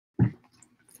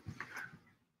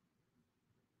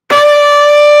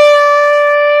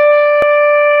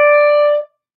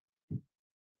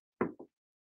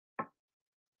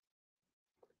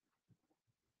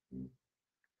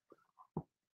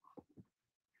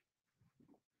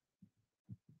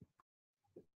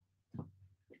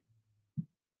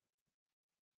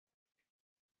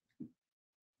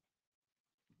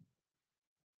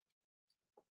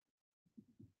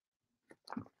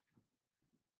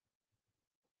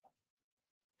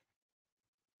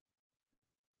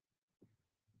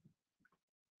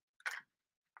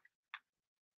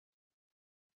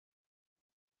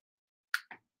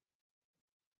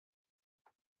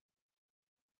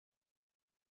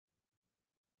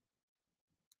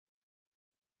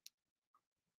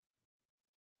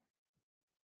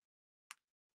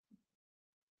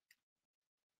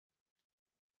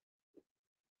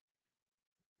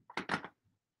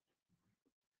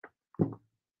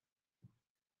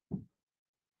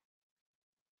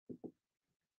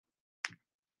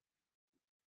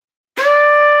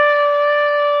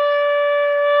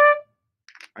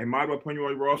Shemaiah upon you,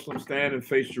 O Jerusalem, stand and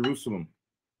face Jerusalem.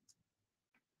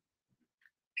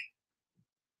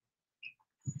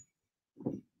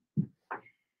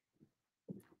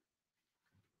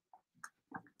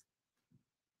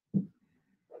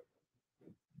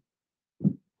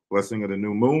 Blessing of the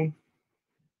new moon.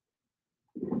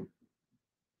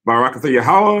 Barakatha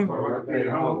Yahweh,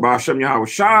 Ba'ashem Yahweh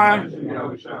Shai,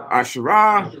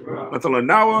 Asherah,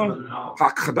 Natalanawa,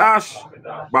 Hakadash,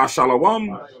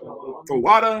 Ba'shalawam,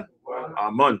 Tawada,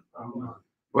 Amun.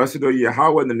 Blessed are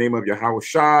Yahweh in the name of Yahweh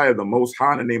Shai, the Most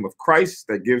High, in the name of Christ,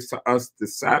 that gives to us the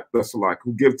Salak,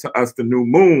 who give to us the new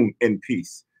moon in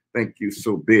peace. Thank you,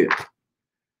 so be it.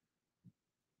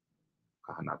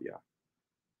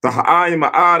 Taha'ayim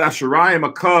Ma'ad Asherayim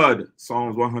Akkad,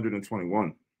 Psalms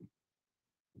 121.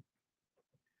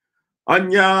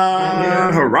 Anya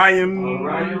Harayim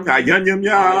Ayanyam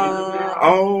Ya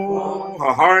O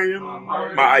Haharim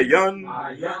Ma'ayan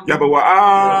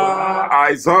Yabawa'a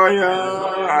Isaiah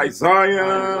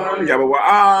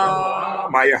Yabawa'a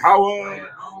Mayahawa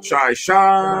Shai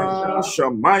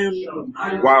Shamayim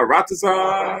Warataza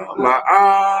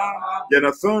La'a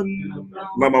Yanathan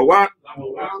Lamawat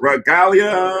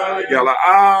Regalia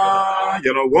Yala'a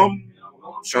Yanawam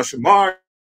Shashamar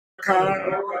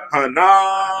Hana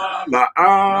La'a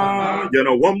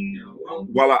Yanawam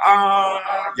Wala'a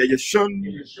Yayashun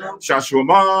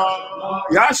Shashwama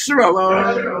Yashrala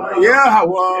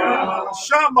Yahwa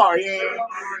Shamaya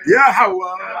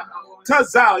Yahwa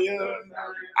Tazalia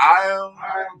Ayam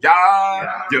Ya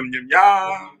Yum Yum Ya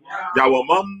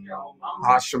Yawamam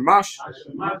Hashamash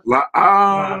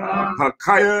La'a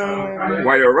Hakaya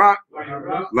Wayarat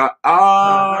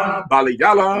La'a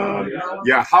Baliyala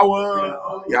Yahweh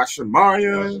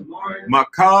Yashamaya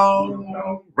Makal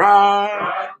Ra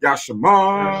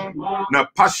Yashamar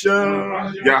Napasha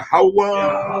Yahweh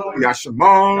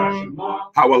Yashamar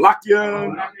Hawalakia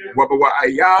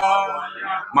Wabawaya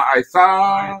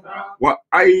Ma'aitha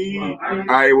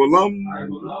I Walam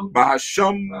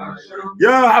Bahasham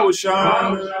Yahweh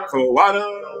for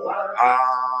water.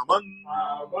 Amen.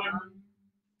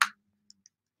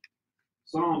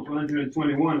 Psalms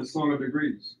 121, the Song of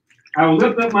Degrees. I will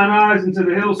lift up mine eyes into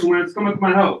the hills, from whence cometh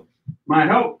my help. My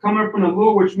help cometh from the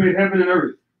Lord, which made heaven and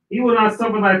earth. He will not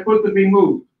suffer thy foot to be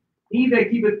moved. He that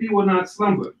keepeth thee will not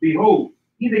slumber. Behold,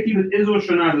 he that keepeth Israel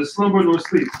shall neither slumber nor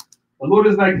sleep. The Lord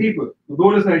is thy keeper. The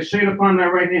Lord is thy shade upon thy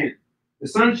right hand. The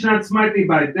sun shall not smite thee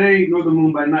by day, nor the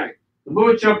moon by night. The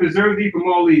Lord shall preserve thee from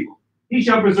all evil. He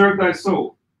shall preserve thy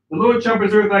soul. The Lord shall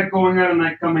preserve thy going out and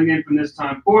thy coming in from this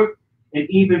time forth, and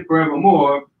even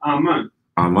forevermore. Amen.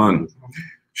 Amen.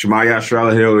 Shema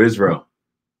Yashrala, Hail Israel.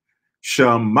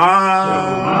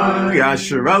 Shema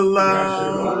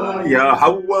Yashrala,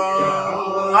 Yahweh,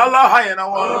 Allah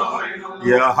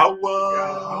Yahweh,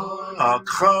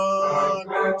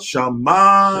 Akkad,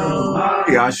 Shema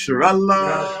Yashrala,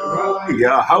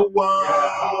 Yahweh,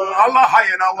 Allah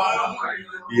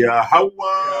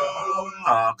Yahweh,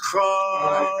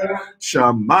 Akkad,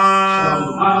 Shema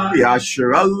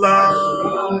Yashrala,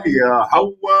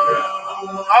 Yahweh,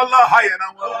 Allah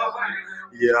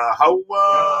Yahweh,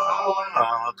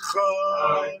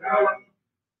 Akkad.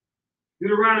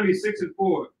 Deuteronomy 6 and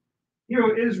 4. Hear, O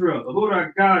Israel, the Lord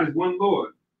our God is one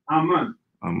Lord. Amen.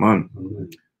 Amen.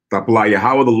 Tapala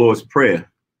Yahweh, the Lord's Prayer.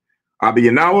 Abi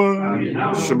Yanawa,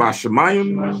 Shabbat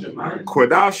Shemayim,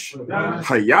 Kodash,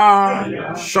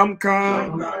 Hayah, Shamka,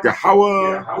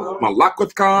 Yahweh,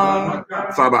 Malakotka,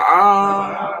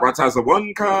 Saba'ah,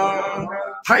 Ratazawanka,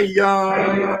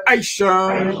 Hayah, Aisha,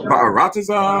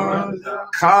 Ba'arataza,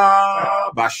 Ka,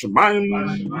 Bashemayim,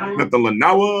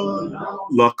 Nathalanawa,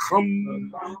 Lakam,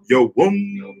 Yowum,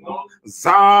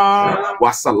 Za,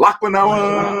 Wasalakanawa,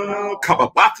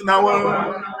 Kababatanawa,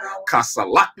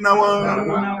 Kasalaknawa,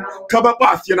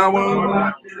 Kababath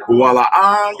Yanawa, Wala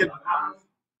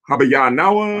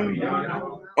Habayanawa,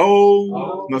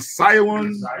 O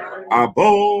Nasayawan,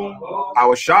 Abo,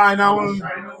 Awashinawa,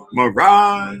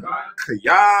 Maran,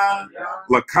 Kaya,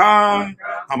 Laka,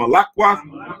 Hamalakwa,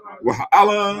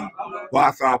 Wahala,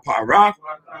 Watha Parath,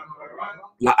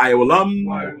 La Ayawalam,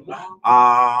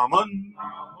 Amen.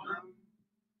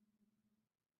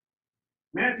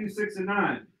 Matthew 6 and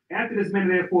 9. After this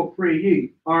manner, therefore, pray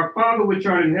ye, Our Father which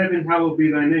art in heaven, hallowed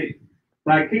be thy name.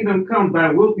 Thy kingdom come,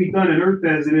 thy will be done in earth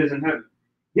as it is in heaven.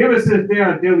 Give us this day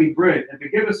our daily bread, and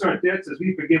forgive us our debts as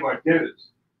we forgive our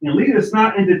debtors. And lead us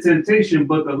not into temptation,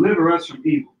 but deliver us from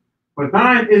evil. For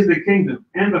thine is the kingdom,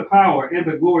 and the power, and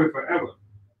the glory forever.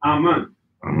 Amen.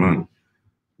 Amen.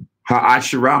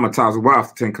 Ha'ashirah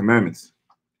Matazawaf, 10 Commandments.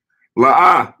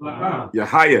 La'ah,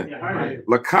 Yahaya,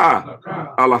 Lakah,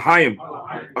 Alahayim,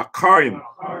 Akarim,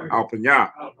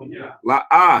 Alpanya,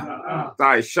 La'a,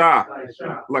 Thaisha,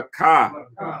 Laka,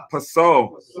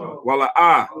 Paso,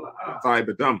 Wala'a,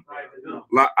 Thaibadum,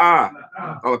 La'a,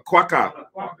 Alaquaka,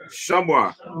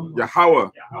 Shamwa, Yahweh,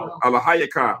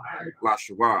 Alahayaka,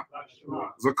 Lashawa,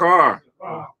 Zakar,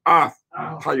 Ath,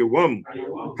 Hayawum,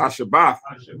 Hashabath,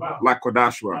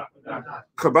 Lakodashwa,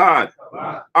 Kabad,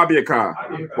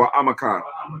 Abiaka, Wa Amaka,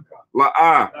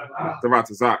 La'a,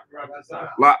 Taratazak,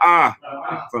 La'a,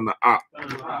 Thana'a,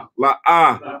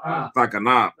 La'a,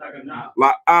 Thagana,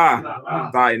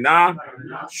 La'a, Daina,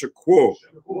 Shakur,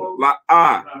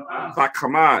 La'a,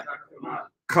 Thakamad,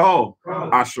 Ko,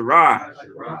 Asherah,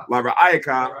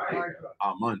 Lara'ayaka,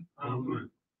 Amun.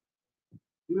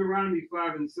 Deuteronomy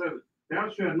 5 and 7. Thou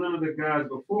shalt have none of the gods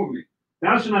before me.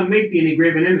 Thou shalt not make thee any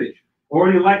graven image, or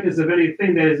any likeness of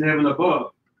anything that is in heaven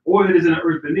above, or that is in the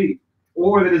earth beneath,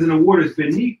 or that is in the waters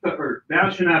beneath the earth. Thou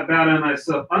shalt not bow down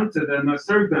thyself unto them, nor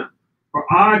serve them. For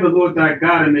I, the Lord thy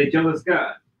God, am a jealous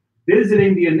God,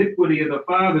 visiting the iniquity of the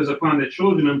fathers upon the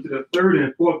children unto the third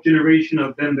and fourth generation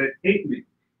of them that hate me,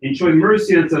 and showing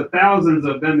mercy unto thousands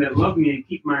of them that love me and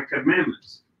keep my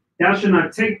commandments. Thou shalt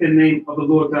not take the name of the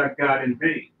Lord thy God in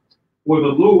vain, for the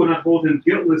Lord will not hold him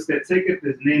guiltless that taketh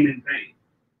his name in vain.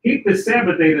 Keep the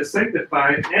Sabbath day to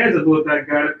sanctify it, as the Lord thy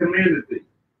God hath commanded thee.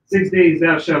 6 days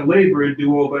thou shalt labor and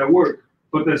do all thy work,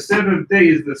 but the seventh day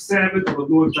is the Sabbath of the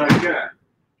Lord thy God.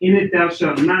 In it thou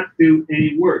shalt not do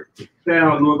any work,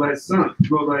 thou, nor thy son,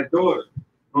 nor thy daughter,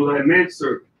 nor thy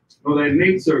manservant, nor thy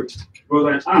maidservant, nor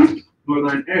thine ox, nor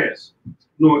thine ass,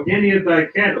 nor any of thy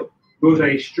cattle, nor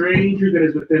thy stranger that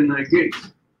is within thy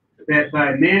gates, that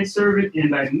thy manservant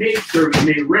and thy maidservant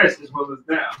may rest as well as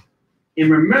thou. And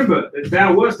remember that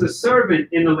thou wast a servant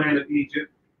in the land of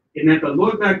Egypt, and that the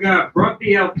Lord thy God brought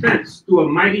thee out thence through a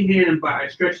mighty hand and by a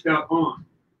stretched out arm.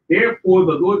 Therefore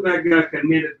the Lord thy God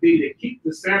commanded thee to keep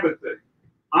the Sabbath day.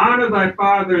 Honor thy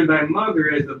father and thy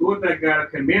mother as the Lord thy God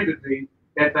hath commanded thee,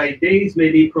 that thy days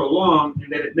may be prolonged,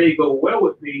 and that it may go well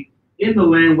with thee in the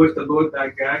land which the Lord thy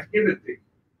God giveth thee.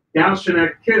 Thou shalt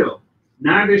not kill,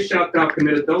 neither shalt thou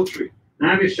commit adultery,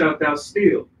 neither shalt thou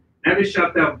steal, neither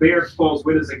shalt thou bear false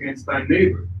witness against thy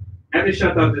neighbor, neither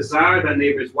shalt thou desire thy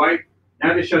neighbor's wife,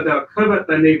 neither shalt thou covet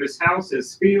thy neighbor's house,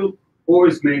 his field, or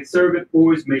his maidservant,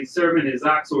 his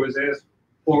ox, or his ass,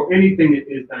 or anything that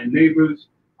is thy neighbor's.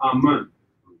 Amen.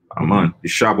 Amen.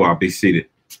 Yeshabah, be seated.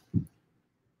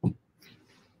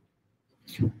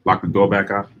 Lock the door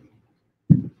back out.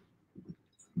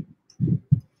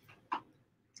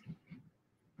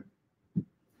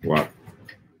 Wow.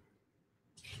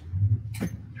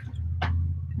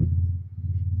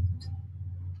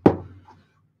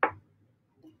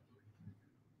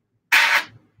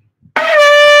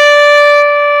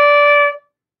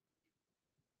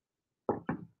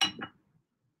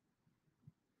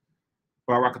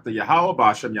 Barakatha Yahweh,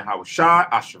 Ba'ashem Yahweh Shai,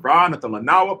 Asherah,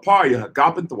 Nathalanawa, Par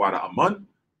Yahagabin, Tawada Amun,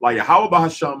 La Yahweh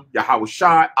Ba'ashem, Yahweh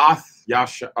Shai, Ath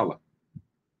Yasha Allah.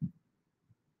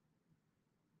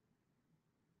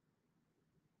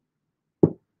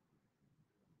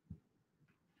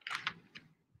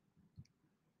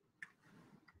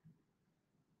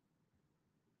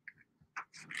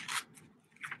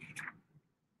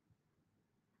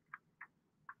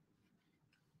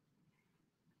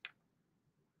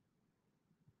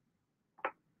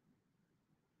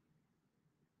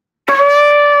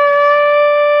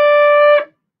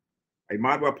 A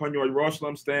model upon your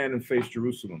Jerusalem, stand and face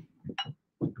Jerusalem.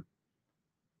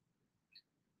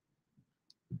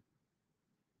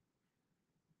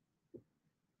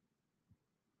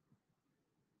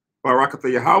 Barakatha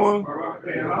Yahweh,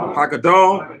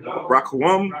 Hagadol,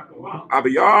 Rakuam,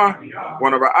 Abiyar,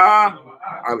 Wanara'a,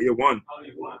 Aliyah 1.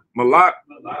 Malak,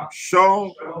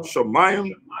 Sho,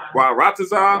 Shomayim,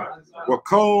 Waratazah,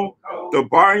 Wako,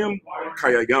 Dobarium,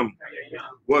 Kayayam,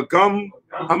 Wagum,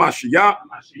 Hamashiach,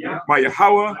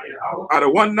 Mayahawa,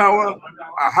 Adawan Nawa,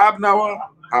 Ahab Nawa,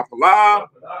 Apalah,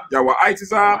 Yahweh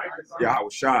Itazah, Yahweh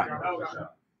Shai.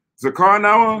 Zakar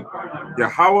Nawa,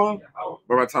 Yahweh,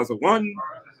 Barataza 1,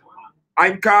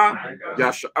 Aimka,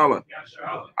 Yasha'Allah,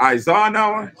 Izar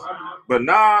Nawa,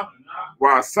 Banah,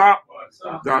 Wasap,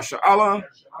 Yasha'Allah,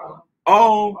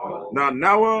 O,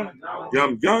 Nanawa,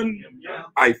 Yum Yun,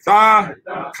 Aitha,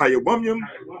 Kayawumyum,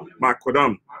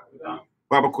 Makwadam,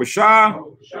 Baba Kusha,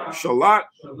 Shalat,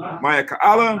 Maya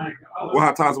Ka'ala,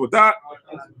 Wahataz Wadat,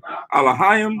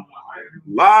 Alahayim,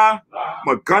 La,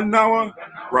 Magunnawa,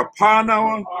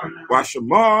 Rapanawa,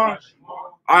 Washamar,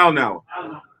 Ilnawa,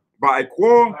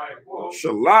 Ba'ikwa,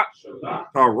 Shalat,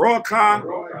 Taroka,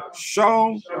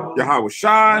 Sho, Yahweh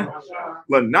Shai,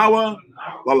 Lanawa,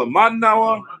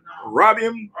 Lalamanawa,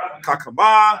 Rabium,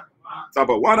 Kakama,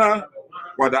 Tabawada,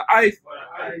 Wada'ath,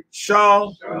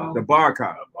 Shal, the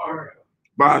Baraka.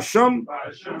 Ba'asham,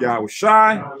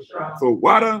 Yahushai,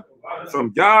 Thawada,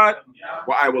 from Yad,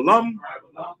 Wa'iwalam,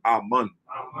 Amun.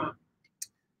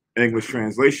 English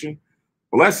translation.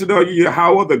 Blessed are you,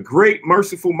 Yahweh, the great,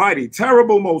 merciful, mighty,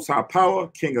 terrible, most high power,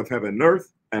 King of heaven and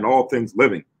earth, and all things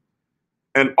living.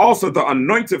 And also the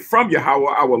anointed from Yahweh,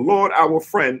 our Lord, our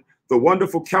friend, the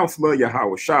wonderful counselor,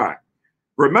 Yahushai.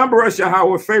 Remember us,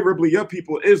 Yahweh, favorably, your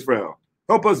people, Israel.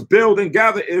 Help us build and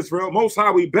gather Israel. Most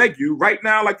high, we beg you, right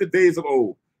now, like the days of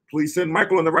old. Please send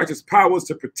Michael and the righteous powers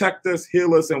to protect us,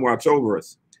 heal us, and watch over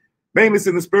us. Name us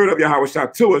in the spirit of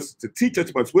Yahushua to us, to teach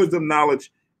us much wisdom,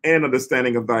 knowledge, and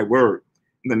understanding of thy word.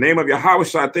 In the name of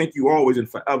Yahushua, thank you always and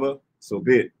forever. So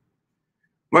be it.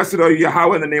 Blessed are you,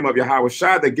 Yahweh, in the name of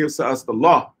Yahushua that gives to us the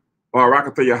law.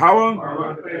 Barakatah Yahweh,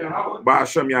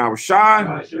 Ba'ashem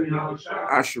Yahushua,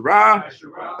 Asherah,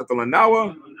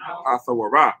 Athalanawa,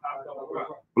 Athawara.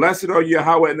 Blessed are you,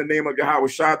 Yahweh, in the name of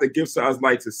Yahushua that gives to us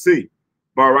light to see.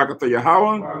 Barakatah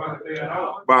Yahweh,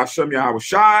 Ba'ashem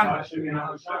Yahushua,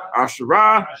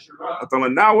 Asherah,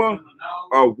 Athalanawa,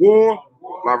 War,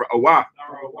 Lara.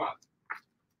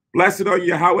 Blessed are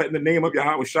you, Yahweh, in the name of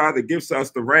Yahushua that gives us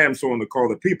the ram's horn to call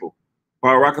the people.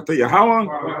 Barakatah Yahweh,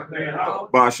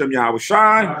 Ba'ashem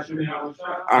Yahushua,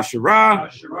 Asherah,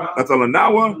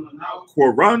 Athalanawa,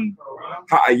 Quran,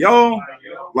 Ha'ayol,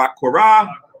 La Korah,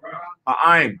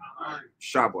 Ha'aim,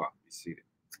 Shabbat. Be seated.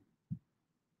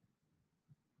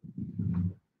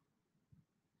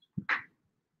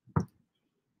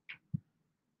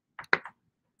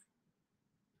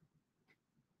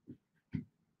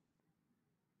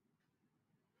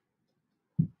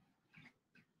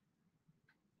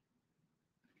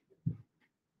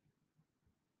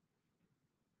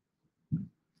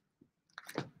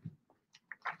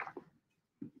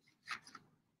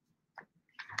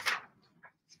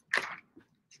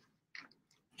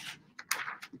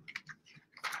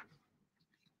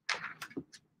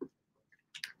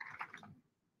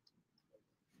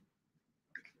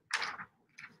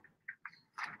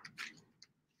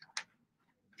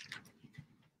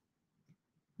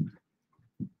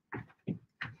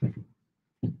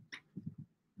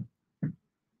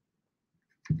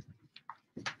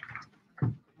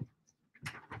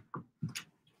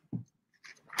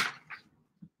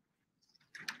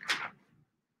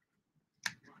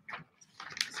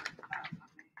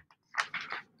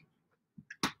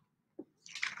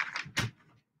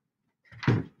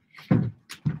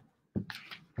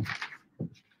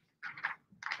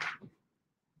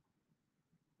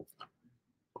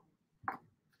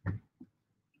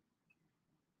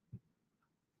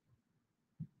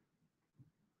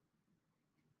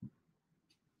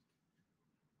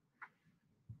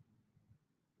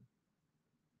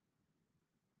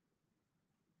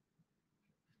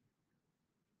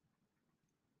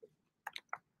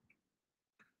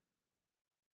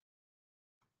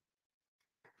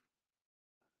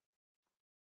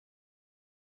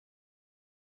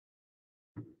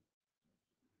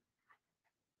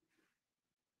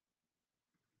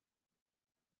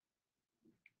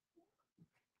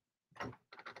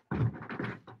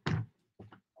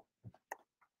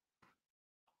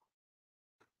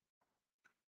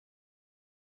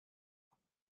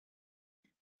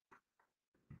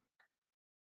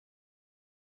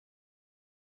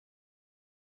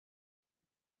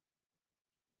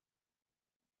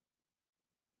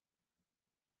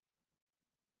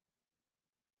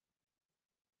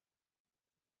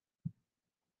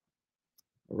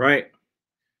 All right.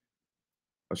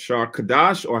 Ashar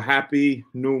Kadash, or happy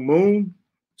new moon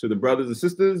to the brothers and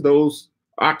sisters, those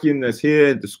Akim that's here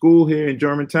at the school here in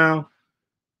Germantown.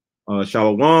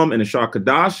 Shalom and Ashar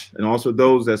Kadash, and also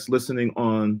those that's listening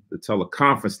on the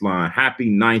teleconference line. Happy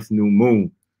 9th new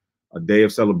moon, a day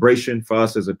of celebration for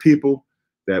us as a people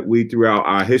that we throughout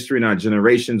our history and our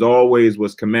generations always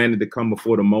was commanded to come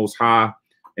before the Most High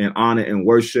and honor and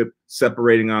worship,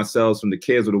 separating ourselves from the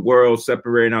cares of the world,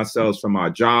 separating ourselves from our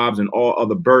jobs and all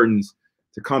other burdens,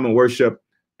 to come and worship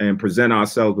and present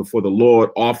ourselves before the Lord,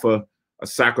 offer a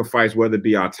sacrifice, whether it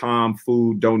be our time,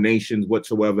 food, donations,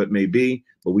 whatsoever it may be.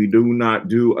 But we do not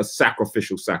do a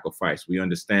sacrificial sacrifice. We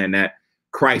understand that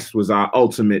Christ was our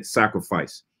ultimate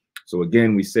sacrifice. So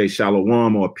again, we say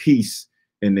shalom, or peace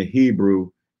in the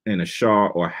Hebrew, and ashar,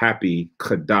 or happy,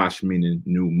 Kadash, meaning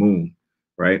new moon,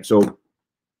 right? So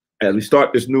as we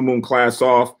start this new moon class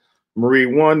off, Marie,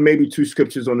 one, maybe two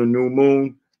scriptures on the new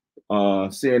moon,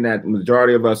 seeing that the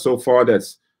majority of us so far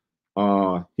that's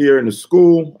here in the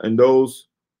school, and those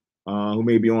who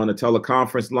may be on the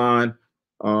teleconference line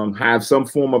have some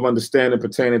form of understanding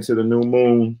pertaining to the new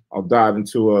moon. I'll dive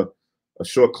into a a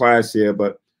short class here,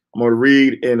 but I'm going to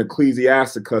read in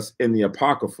Ecclesiasticus in the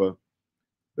Apocrypha,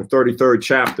 the 33rd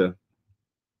chapter.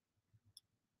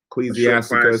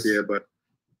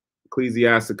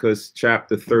 Ecclesiasticus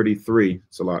chapter 33.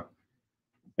 It's a lot.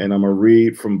 And I'm going to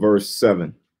read from verse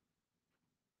 7.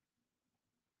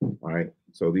 All right.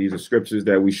 So these are scriptures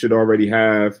that we should already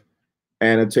have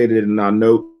annotated in our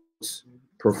notes,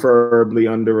 preferably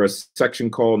under a section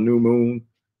called New Moon,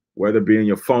 whether it be in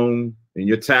your phone, in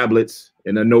your tablets,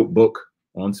 in a notebook,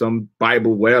 on some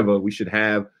Bible, wherever. We should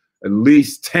have at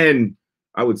least 10,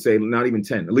 I would say not even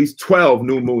 10, at least 12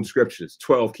 new moon scriptures,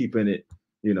 12 keeping it,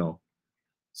 you know,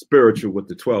 spiritual with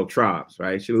the 12 tribes,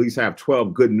 right? Should at least have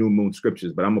 12 good new moon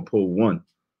scriptures, but I'm going to pull one,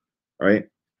 right?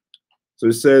 So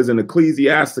it says in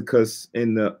Ecclesiasticus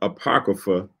in the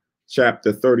Apocrypha,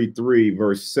 chapter 33,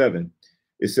 verse 7,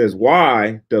 it says,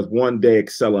 why does one day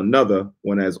excel another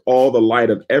when as all the light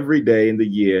of every day in the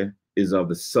year is of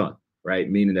the sun, right?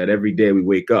 Meaning that every day we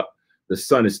wake up, the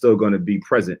sun is still going to be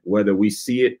present, whether we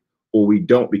see it or we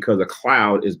don't, because a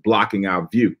cloud is blocking our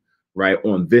view, right?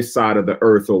 On this side of the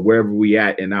earth or wherever we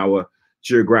at in our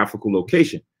geographical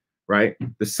location, right?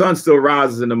 The sun still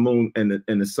rises in the moon and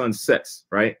the sun sets,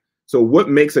 right? So what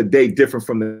makes a day different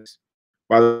from this?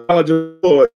 By the knowledge of the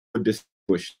Lord,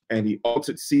 distinguished, and he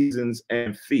altered seasons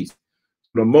and feasts.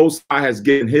 The Most High has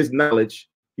given his knowledge,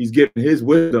 he's given his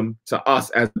wisdom to us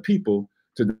as the people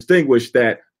to distinguish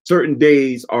that certain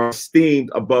days are esteemed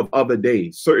above other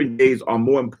days. Certain days are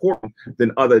more important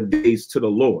than other days to the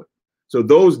Lord. So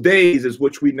those days is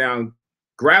which we now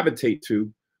gravitate to.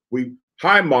 We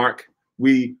high mark,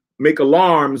 we make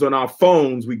alarms on our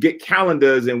phones, we get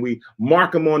calendars and we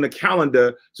mark them on the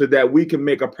calendar so that we can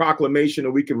make a proclamation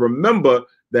and we can remember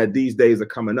that these days are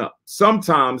coming up.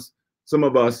 Sometimes some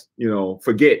of us, you know,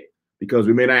 forget because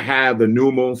we may not have the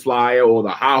new moon flyer or the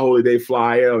high holy day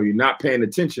flyer, or you're not paying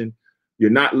attention. You're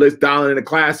not dialing in the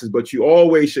classes, but you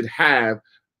always should have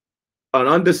an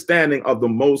understanding of the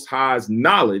Most High's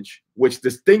knowledge, which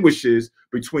distinguishes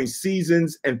between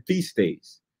seasons and feast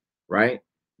days, right?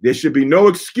 There should be no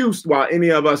excuse why any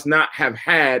of us not have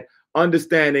had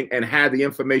understanding and had the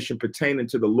information pertaining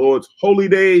to the Lord's holy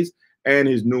days and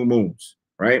his new moons,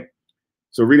 right?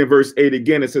 So reading verse 8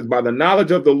 again, it says, by the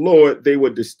knowledge of the Lord, they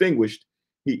were distinguished.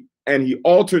 He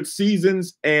altered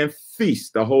seasons and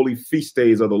feasts, the holy feast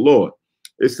days of the Lord.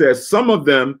 It says, some of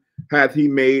them hath he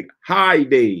made high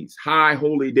days, high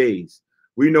holy days.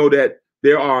 We know that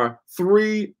there are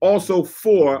 3, also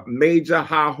 4 major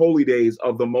high holy days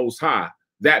of the Most High.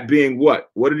 That being what?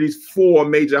 What are these 4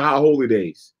 major high holy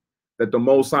days that the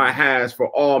Most High has for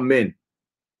all men?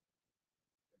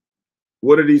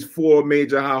 What are these 4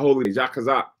 major high holy days?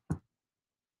 Yakazak.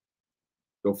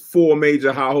 The 4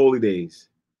 major high holy days.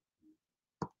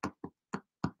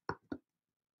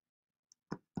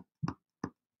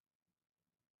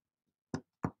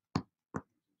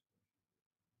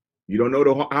 You don't know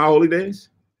the high holy days?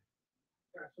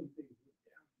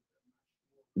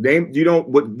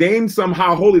 Name some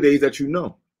high holy days that you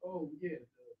know. Oh yeah,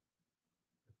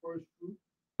 the first fruit.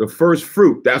 The first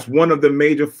fruit. That's one of the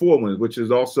major 4 ones, which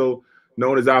is also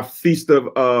known as our Feast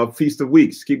of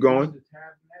Weeks. Keep going.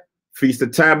 Feast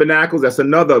of Tabernacles. That's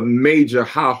another major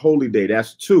high holy day.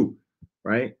 That's 2,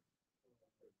 right?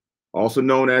 Also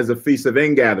known as the Feast of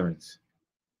Ingatherings,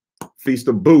 Feast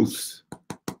of Booths.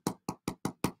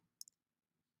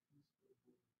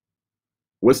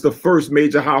 What's the first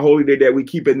major high holy day that we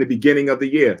keep in the beginning of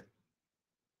the year?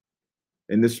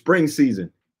 In the spring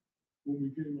season. When we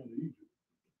came out of Egypt.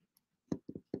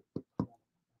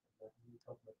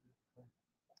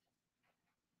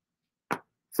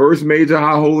 First major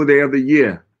high holy day of the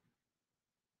year.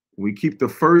 We keep the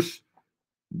first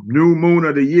new moon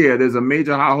of the year. There's a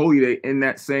major high holy day in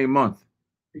that same month.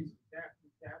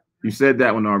 You said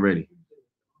that one already.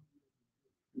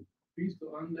 Feast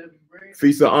of unleavened bread.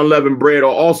 Feast of unleavened bread,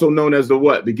 or also known as the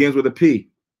what? Begins with a P.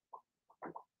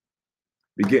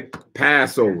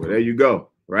 Passover. There you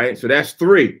go. Right. So that's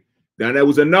 3. Now there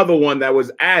was another one that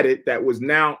was added that was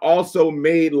now also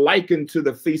made likened to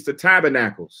the Feast of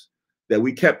Tabernacles. That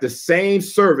we kept the same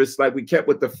service like we kept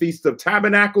with the Feast of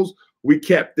Tabernacles. We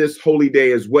kept this holy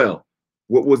day as well.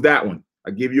 What was that one?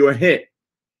 I'll give you a hint.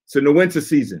 It's in the winter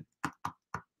season.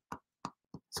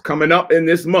 It's coming up in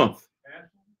this month.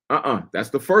 That's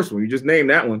the first one. You just named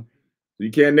that one. So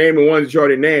you can't name the ones that you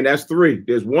already named. That's 3.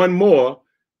 There's one more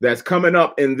that's coming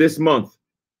up in this month.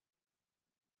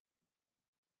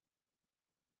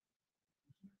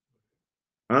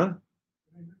 Huh?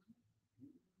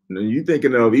 No, you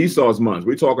thinking of Esau's months.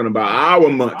 We're talking about our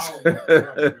months.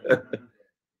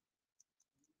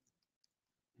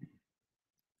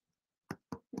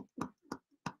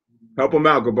 Help them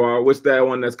out, Gabar. What's that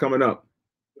one that's coming up?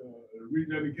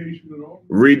 Rededication at all.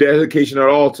 Rededication at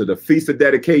altar, the Feast of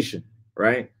Dedication,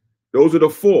 right? Those are the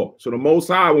 4. So the Most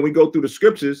High, when we go through the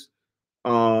scriptures,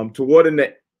 close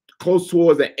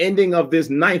towards the ending of this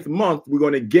 9th month, we're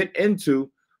going to get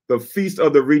into the Feast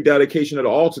of the Rededication of the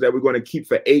Altar that we're going to keep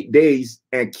for 8 days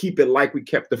and keep it like we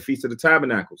kept the Feast of the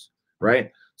Tabernacles, right?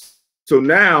 So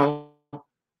now,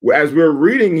 as we're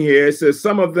reading here, it says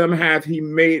some of them have he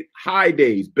made high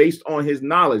days based on his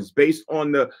knowledge, based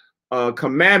on the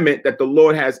commandment that the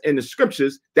Lord has in the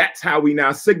scriptures. That's how we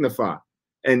now signify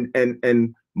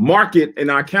and mark it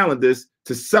in our calendars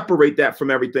to separate that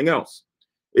from everything else.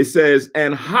 It says,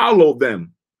 and hallow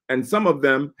them, and some of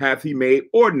them have he made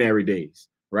ordinary days,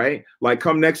 right? Like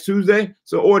come next Tuesday,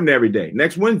 it's an ordinary day.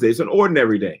 Next Wednesday, it's an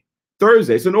ordinary day.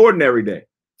 Thursday, it's an ordinary day.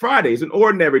 Friday is an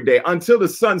ordinary day until the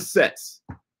sun sets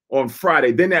on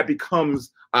Friday. Then that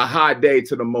becomes a high day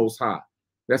to the Most High.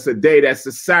 That's a day, that's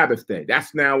the Sabbath day.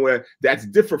 That's now where that's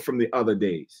different from the other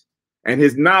days. And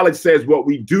his knowledge says what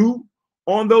we do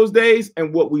on those days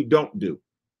and what we don't do,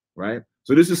 right?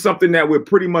 So this is something that we're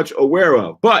pretty much aware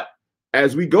of. But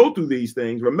as we go through these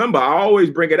things, remember, I always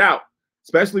bring it out,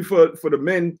 especially for the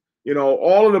men, you know,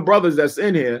 all of the brothers that's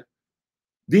in here.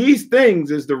 These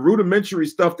things is the rudimentary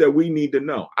stuff that we need to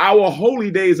know. Our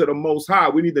holy days of the Most High,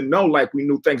 we need to know like we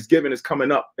knew Thanksgiving is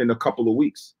coming up in a couple of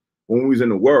weeks when we was in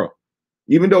the world.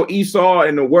 Even though Esau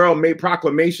and the world made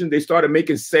proclamation, they started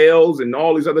making sales and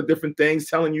all these other different things,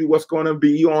 telling you what's going to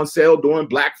be on sale during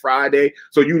Black Friday.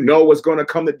 So you know what's going to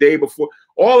come the day before.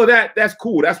 All of that, that's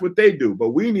cool. That's what they do.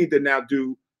 But we need to now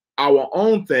do our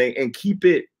own thing and keep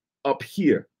it up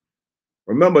here.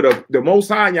 Remember, the Most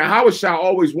High and Yahweh shall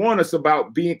always warn us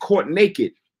about being caught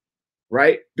naked,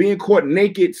 right? Being caught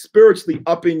naked spiritually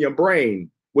up in your brain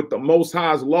with the Most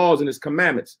High's laws and his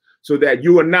commandments so that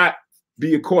you are not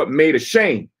being caught made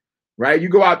ashamed, right? You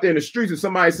go out there in the streets and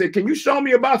somebody say, can you show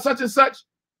me about such and such?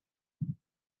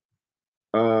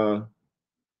 And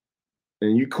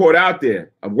you caught out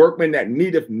there, a workman that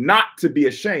needeth not to be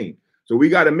ashamed. So we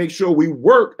got to make sure we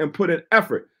work and put in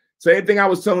effort. Same thing I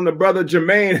was telling the brother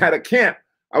Jermaine at a camp.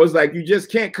 I was like, you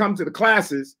just can't come to the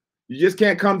classes. You just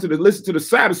can't come to listen to the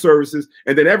Sabbath services.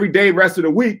 And then every day, rest of the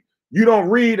week, you don't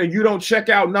read and you don't check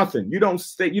out nothing. You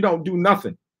don't do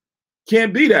nothing.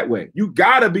 Can't be that way. You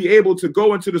got to be able to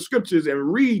go into the scriptures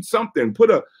and read something,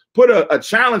 put a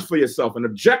challenge for yourself, an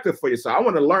objective for yourself. I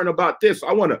want to learn about this.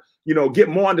 I want to, you know, get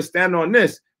more understanding on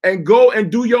this and go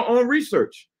and do your own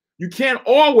research. You can't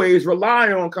always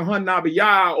rely on Kahan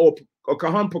Nabiyah or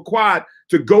Kahan Pequod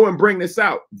to go and bring this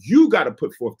out. You got to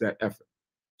put forth that effort.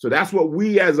 So that's what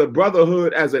we as a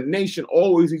brotherhood, as a nation,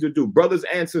 always need to do, brothers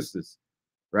and sisters,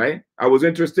 right? I was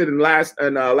interested in last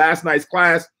night's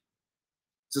class.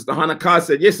 Sister Hanukkah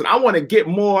said, yes, and I want to get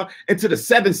more into the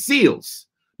 7 seals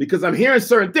because I'm hearing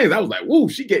certain things. I was like, woo,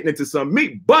 she getting into some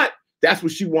meat, but that's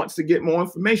what she wants to get more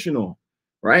information on,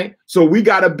 right? So we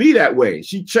got to be that way.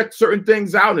 She checked certain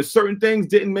things out and certain things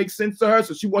didn't make sense to her.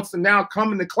 So she wants to now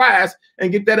come into class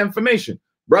and get that information.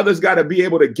 Brothers got to be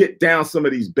able to get down some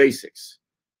of these basics,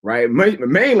 right?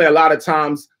 Mainly a lot of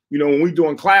times, you know, when we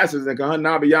doing classes and Kahan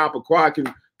Nabiyah Pequod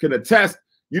can attest,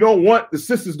 you don't want the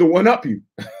sisters to one up you.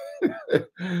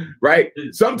 Right?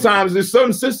 Sometimes there's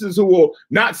some sisters who will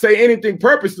not say anything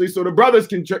purposely so the brothers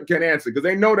can answer because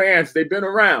they know the answer. They've been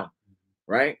around,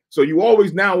 right? So you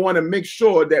always now want to make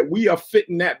sure that we are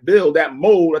fitting that bill, that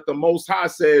mold that the Most High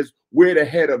says we're the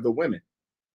head of the women,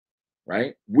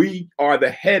 right? We are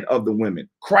the head of the women.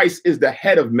 Christ is the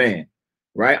head of man,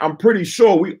 right? I'm pretty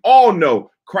sure we all know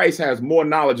Christ has more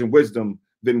knowledge and wisdom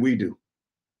than we do,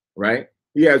 right?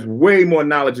 He has way more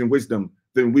knowledge and wisdom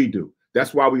than we do.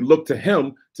 That's why we look to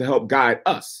him to help guide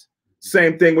us.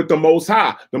 Same thing with the Most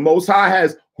High. The Most High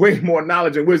has way more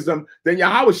knowledge and wisdom than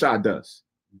Yahushua does,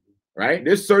 right?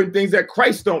 There's certain things that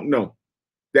Christ don't know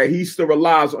that he still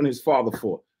relies on his Father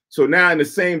for. So now in the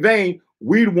same vein,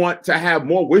 we want to have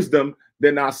more wisdom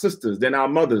than our sisters, than our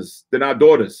mothers, than our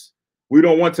daughters. We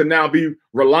don't want to now be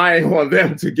relying on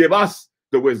them to give us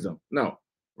the wisdom. No,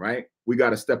 right? We got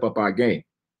to step up our game,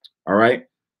 all right?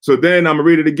 So then I'm going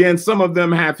to read it again. Some of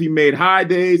them hath he made high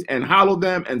days and hallow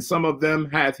them, and some of them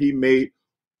hath he made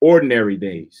ordinary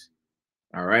days.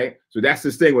 All right. So that's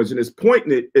distinguished. And it's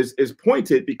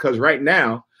pointed because right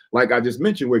now, like I just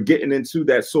mentioned, we're getting into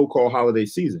that so-called holiday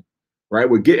season, right?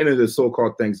 We're getting into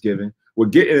so-called Thanksgiving. We're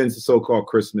getting into so-called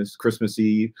Christmas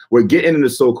Eve. We're getting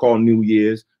into so-called New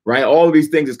Year's, right? All of these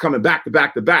things is coming back to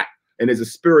back to back, and there's a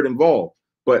spirit involved.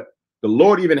 But the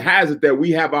Lord even has it that we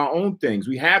have our own things.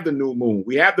 We have the new moon.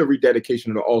 We have the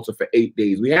rededication of the altar for 8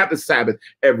 days. We have the Sabbath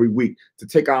every week to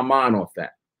take our mind off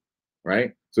that,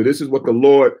 right? So this is what the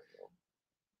Lord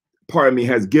pardon me,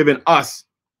 has given us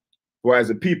for as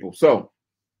a people. So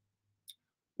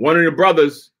one of the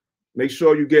brothers, make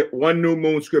sure you get one new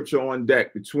moon scripture on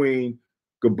deck between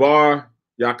Gabar,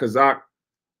 Yakazak,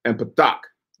 and Patak.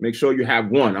 Make sure you have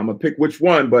one. I'm going to pick which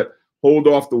one, but hold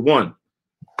off the one.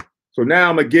 So now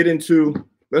I'm going to get into,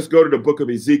 let's go to the book of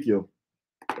Ezekiel.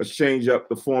 Let's change up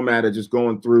the format of just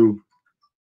going through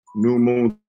new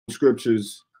moon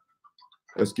scriptures.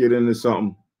 Let's get into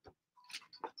something.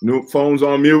 New phones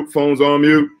on mute. Phones on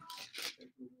mute.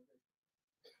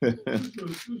 This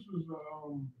is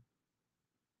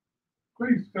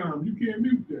FaceTime. You can't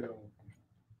mute that.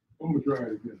 I'm gonna try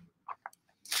it again.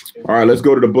 All right, let's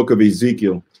go to the book of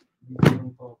Ezekiel.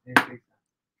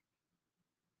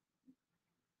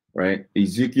 Right,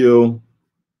 Ezekiel,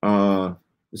 the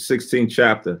 16th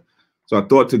chapter. So I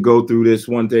thought to go through this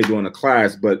one day during a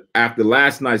class, but after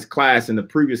last night's class and the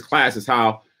previous class is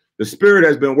how the Spirit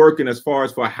has been working as far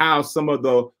as for how some of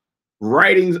the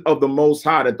writings of the Most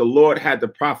High that the Lord had the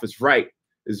prophets write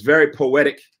is very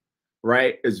poetic,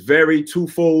 right? It's very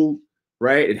twofold,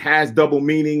 right? It has double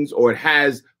meanings, or it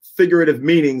has figurative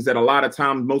meanings that a lot of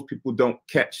times most people don't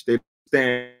catch. They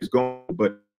understand it's going,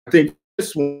 but I think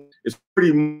this one is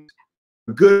pretty much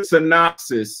a good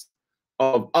synopsis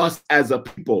of us as a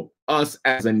people, us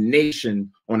as a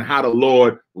nation, on how the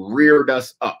Lord reared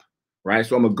us up, right?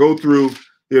 So I'm gonna go through,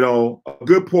 a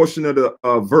good portion of the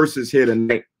verses here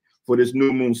tonight for this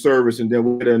new moon service, and then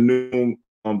we'll get a new moon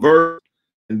verse,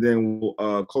 and then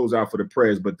we'll close out for the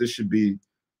prayers. But this should be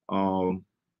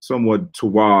somewhat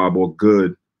tawab or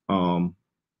good.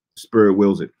 Spirit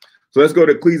wills it. So let's go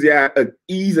to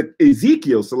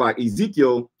Ezekiel, so like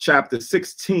Ezekiel chapter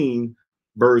 16,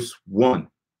 verse 1.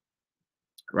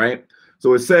 Right?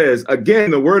 So it says,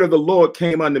 again, the word of the Lord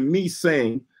came unto me,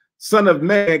 saying, Son of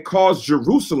man, cause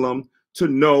Jerusalem to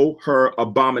know her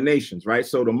abominations. Right?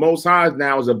 So the Most High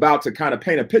now is about to kind of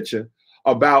paint a picture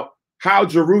about how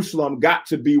Jerusalem got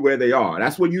to be where they are.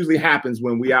 That's what usually happens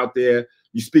when we out there,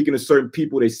 you're speaking to certain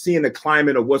people, they seeing the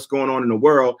climate of what's going on in the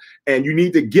world, and you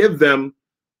need to give them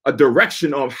a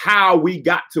direction of how we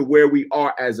got to where we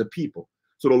are as a people.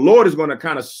 So the Lord is going to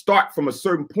kind of start from a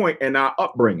certain point in our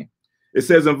upbringing. It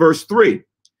says in verse 3,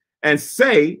 and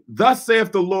say, thus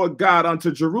saith the Lord God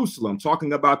unto Jerusalem,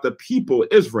 talking about the people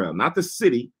Israel, not the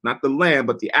city, not the land,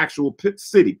 but the actual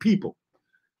city, people.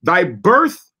 Thy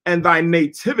birth and thy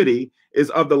nativity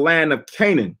is of the land of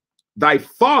Canaan. Thy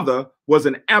father was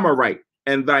an Amorite,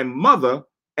 and thy mother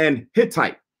an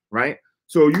Hittite, right?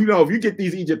 So, if you get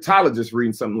these Egyptologists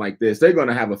reading something like this, they're going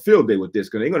to have a field day with this,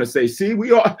 because they're going to say, see,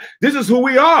 this is who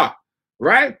we are,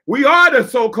 right? We are the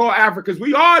so-called Africans.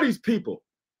 We are these people.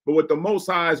 But what the Most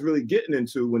High is really getting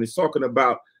into when it's talking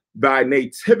about thy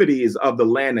nativity is of the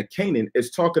land of Canaan, it's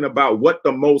talking about what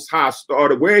the Most High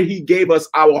started, where he gave us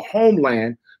our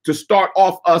homeland to start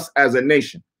off us as a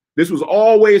nation. This was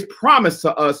always promised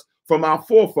to us from our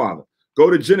forefather. Go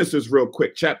to Genesis real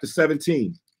quick, chapter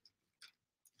 17.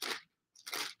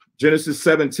 Genesis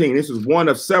 17. This is one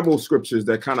of several scriptures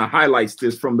that kind of highlights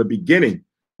this from the beginning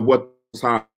of what the Most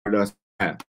High does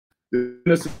have.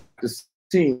 Genesis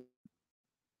 17.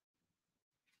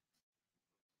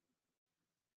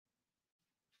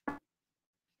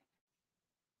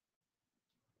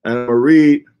 And I'm going to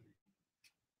read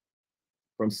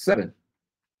from 7.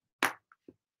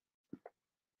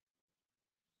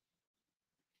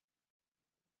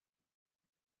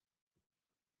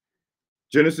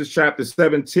 Genesis chapter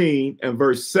 17 and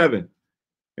verse 7.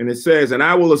 And it says, and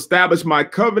I will establish my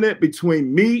covenant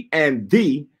between me and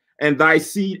thee and thy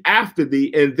seed after thee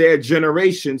in their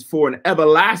generations for an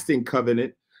everlasting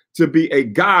covenant, to be a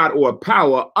God or a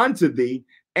power unto thee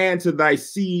and to thy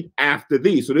seed after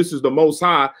thee. So this is the Most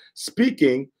High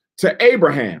speaking to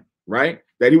Abraham, right?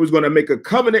 That he was going to make a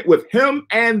covenant with him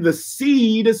and the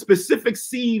seed, a specific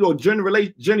seed or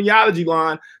genealogy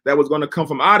line that was going to come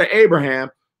from out of Abraham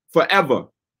forever,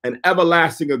 an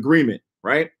everlasting agreement,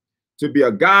 right? To be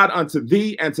a God unto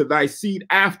thee and to thy seed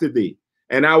after thee.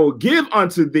 And I will give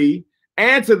unto thee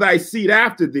and to thy seed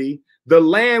after thee the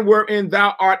land wherein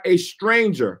thou art a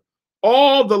stranger,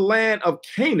 all the land of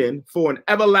Canaan for an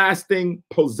everlasting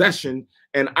possession,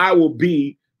 and I will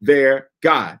be their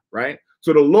God, right?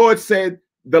 So the Lord said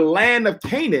the land of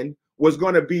Canaan was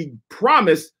going to be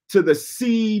promised to the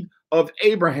seed of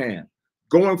Abraham,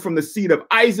 going from the seed of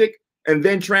Isaac and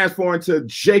then transforming to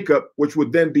Jacob, which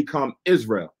would then become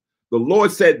Israel. The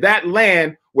Lord said that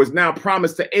land was now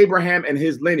promised to Abraham and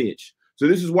his lineage. So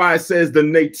this is why it says the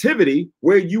nativity,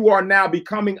 where you are now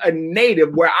becoming a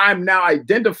native, where I'm now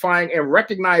identifying and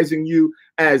recognizing you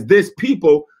as this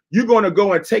people, you're going to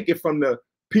go and take it from the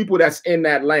people that's in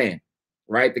that land,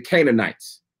 right? The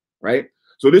Canaanites, right?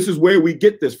 So this is where we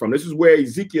get this from. This is where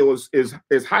Ezekiel is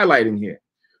highlighting here.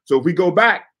 So if we go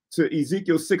back to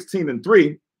Ezekiel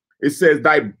 16:3, it says,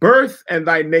 thy birth and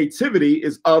thy nativity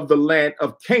is of the land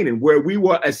of Canaan, where we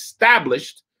were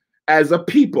established as a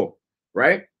people,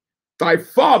 right? Thy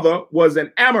father was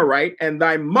an Amorite and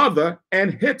thy mother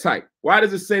an Hittite. Why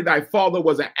does it say thy father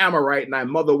was an Amorite and thy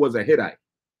mother was a Hittite?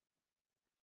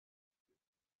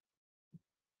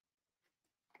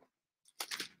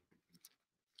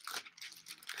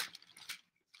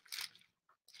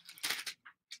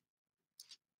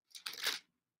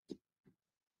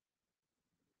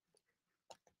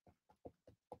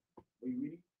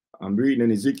 I'm reading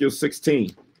in Ezekiel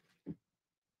 16.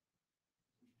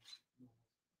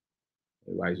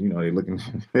 Everybody's, you know, they're looking.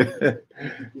 Because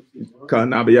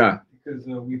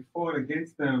we fought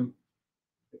against them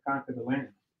to conquer the land.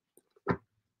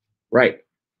 Right.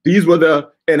 These were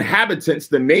the inhabitants,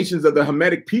 the nations of the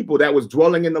Hamitic people that was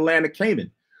dwelling in the land of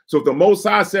Canaan. So if the Most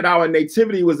High said our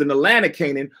nativity was in the land of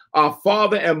Canaan, our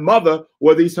father and mother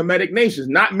were these Hamitic nations,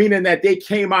 not meaning that they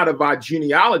came out of our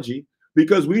genealogy,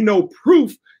 because we know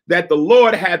proof that the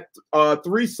Lord had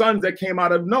 3 sons that came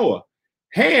out of Noah.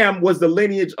 Ham was the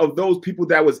lineage of those people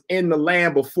that was in the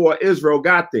land before Israel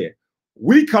got there.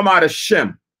 We come out of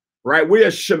Shem, right? We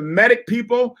are Shemitic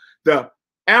people. The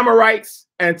Amorites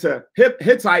and to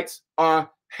Hittites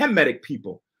are Hamitic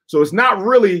people. So it's not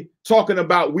really talking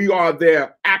about we are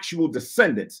their actual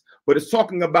descendants, but it's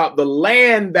talking about the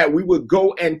land that we would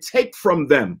go and take from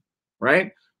them,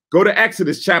 right? Go to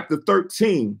Exodus chapter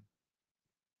 13.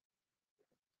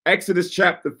 Exodus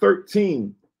chapter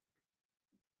 13.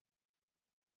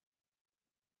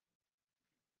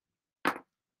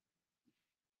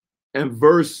 And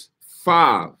verse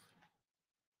 5.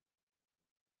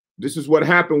 This is what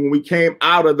happened when we came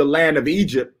out of the land of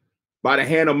Egypt by the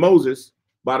hand of Moses,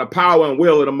 by the power and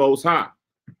will of the Most High.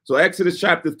 So Exodus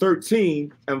chapter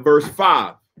 13 and verse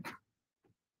 5.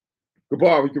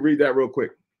 Gabar, we can read that real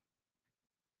quick.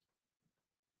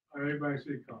 Everybody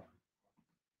say God.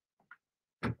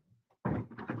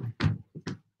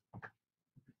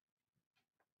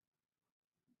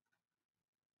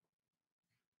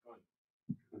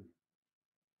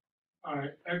 All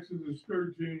right, Exodus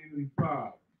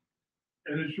 13:5.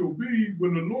 And it shall be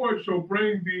when the Lord shall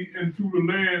bring thee into the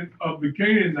land of the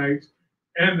Canaanites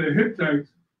and the Hittites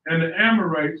and the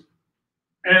Amorites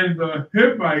and the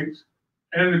Hivites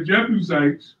and the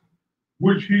Jebusites,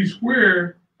 which he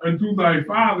sware unto thy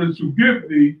fathers to give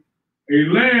thee, a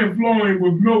land flowing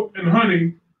with milk and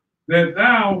honey, that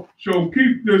thou shalt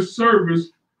keep this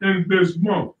service in this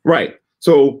month. Right.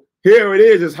 So here it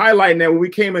is. It's highlighting that when we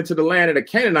came into the land of the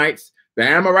Canaanites, the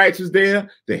Amorites was there,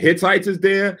 the Hittites is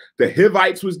there, the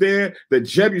Hivites was there, the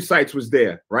Jebusites was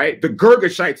there, right? The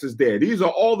Girgashites is there. These are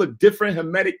all the different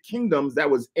Hamitic kingdoms that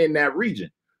was in that region,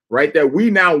 right? That we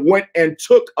now went and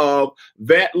took of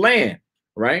that land,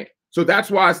 right? So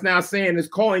that's why it's now saying it's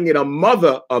calling it a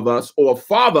mother of us or a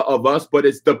father of us, but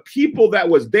it's the people that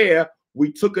was there.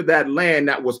 We took of that land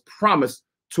that was promised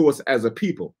to us as a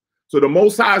people. So the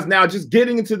Most High is now just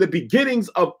getting into the beginnings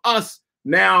of us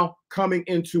now coming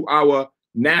into our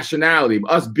nationality,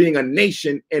 us being a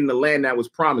nation in the land that was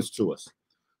promised to us.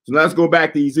 So let's go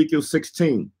back to Ezekiel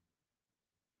 16.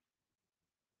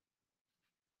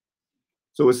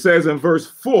 So it says in verse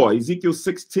 4, Ezekiel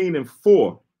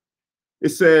 16:4, it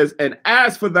says, and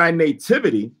as for thy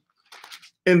nativity,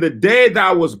 in the day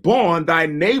thou was born, thy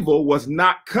navel was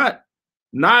not cut,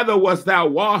 neither was thou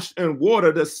washed in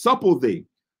water to supple thee.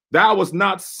 Thou was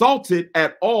not salted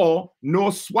at all,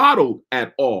 nor swaddled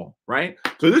at all, right?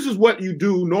 So this is what you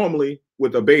do normally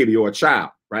with a baby or a child,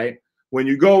 right? When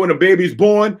you go and a baby's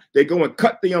born, they go and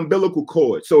cut the umbilical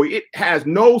cord. So it has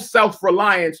no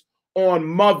self-reliance on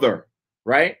mother,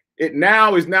 right? It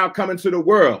now is now coming to the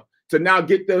world to now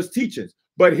get those teachings.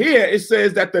 But here it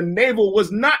says that the navel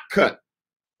was not cut,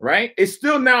 right? It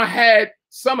still now had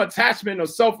some attachment of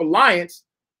self-reliance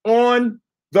on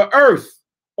the earth,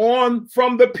 on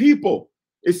from the people.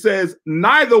 It says,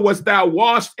 neither was thou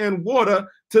washed in water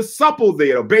to supple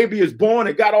thee. A baby is born,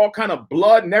 it got all kind of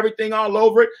blood and everything all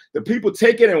over it. The people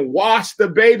take it and wash the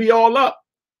baby all up.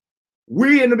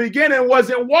 We in the beginning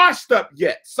wasn't washed up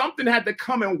yet. Something had to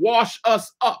come and wash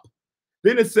us up.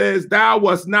 Then it says, thou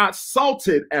was not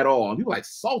salted at all. You're like,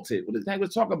 salted? What is that we're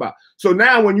talking about? So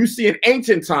now when you see in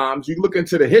ancient times, you look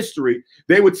into the history,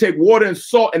 they would take water and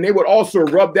salt and they would also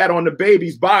rub that on the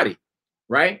baby's body.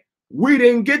 Right? We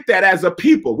didn't get that as a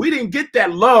people. We didn't get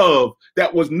that love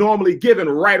that was normally given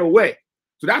right away.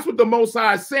 So that's what the Most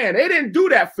High is saying. They didn't do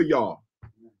that for y'all.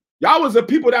 Y'all was a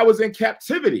people that was in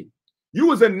captivity. You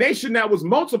was a nation that was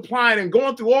multiplying and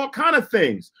going through all kind of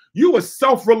things. You were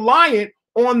self-reliant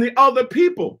on the other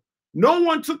people. No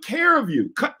one took care of you,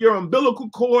 cut your umbilical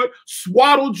cord,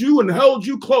 swaddled you, and held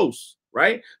you close,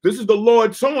 right? This is the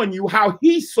Lord showing you how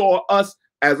he saw us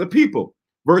as a people.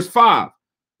 Verse 5,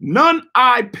 none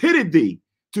I pitied thee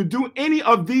to do any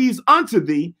of these unto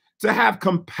thee, to have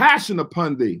compassion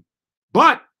upon thee.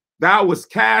 But thou wast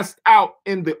cast out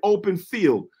in the open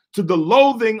field to the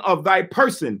loathing of thy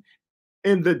person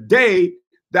in the day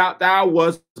that thou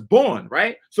wast born,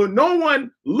 right? So no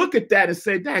one look at that and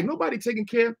say, dang, nobody taking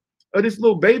care of this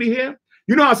little baby here.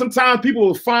 You know how sometimes people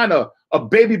will find a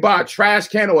baby by a trash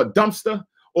can or a dumpster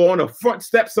or on the front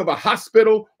steps of a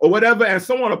hospital or whatever, and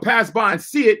someone will pass by and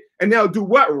see it, and they'll do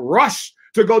what? Rush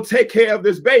to go take care of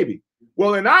this baby.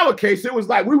 Well, in our case, it was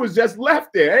like we was just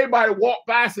left there. Everybody walked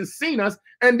by us and seen us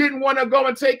and didn't want to go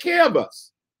and take care of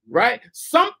us, right?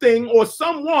 Something or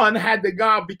someone had to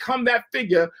go become that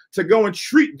figure to go and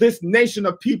treat this nation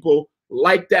of people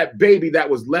like that baby that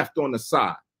was left on the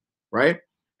side, right?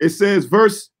 It says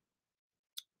verse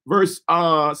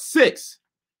 6,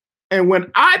 and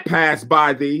when I passed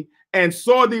by thee and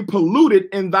saw thee polluted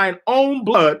in thine own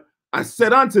blood, I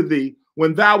said unto thee,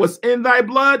 when thou wast in thy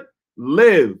blood,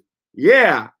 live.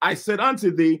 Yeah, I said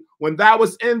unto thee, when thou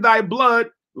wast in thy blood,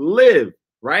 live,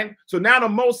 right? So now the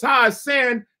Most High is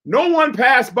saying, no one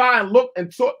passed by and looked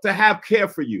and sought to have care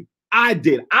for you. I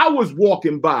did. I was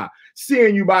walking by,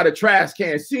 seeing you by the trash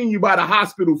can, seeing you by the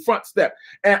hospital front step.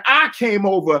 And I came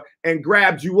over and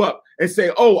grabbed you up and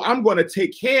say, oh, I'm going to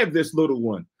take care of this little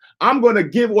one. I'm going to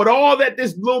give what all that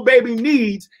this little baby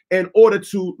needs in order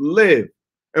to live.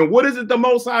 And what is it the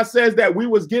Most High says that we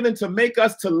was given to make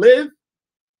us to live?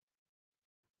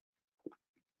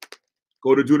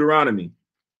 Go to Deuteronomy.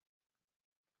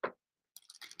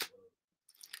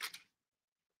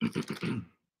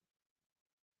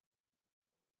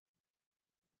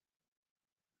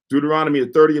 Deuteronomy, the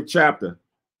 30th chapter.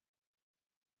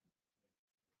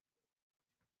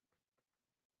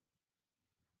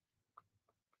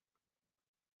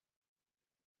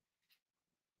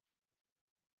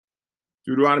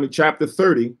 Deuteronomy chapter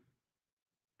 30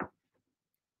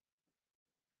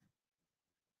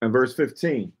 and verse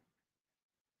 15.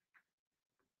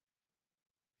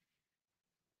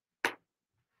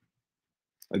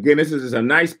 Again, this is a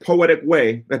nice poetic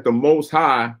way that the Most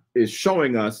High is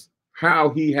showing us how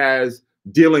he has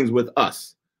dealings with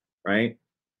us, right?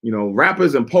 You know,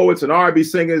 rappers and poets and R&B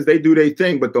singers, they do their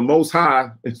thing, but the Most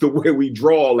High is the way we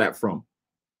draw all that from.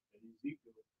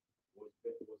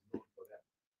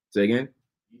 Say again?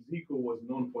 Ezekiel was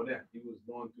known for that. He was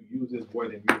known to use his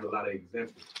word and use a lot of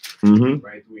examples,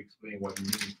 right, to explain what he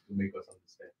means to make us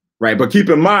understand. Right, but keep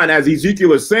in mind, as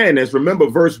Ezekiel is saying this, remember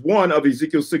verse 1 of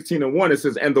Ezekiel 16:1, it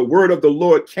says, and the word of the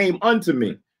Lord came unto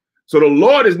me. So the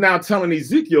Lord is now telling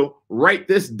Ezekiel, write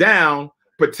this down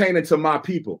pertaining to my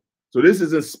people. So this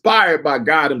is inspired by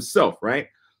God himself, right?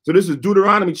 So this is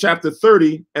Deuteronomy chapter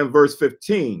 30 and verse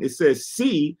 15. It says,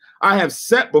 see, I have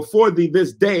set before thee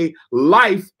this day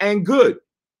life and good,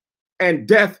 and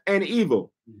death and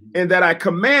evil, and that I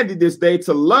commanded this day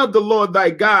to love the Lord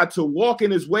thy God, to walk in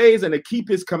his ways and to keep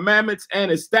his commandments and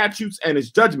his statutes and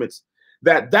his judgments,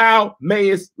 that thou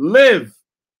mayest live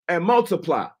and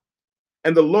multiply.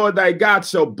 And the Lord thy God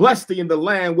shall bless thee in the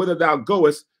land whither thou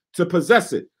goest to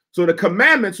possess it. So the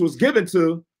commandments was given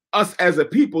to us as a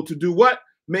people to do what?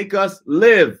 Make us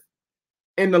live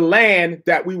in the land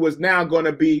that we was now going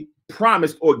to be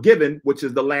promised or given, which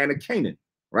is the land of Canaan,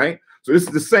 right? So this is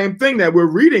the same thing that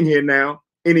we're reading here now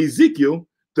in Ezekiel,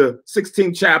 the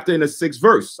 16th chapter and the 6th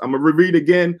verse. I'm going to reread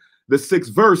again the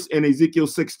 6th verse in Ezekiel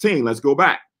 16. Let's go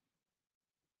back.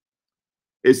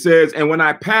 It says, and when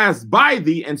I passed by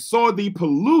thee and saw thee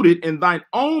polluted in thine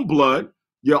own blood,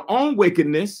 your own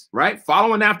wickedness, right,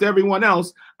 following after everyone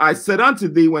else, I said unto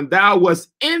thee, when thou wast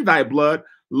in thy blood,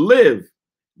 live.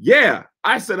 Yeah,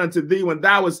 I said unto thee, when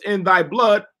thou wast in thy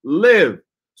blood, live.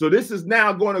 So this is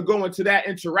now going to go into that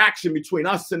interaction between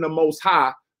us and the Most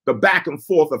High, the back and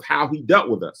forth of how he dealt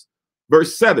with us.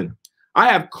 Verse 7,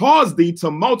 I have caused thee to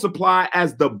multiply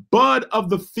as the bud of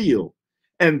the field,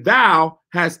 and thou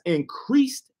hast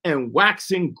increased and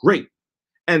waxing great,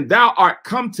 and thou art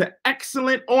come to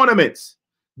excellent ornaments.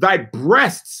 Thy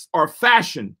breasts are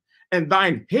fashioned, and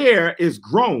thine hair is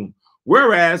grown,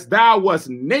 whereas thou wast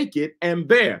naked and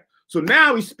bare. So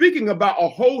now he's speaking about a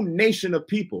whole nation of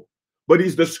people, but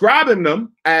he's describing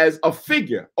them as a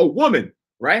figure, a woman,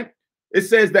 right? It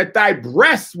says that thy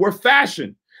breasts were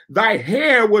fashioned, thy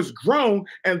hair was grown,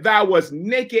 and thou wast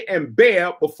naked and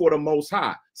bare before the Most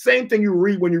High. Same thing you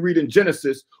read when you read in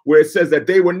Genesis, where it says that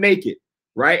they were naked,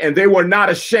 right? And they were not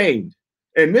ashamed.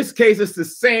 In this case, it's the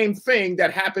same thing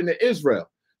that happened to Israel.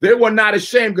 They were not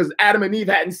ashamed because Adam and Eve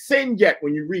hadn't sinned yet.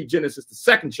 When you read Genesis, the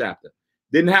 2nd chapter,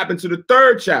 didn't happen to the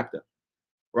 3rd chapter,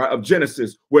 right, of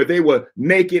Genesis, where they were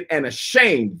naked and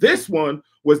ashamed. This one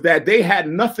was that they had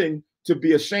nothing to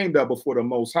be ashamed of before the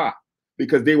Most High,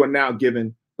 because they were now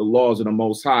given the laws of the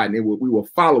Most High, and we were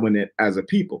following it as a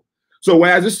people. So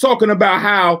as it's talking about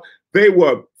how they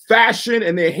were fashioned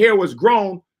and their hair was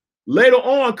grown, later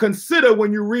on, consider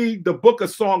when you read the book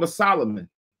of Song of Solomon,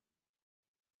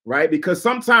 right? Because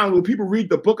sometimes when people read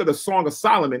the book of the Song of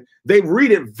Solomon, they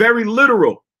read it very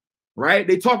literal, right?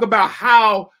 They talk about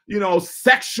how, you know,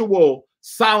 sexual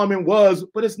Solomon was,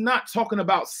 but it's not talking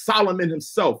about Solomon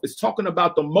himself. It's talking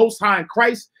about the Most High in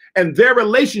Christ and their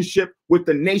relationship with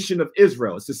the nation of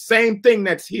Israel. It's the same thing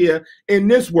that's here in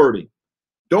this wording.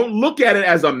 Don't look at it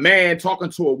as a man talking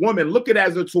to a woman. Look at it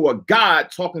as to a God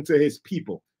talking to his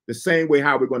people. The same way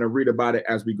how we're going to read about it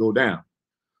as we go down.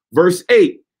 Verse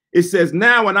 8, it says,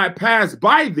 now when I pass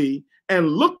by thee and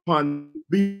look upon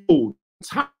thee, behold,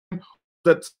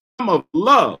 the time of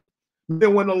love.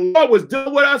 Then when the Lord was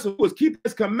dealing with us, was keeping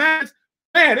his commands,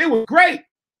 man, it was great.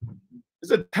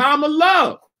 It's a time of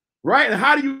love, right? And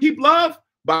how do you keep love?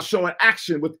 By showing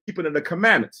action with keeping of the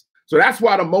commandments. So that's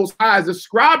why the Most High is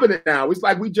describing it now. It's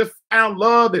like we just found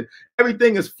love and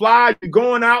everything is fly. You're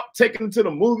going out, taking them to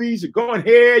the movies, you're going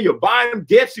here, you're buying them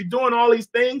gifts, you're doing all these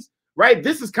things, right?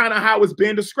 This is kind of how it's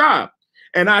being described.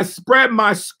 And I spread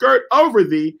my skirt over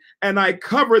thee, and I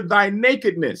covered thy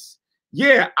nakedness.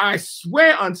 Yeah, I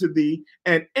swear unto thee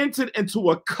and entered into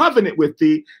a covenant with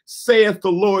thee, saith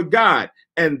the Lord God,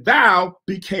 and thou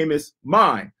becamest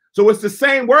mine. So it's the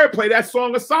same wordplay that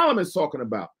Song of Solomon is talking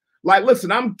about. Like,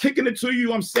 listen, I'm kicking it to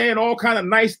you. I'm saying all kind of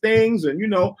nice things and, you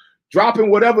know, dropping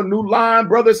whatever new line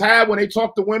brothers have when they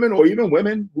talk to women, or even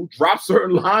women who drop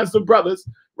certain lines to brothers,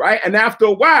 right? And after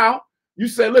a while, you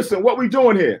say, listen, what we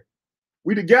doing here?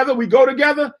 We together? We go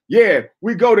together? Yeah,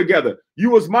 we go together. You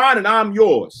was mine and I'm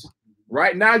yours.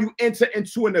 Right now, you enter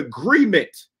into an agreement,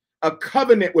 a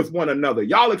covenant with one another.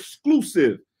 Y'all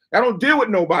exclusive. I don't deal with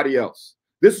nobody else.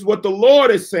 This is what the Lord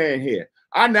is saying here.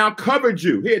 I now covered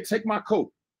you. Here, take my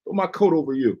coat. Put my coat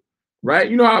over you. Right?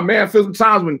 You know how a man feels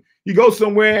sometimes when you go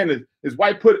somewhere and his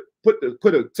wife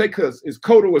take his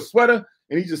coat or a sweater,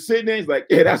 and he's just sitting there. He's like,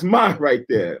 yeah, that's mine right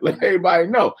there. Let everybody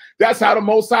know. That's how the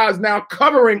Most High is now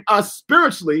covering us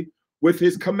spiritually with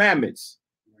his commandments.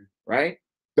 Right?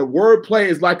 The wordplay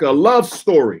is like a love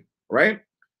story, right?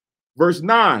 Verse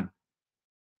 9.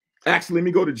 Actually, let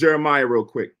me go to Jeremiah real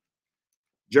quick.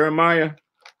 Jeremiah.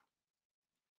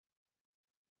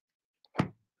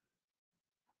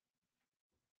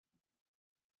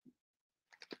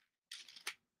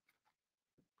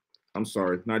 I'm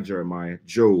sorry, not Jeremiah,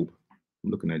 Job.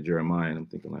 I'm looking at Jeremiah and I'm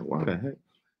thinking like, why the heck?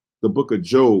 The book of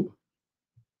Job.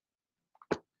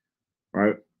 All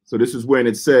right. So this is when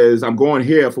it says, I'm going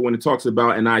here for when it talks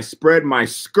about, and I spread my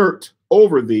skirt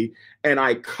over thee, and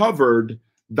I covered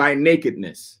thy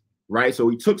nakedness, right? So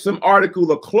he took some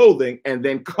article of clothing and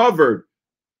then covered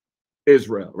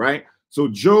Israel, right? So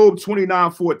Job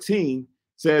 29:14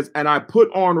 says, and I put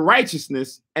on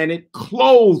righteousness and it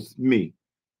clothed me,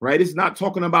 right? It's not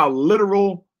talking about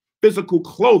literal physical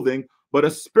clothing, but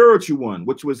a spiritual one,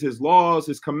 which was his laws,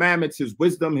 his commandments, his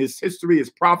wisdom, his history, his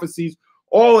prophecies.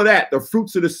 All of that, the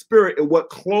fruits of the spirit, is what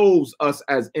clothes us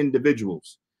as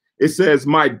individuals. It says,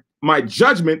 my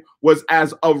judgment was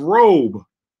as a robe,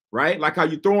 right? Like how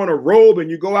you throw on a robe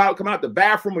and you go out, come out the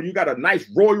bathroom, and you got a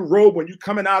nice royal robe when you're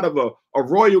coming out of a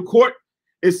royal court.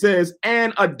 It says,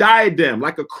 and a diadem,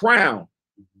 like a crown,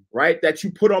 right? That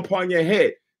you put upon your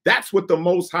head. That's what the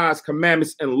Most High's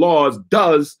commandments and laws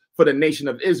does for the nation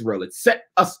of Israel. It set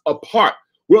us apart.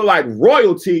 We're like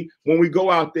royalty when we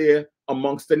go out there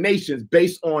amongst the nations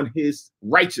based on his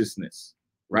righteousness,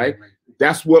 right?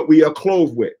 That's what we are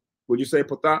clothed with. Would you say,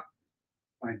 Patha?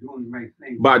 By doing the right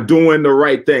thing. By doing the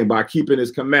right thing, by keeping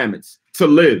his commandments to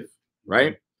live,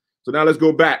 right? So now let's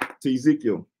go back to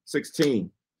Ezekiel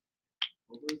 16.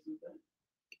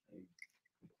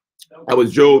 That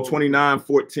was Job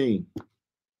 29:14.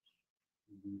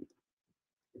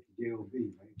 J-O-B,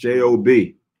 right?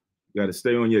 J-O-B. You got to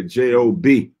stay on your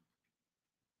J-O-B.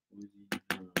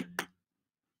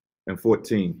 And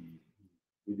 14.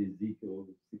 With Ezekiel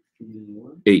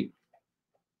 16:1. 8.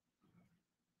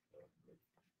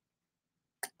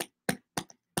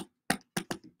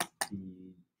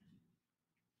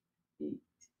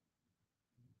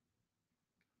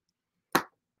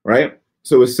 Right?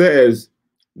 So it says,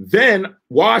 then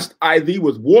washed I thee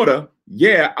with water.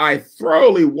 Yeah, I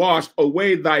thoroughly washed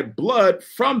away thy blood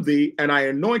from thee, and I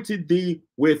anointed thee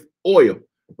with oil.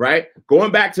 Right?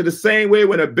 Going back to the same way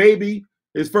when a baby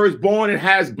His firstborn, it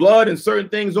has blood and certain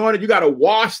things on it. You got to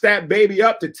wash that baby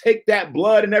up to take that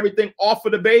blood and everything off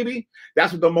of the baby.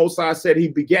 That's what the Most High said he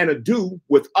began to do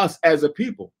with us as a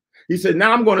people. He said,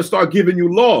 now I'm going to start giving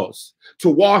you laws to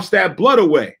wash that blood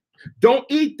away. Don't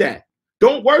eat that.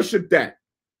 Don't worship that.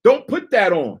 Don't put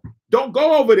that on. Don't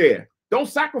go over there. Don't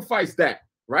sacrifice that,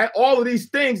 right? All of these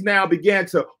things now began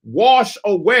to wash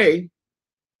away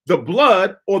the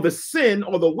blood or the sin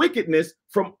or the wickedness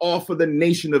from off of the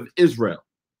nation of Israel,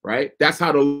 right? That's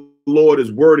how the Lord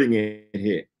is wording it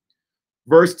here.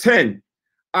 Verse 10,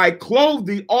 I clothed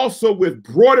thee also with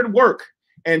broidered work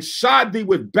and shod thee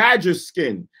with badger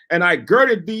skin, and I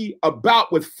girded thee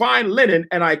about with fine linen,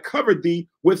 and I covered thee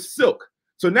with silk.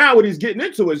 So now what he's getting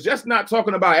into is just not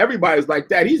talking about everybody's like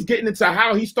that. He's getting into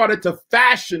how he started to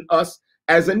fashion us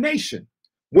as a nation.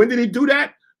 When did he do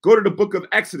that? Go to the book of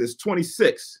Exodus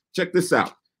 26. Check this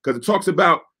out, because it talks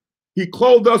about he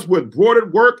clothed us with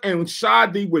broidered work and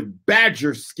shod thee with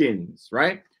badger skins,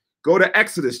 right? Go to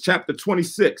Exodus chapter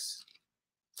 26.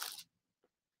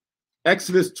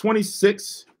 Exodus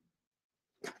 26.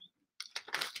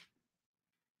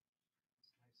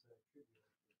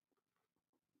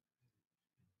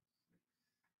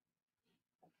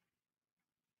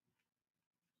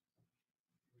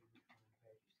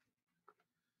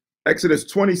 Exodus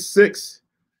 26,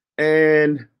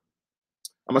 and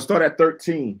I'm going to start at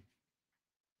 13.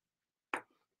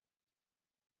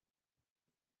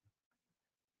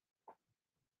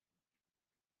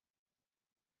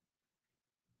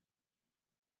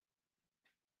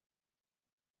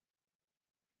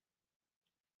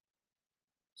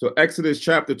 So Exodus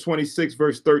chapter 26,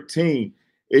 verse 13,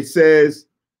 it says,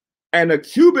 and a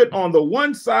cubit on the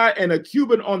one side and a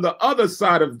cubit on the other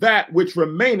side of that which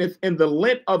remaineth in the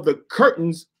length of the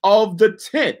curtains of the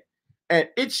tent. And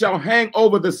it shall hang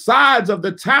over the sides of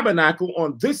the tabernacle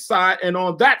on this side and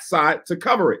on that side to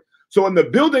cover it. So in the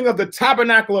building of the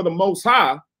tabernacle of the Most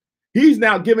High, he's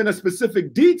now giving a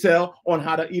specific detail on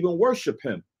how to even worship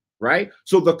him, right?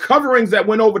 So the coverings that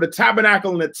went over the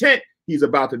tabernacle and the tent, he's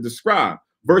about to describe.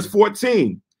 Verse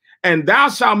 14. And thou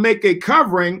shalt make a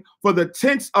covering for the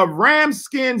tents of ram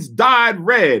skins dyed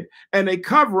red, and a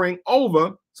covering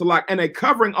over, and a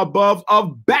covering above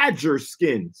of badger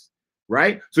skins,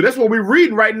 right? So that's what we're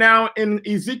reading right now in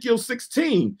Ezekiel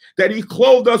 16, that he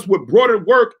clothed us with broidered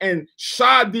work and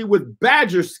shod thee with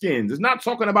badger skins. It's not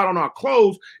talking about on our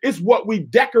clothes. It's what we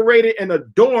decorated and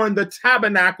adorned the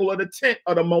tabernacle or the tent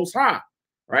of the Most High,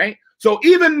 right? So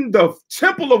even the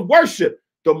temple of worship,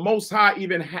 the Most High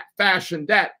even fashioned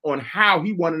that on how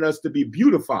he wanted us to be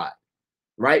beautified,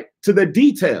 right? To the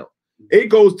detail. It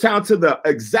goes down to the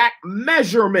exact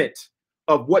measurement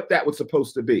of what that was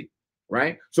supposed to be,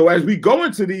 right? So as we go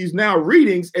into these now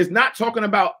readings, it's not talking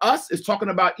about us. It's talking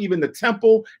about even the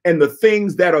temple and the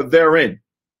things that are therein.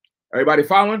 Everybody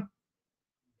following?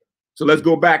 So let's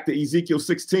go back to Ezekiel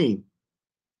 16.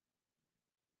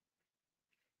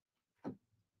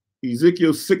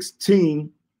 Ezekiel 16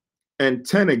 and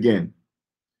 10 again.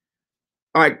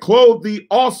 I clothed thee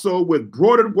also with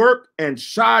broidered work and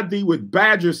shod thee with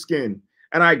badger skin,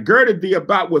 and I girded thee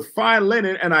about with fine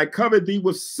linen, and I covered thee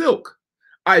with silk.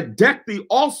 I decked thee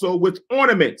also with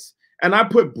ornaments, and I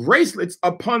put bracelets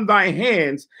upon thy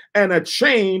hands and a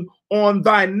chain on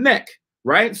thy neck,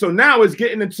 right? So now it's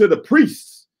getting into the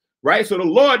priests, right? So the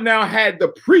Lord now had the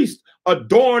priest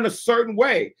adorn a certain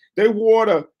way. They wore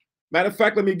the, matter of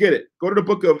fact, let me get it. Go to the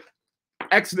book of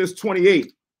Exodus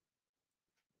 28.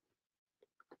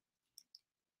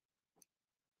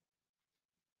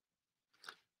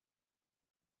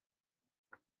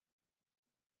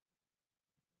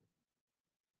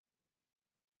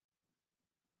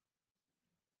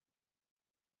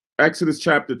 Exodus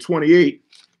chapter 28.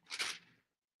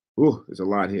 Oh, there's a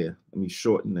lot here. Let me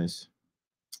shorten this.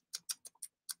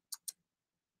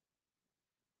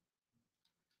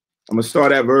 I'm going to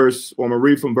start at verse, or I'm going to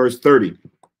read from verse 30.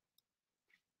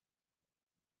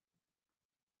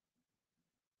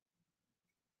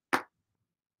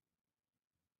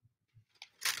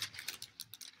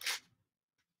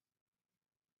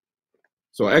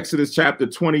 So Exodus chapter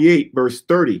 28, verse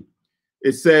 30,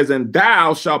 it says, and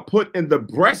thou shalt put in the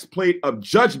breastplate of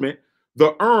judgment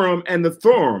the Urim and the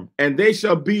Thummim, and they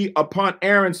shall be upon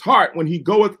Aaron's heart when he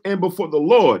goeth in before the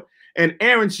Lord. And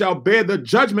Aaron shall bear the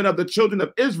judgment of the children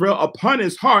of Israel upon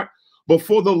his heart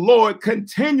before the Lord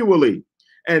continually.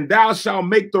 And thou shalt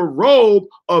make the robe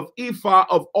of ephah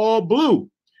of all blue,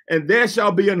 and there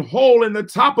shall be an hole in the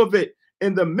top of it,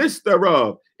 in the midst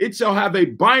thereof. It shall have a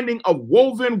binding of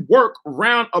woven work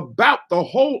round about the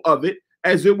whole of it,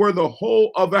 as it were the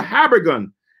whole of a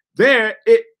habergeon. There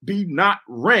it be not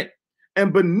rent.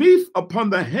 And beneath upon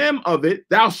the hem of it,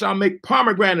 thou shalt make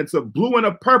pomegranates of blue and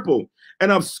of purple,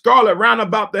 and of scarlet round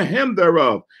about the hem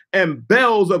thereof, and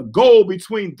bells of gold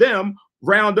between them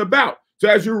round about. So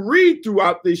as you read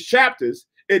throughout these chapters,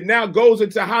 it now goes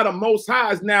into how the Most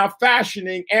High is now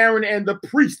fashioning Aaron and the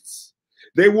priests.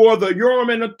 They wore the Urim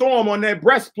and the Thummim on their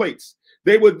breastplates.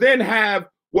 They would then have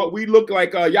what we look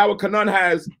like. Yahweh Kanan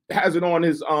has it on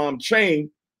his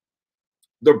chain,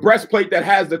 the breastplate that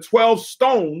has the 12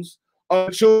 stones of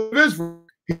the children of Israel.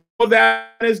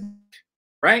 That is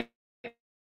right.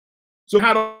 So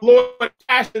how the Lord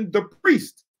fashioned the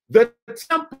priest, the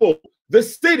temple, the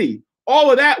city,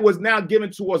 all of that was now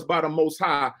given to us by the Most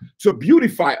High to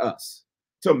beautify us,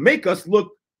 to make us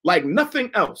look like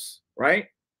nothing else, right?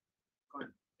 As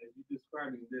you're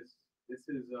describing this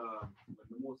is what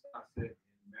the Most High said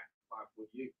in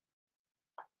Matthew 5:48.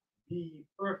 Be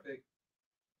perfect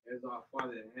as our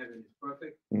Father in heaven is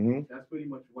perfect. That's pretty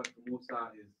much what the Most High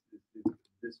is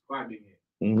describing here.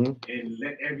 And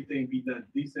let everything be done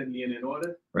decently and in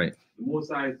order. Right. The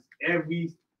Most High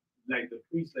is like the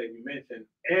priest, like we mentioned,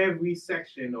 every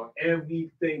section or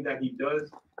everything that he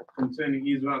does concerning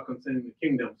Israel, concerning the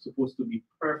kingdom, supposed to be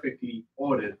perfectly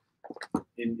ordered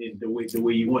in the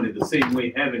way you want it. The same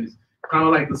way heaven is kind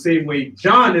of like the same way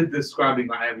John is describing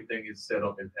how everything is set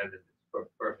up in heaven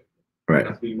perfectly. Right.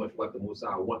 That's pretty much what the Most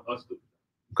High wants us to do.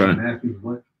 Okay. Matthew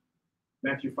what?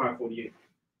 Matthew 5:48.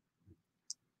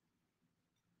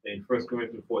 And 1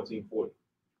 Corinthians 14:40.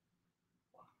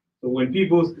 So when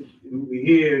people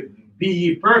hear "be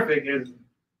ye perfect as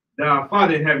our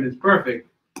Father in heaven is perfect,"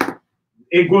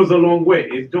 it goes a long way.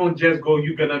 It don't just go,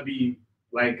 you're gonna be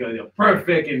like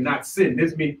perfect and not sin.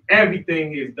 This means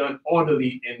everything is done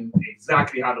orderly and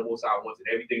exactly how the Most High wants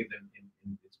it. Everything is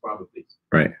in its proper place.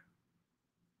 Right.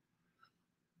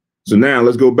 So now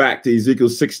let's go back to Ezekiel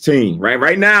 16.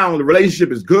 Right now the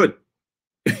relationship is good.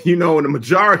 You know, in the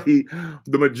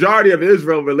majority of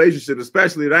Israel relationship,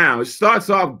 especially now, it starts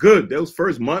off good. Those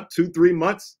first month, 2-3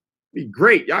 months, be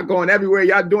great. Y'all going everywhere.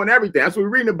 Y'all doing everything. That's what we're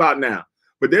reading about now.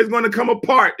 But there's going to come a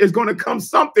part. There's going to come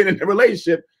something in the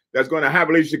relationship that's going to have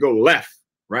a relationship go left,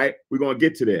 right? We're going to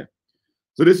get to there.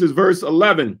 So this is verse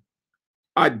 11.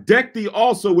 I decked thee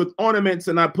also with ornaments,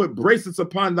 and I put bracelets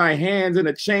upon thy hands and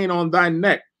a chain on thy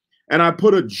neck. And I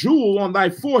put a jewel on thy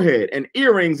forehead, and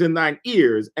earrings in thine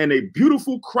ears, and a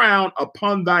beautiful crown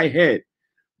upon thy head.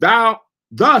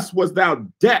 Thus was thou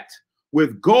decked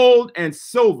with gold and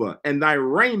silver, and thy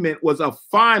raiment was of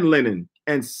fine linen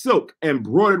and silk and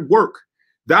broidered work.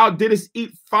 Thou didst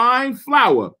eat fine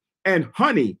flour and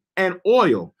honey and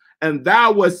oil, and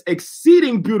thou wast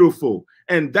exceeding beautiful,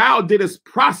 and thou didst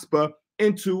prosper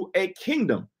into a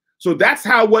kingdom. So that's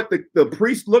how what the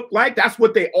priests looked like. That's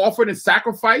what they offered and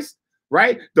sacrificed.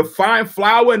 Right? The fine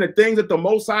flour and the things that the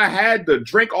Most High had, the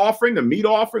drink offering, the meat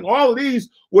offering, all of these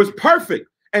was perfect.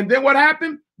 And then what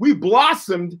happened? We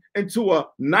blossomed into a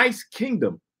nice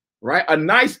kingdom, right? A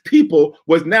nice people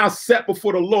was now set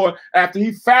before the Lord after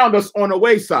he found us on the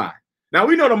wayside. Now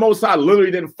we know the Most High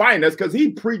literally didn't find us because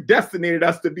he predestinated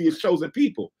us to be his chosen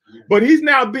people. But he's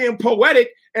now being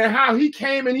poetic in how he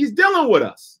came and he's dealing with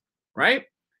us, right?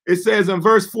 It says in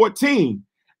verse 14,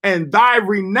 and thy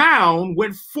renown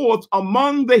went forth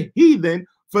among the heathen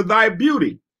for thy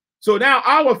beauty. So now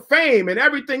our fame and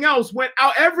everything else went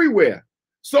out everywhere.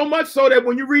 So much so that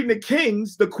when you read in the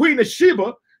Kings, the Queen of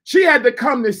Sheba, she had to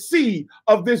come to see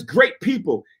of this great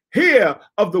people, hear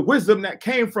of the wisdom that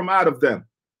came from out of them,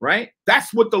 right?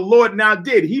 That's what the Lord now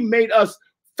did. He made us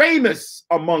famous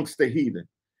amongst the heathen.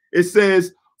 It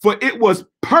says, for it was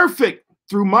perfect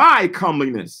through my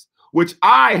comeliness, which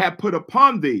I have put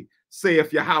upon thee,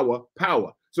 saith Yahweh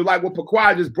power. So like what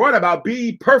Paquai just brought about,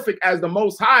 be perfect as the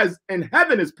Most High in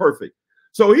heaven is perfect.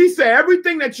 So he said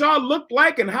everything that y'all looked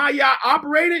like and how y'all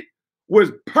operated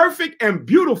was perfect and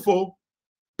beautiful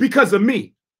because of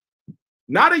me.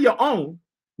 Not of your own.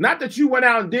 Not that you went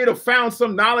out and did or found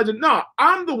some knowledge. No,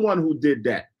 I'm the one who did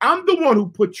that. I'm the one who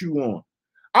put you on.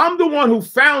 I'm the one who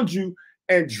found you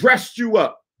and dressed you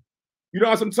up. You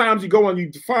know, sometimes you go and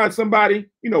you find somebody,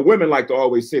 you know, women like to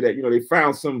always say that, you know, they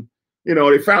found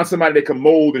somebody they can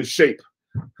mold and shape,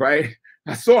 right?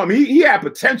 I saw him, he had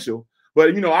potential,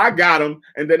 but, you know, I got him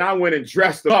and then I went and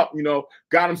dressed him up, you know,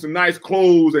 got him some nice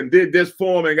clothes and did this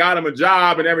for him and got him a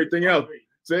job and everything else.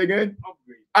 Say again?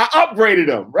 I upgraded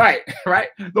him, right? Right?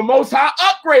 The Most High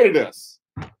upgraded us,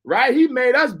 right? He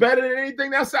made us better than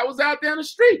anything else that was out there on the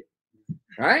street,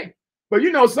 right? But,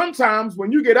 you know, sometimes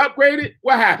when you get upgraded,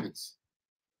 what happens?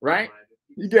 Right?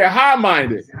 You get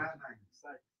high-minded.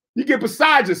 You get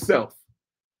beside yourself.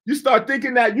 You start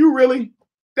thinking that you really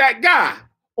that guy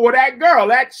or that girl,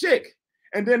 that chick.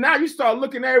 And then now you start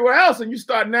looking everywhere else, and you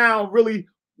start now really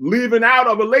leaving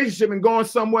out a relationship and going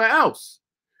somewhere else.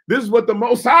 This is what the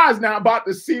Most High is now about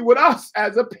to see with us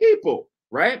as a people,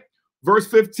 right? Verse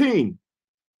 15.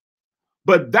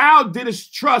 But thou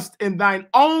didst trust in thine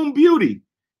own beauty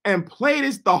and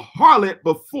playedst the harlot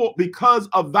before because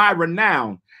of thy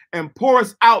renown, and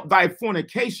pourest out thy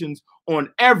fornications on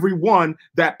every one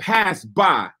that passed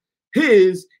by.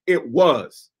 His it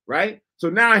was, right? So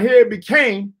now here it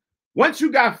became, once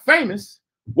you got famous,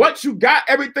 once you got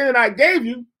everything that I gave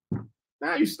you,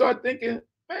 now you start thinking,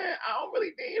 man, I don't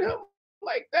really need him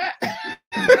like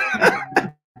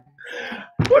that.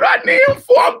 What do I need him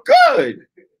for? I'm good,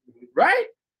 right?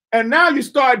 And now you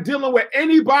start dealing with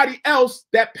anybody else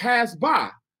that passed by,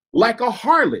 like a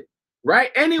harlot,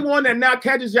 right? Anyone that now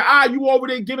catches your eye, you over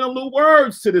there giving a little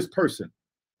words to this person.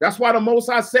 That's why the Most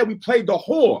High said we played the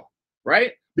whore,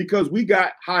 right? Because we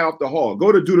got high off the hog.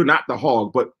 Go to Deuteronomy, not the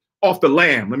hog, but off the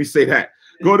lamb. Let me say that.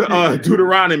 Go to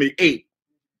Deuteronomy 8.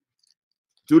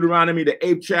 Deuteronomy, the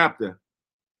 8th chapter.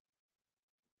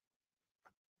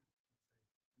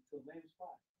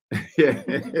 Yeah.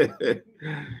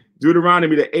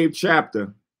 Deuteronomy, the 8th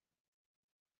chapter.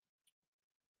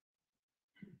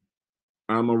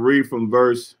 I'm going to read from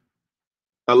verse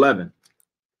 11.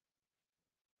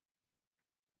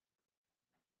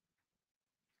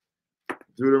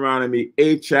 Deuteronomy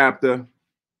 8th chapter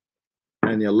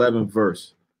and the 11th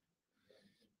verse.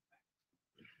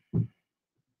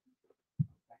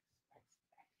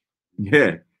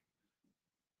 Yeah.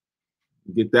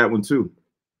 Get that one too.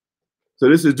 So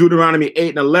this is Deuteronomy 8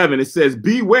 and 11. It says,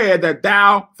 beware that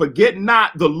thou forget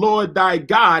not the Lord thy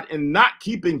God in not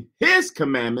keeping his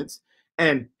commandments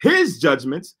and his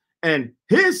judgments and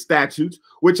his statutes,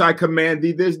 which I command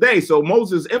thee this day. So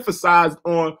Moses emphasized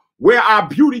on where our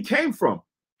beauty came from,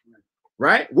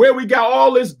 right? Where we got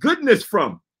all this goodness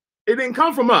from. It didn't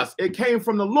come from us. It came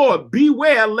from the Lord.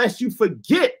 Beware lest you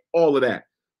forget all of that.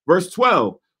 Verse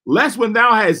 12. Lest when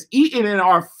thou hast eaten and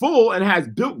art full and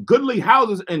hast built goodly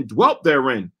houses and dwelt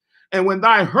therein, and when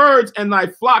thy herds and thy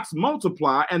flocks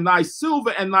multiply, and thy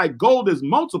silver and thy gold is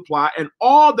multiplied, and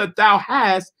all that thou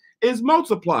hast is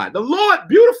multiplied. The Lord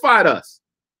beautified us.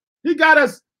 He got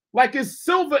us like his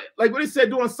silver, like what he said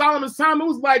during Solomon's time. It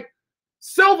was like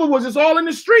silver was just all in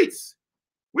the streets.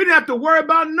 We didn't have to worry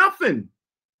about nothing,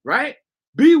 right?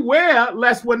 Beware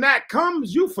lest when that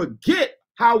comes, you forget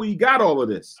how we got all of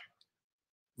this.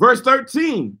 Verse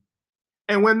 13,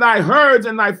 and when thy herds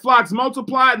and thy flocks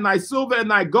multiply, and thy silver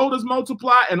and thy gold is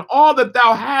multiplied, and all that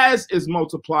thou hast is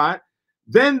multiplied,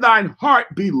 then thine heart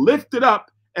be lifted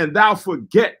up, and thou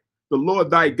forget the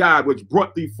Lord thy God, which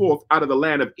brought thee forth out of the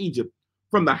land of Egypt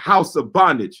from the house of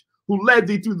bondage, who led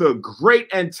thee through the great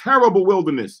and terrible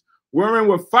wilderness, wherein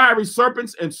were fiery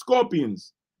serpents and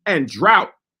scorpions and drought,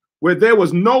 where there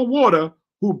was no water,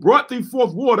 who brought thee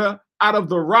forth water out of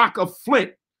the rock of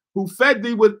flint, who fed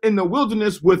thee in the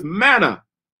wilderness with manna,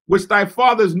 which thy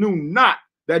fathers knew not,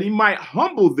 that he might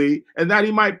humble thee, and that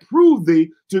he might prove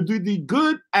thee to do thee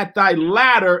good at thy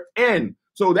latter end.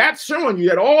 So that's showing you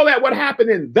that all that what happened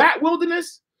in that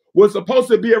wilderness was supposed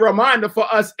to be a reminder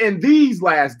for us in these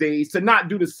last days to not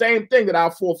do the same thing that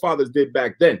our forefathers did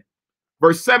back then.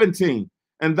 Verse 17,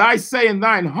 and thy say in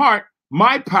thine heart,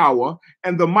 my power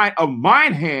and the might of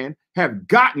mine hand have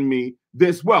gotten me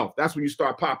this wealth. That's when you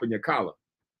start popping your collar.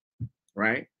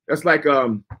 Right? That's like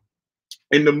in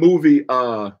the movie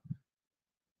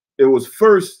it was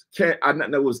first Can't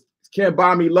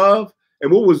Buy Me Love, and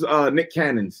what was Nick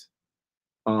Cannon's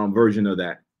version of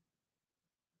that?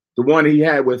 The one he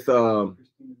had with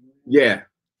yeah,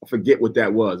 I forget what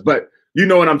that was, but you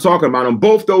know what I'm talking about. In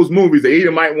both those movies, the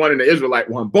Edomite one and the Israelite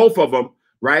one, both of them,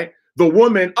 right? The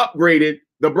woman upgraded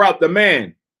the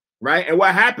man, right? And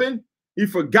what happened? He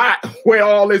forgot where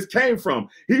all this came from.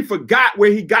 He forgot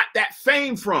where he got that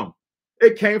fame from.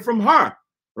 It came from her,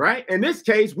 right? In this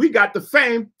case, we got the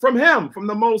fame from him, from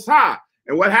the Most High.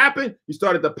 And what happened? He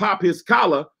started to pop his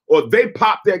collar, or they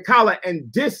popped their collar and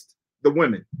dissed the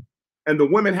women. And the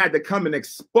women had to come and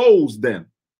expose them,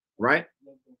 right?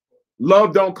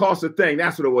 Love don't cost a thing.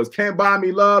 That's what it was. Can't Buy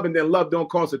Me Love, and then Love Don't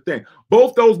Cost a Thing.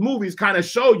 Both those movies kind of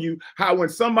show you how when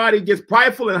somebody gets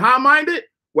prideful and high-minded,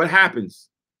 what happens?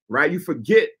 Right? You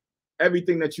forget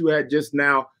everything that you had just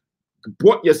now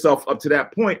brought yourself up to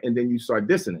that point, and then you start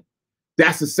dissing it.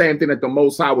 That's the same thing that the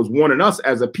Most High was warning us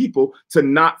as a people to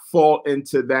not fall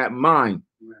into that mind,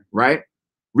 right?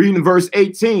 Reading verse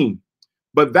 18.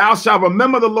 But thou shalt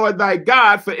remember the Lord thy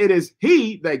God, for it is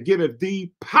he that giveth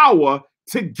thee power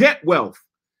to get wealth,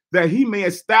 that he may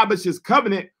establish his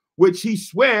covenant, which he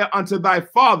sware unto thy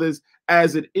fathers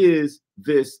as it is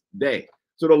this day.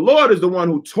 So the Lord is the one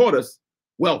who taught us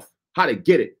wealth, how to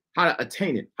get it, how to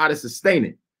attain it, how to sustain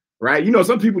it, right? You know,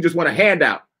 some people just want a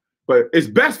handout, but it's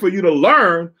best for you to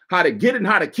learn how to get it and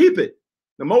how to keep it.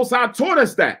 The Most High taught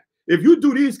us that. If you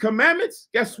do these commandments,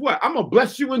 guess what? I'm going to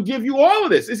bless you and give you all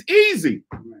of this. It's easy,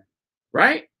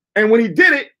 right? And when he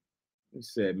did it, he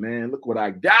said, man, look what I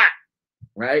got,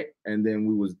 right? And then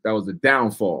that was the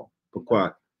downfall. Pourquoi?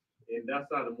 And that's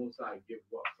how the Most High give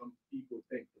wealth. Some people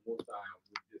think the Most High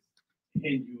would just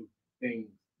hand you things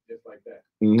just like that.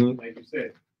 Mm-hmm. Like you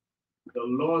said, the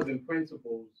laws and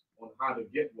principles on how to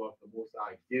get wealth, the Most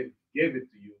High give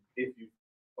it to you if you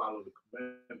follow the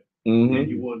commandment. Mm-hmm. And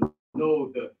you will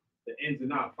know the ins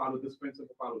and outs. Follow this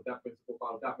principle, follow that principle,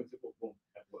 follow that principle. Boom,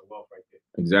 that's what wealth right there.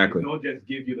 Exactly. They don't just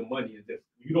give you the money and just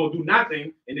you don't do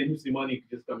nothing, and then you see money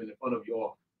just coming in front of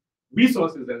your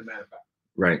resources, as a matter of fact.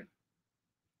 Right.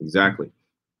 Exactly.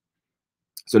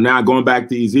 So now going back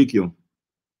to Ezekiel,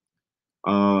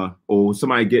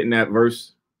 somebody getting that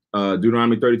verse,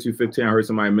 Deuteronomy 32:15. I heard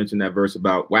somebody mention that verse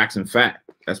about waxing fat.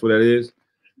 That's what that is.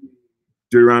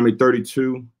 Deuteronomy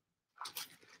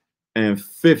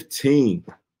 32:15.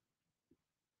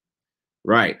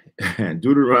 Right.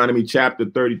 Deuteronomy chapter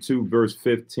 32, verse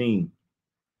 15.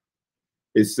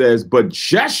 It says, but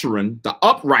Jeshurun, the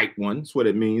upright one, that's what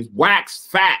it means,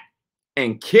 waxed fat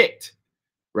and kicked.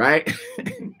 Right?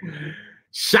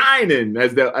 Shining,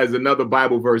 as another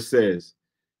Bible verse says.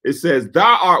 It says,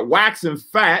 thou art waxen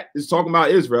fat. It's talking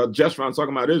about Israel. Jeshurun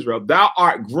talking about Israel. Thou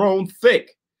art grown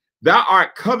thick. Thou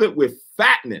art covered with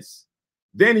fatness.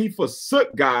 Then he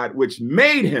forsook God, which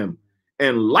made him,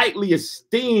 and lightly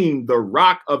esteemed the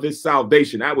rock of his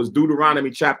salvation. That was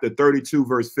Deuteronomy chapter 32,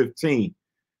 verse 15.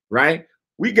 Right?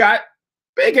 We got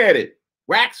big-headed,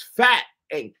 waxed fat,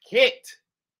 and kicked.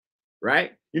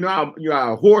 Right? You know how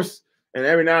a horse, and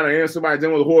every now and then somebody's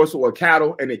in with a horse or a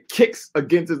cattle, and it kicks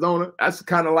against its owner. That's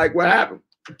kind of like what happened.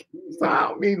 So I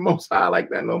don't need Most High like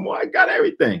that no more. I got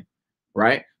everything,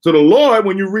 right? So the Lord,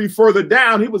 when you read further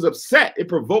down, he was upset. It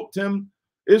provoked him.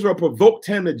 Israel provoked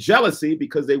him to jealousy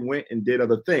because they went and did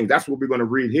other things. That's what we're going to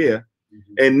read here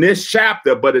in this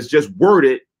chapter, but it's just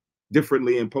worded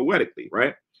differently and poetically,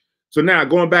 right? So now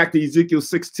going back to Ezekiel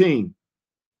 16.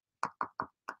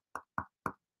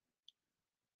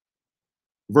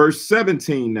 Verse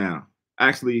 17 now.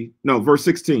 Actually, no, verse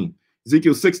 16.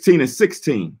 Ezekiel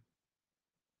 16:16.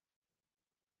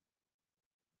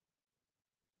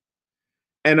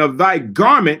 And of thy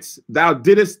garments thou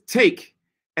didst take,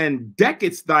 and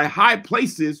deckest thy high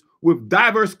places with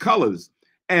diverse colors,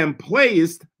 and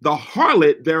playest the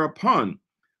harlot thereupon.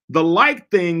 The like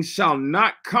thing shall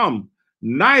not come,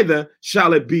 neither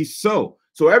shall it be so.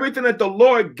 So everything that the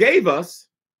Lord gave us,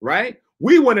 right,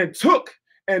 we went and took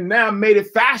and now made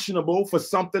it fashionable for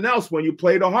something else when you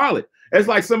play the harlot. It's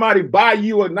like somebody buy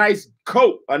you a nice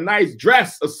coat, a nice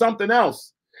dress, or something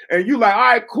else. And you like, all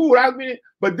right, cool. I mean,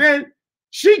 but then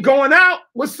she going out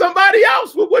with somebody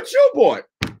else with what you bought,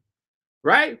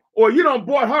 right? Or you done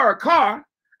bought her a car,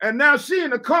 and now she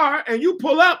in the car, and you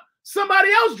pull up,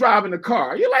 somebody else driving the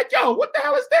car. You're like, yo, what the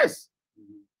hell is this?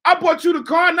 I bought you the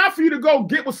car, not for you to go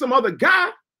get with some other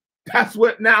guy. That's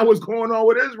what now is going on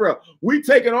with Israel. We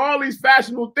taking all these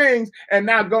fashionable things and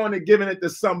now going and giving it to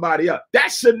somebody else.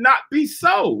 That should not be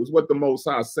so, is what the Most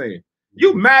High is saying.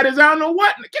 You mad as I don't know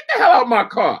what. Get the hell out of my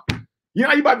car. You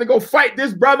know, you about to go fight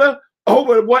this brother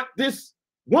over what this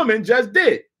woman just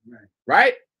did,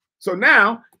 right? So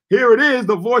now, here it is.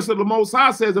 The voice of the Most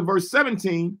High says in verse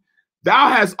 17, thou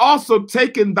hast also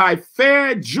taken thy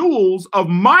fair jewels of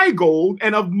my gold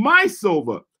and of my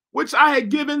silver, which I had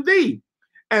given thee,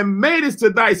 and madest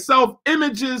to thyself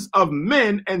images of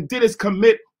men, and didst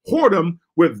commit whoredom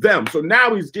with them. So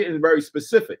now he's getting very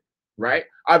specific, right?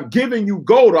 I've given you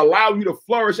gold to allow you to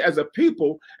flourish as a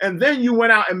people, and then you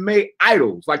went out and made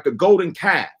idols like the golden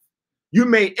calf. You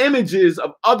made images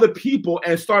of other people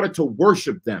and started to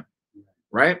worship them,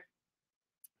 right?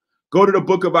 Go to the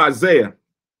book of Isaiah,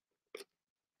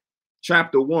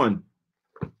 chapter 1.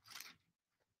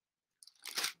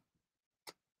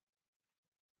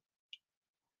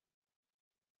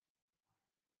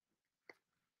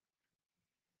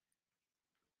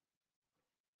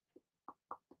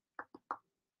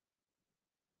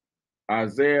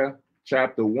 Isaiah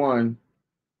chapter 1,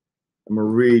 I'm going to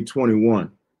read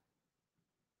 21.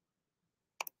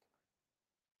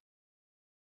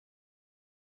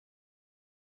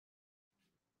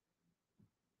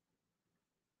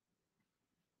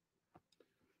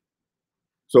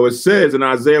 So it says in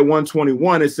Isaiah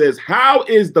 1:21, it says, how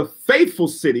is the faithful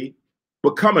city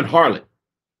becoming harlot?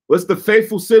 What's the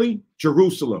faithful city?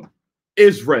 Jerusalem,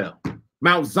 Israel,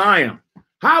 Mount Zion.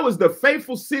 How is the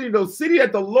faithful city, the city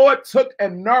that the Lord took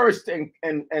and nourished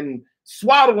and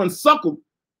swaddled and suckled,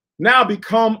 now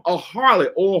become a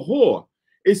harlot or a whore.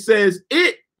 It says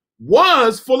it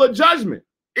was full of judgment.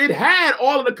 It had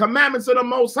all of the commandments of the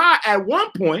Most High. At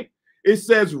one point, it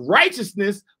says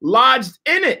righteousness lodged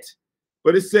in it.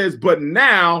 But it says, but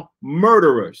now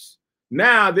murderers.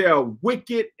 Now there are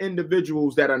wicked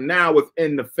individuals that are now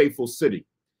within the faithful city.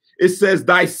 It says,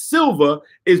 thy silver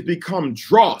is become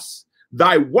dross,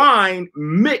 thy wine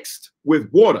mixed with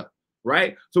water,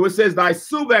 right? So it says, thy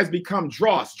silver has become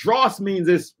dross. Dross means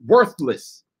it's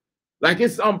worthless. Like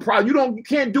it's you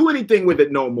can't do anything with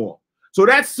it no more. So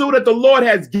that silver that the Lord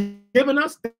has given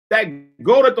us, that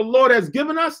gold that the Lord has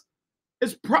given us,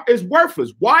 is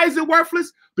worthless. Why is it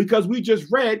worthless? Because we just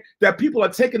read that people are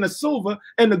taking the silver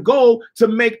and the gold to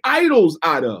make idols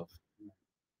out of.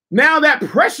 Now that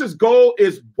precious gold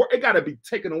it got to be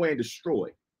taken away and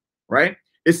destroyed, right?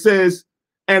 It says,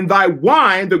 and thy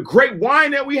wine, the great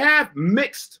wine that we have,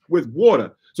 mixed with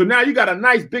water. So now you got a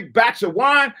nice big batch of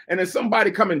wine, and then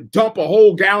somebody come and dump a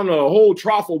whole gallon or a whole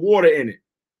trough of water in it.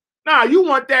 Now you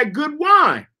want that good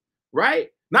wine,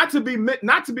 right? Not to be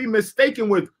mistaken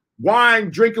with wine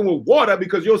drinking with water,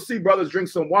 because you'll see brothers drink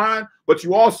some wine, but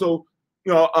you also,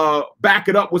 back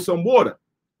it up with some water,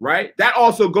 right? That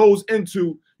also goes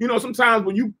into, sometimes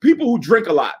when people who drink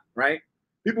a lot, right?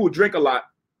 People who drink a lot,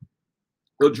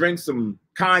 they'll drink some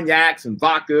cognacs and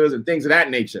vodkas and things of that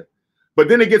nature. But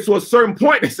then it gets to a certain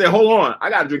point, they say, hold on,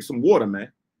 I got to drink some water,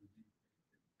 man.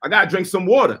 I got to drink some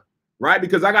water, right?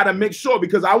 Because I got to make sure,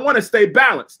 because I want to stay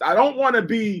balanced. I don't want to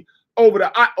be over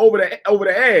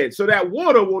the edge. So that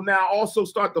water will now also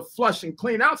start to flush and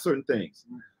clean out certain things.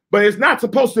 But it's not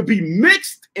supposed to be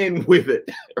mixed in with it,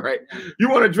 right? You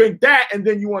want to drink that, and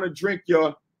then you want to drink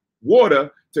your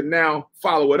water to now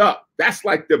follow it up. That's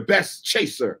like the best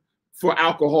chaser for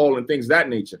alcohol and things of that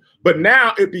nature. But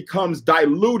now it becomes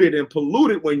diluted and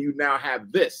polluted when you now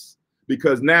have this,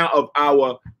 because now of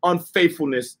our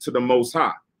unfaithfulness to the Most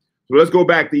High. So let's go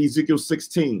back to Ezekiel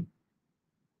 16.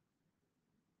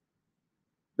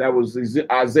 That was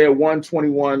Isaiah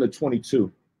 1:21 to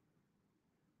 22.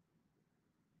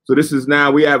 So this is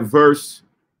now, we have verse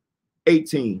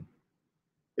 18.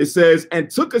 It says, and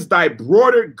tookest thy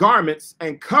broidered garments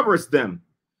and coverest them,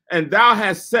 and thou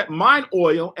hast set mine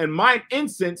oil and mine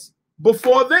incense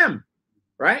before them,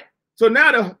 right? So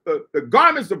now the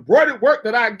garments, the broidered work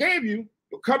that I gave you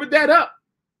covered that up.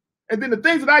 And then the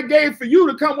things that I gave for you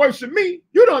to come worship me,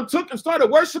 you done took and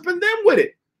started worshiping them with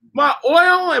it. My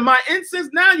oil and my incense,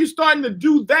 now you're starting to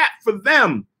do that for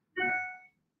them.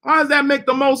 How does that make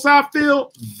the Most High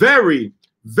feel? Very,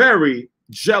 very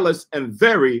jealous and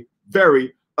very,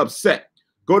 very upset.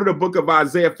 Go to the book of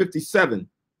Isaiah 57.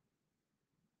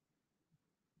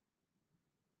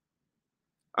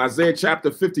 Isaiah chapter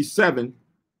 57.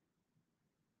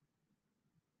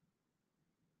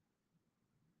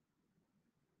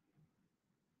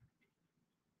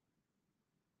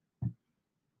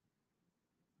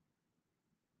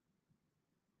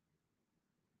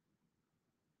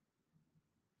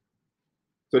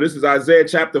 So this is Isaiah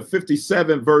chapter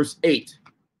 57, verse 8,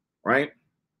 right?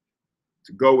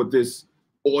 To go with this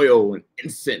oil and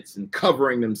incense and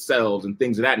covering themselves and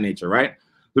things of that nature, right?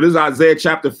 So this is Isaiah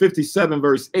chapter 57,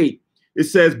 verse 8. It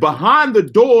says, behind the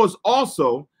doors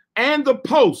also and the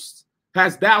posts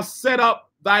hast thou set up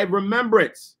thy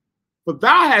remembrance, for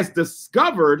thou hast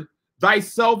discovered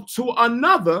thyself to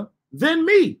another than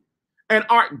me, and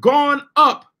art gone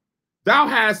up. Thou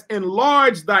hast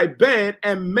enlarged thy bed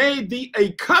and made thee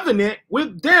a covenant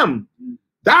with them.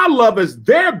 Thou lovest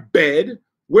their bed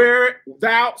where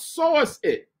thou sawest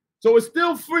it. So it's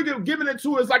still freaking giving it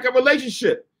to us like a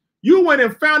relationship. You went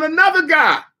and found another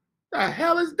guy. The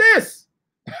hell is this?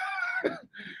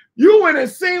 You went and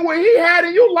seen what he had,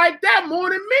 and you liked that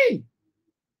more than me.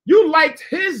 You liked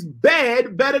his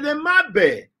bed better than my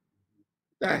bed.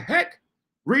 The heck?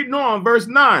 Reading on, verse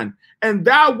 9. And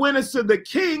thou wentest to the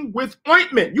king with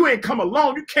ointment. You ain't come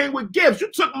alone. You came with gifts.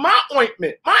 You took my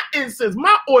ointment, my incense,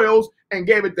 my oils, and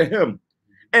gave it to him.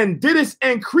 And didst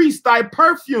increase thy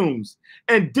perfumes,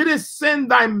 and didst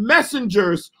send thy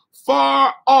messengers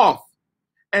far off,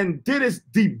 and didst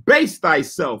debase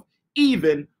thyself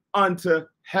even unto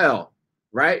hell,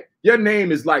 right? Your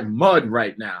name is like mud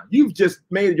right now. You've just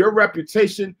made your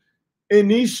reputation in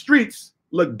these streets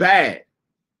look bad.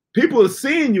 People are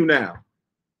seeing you now.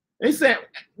 They say,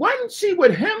 wasn't she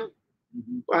with him?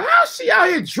 Well, how's she out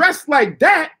here dressed like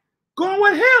that going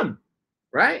with him,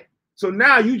 right? So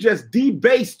now you just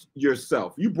debased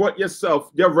yourself. You brought yourself,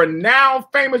 your renowned,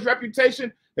 famous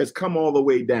reputation has come all the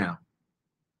way down.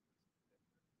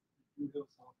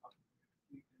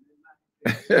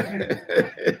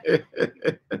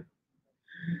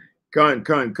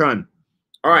 Con.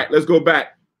 All right, let's go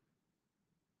back.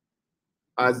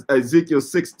 Ezekiel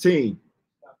 16.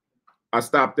 I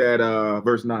stopped at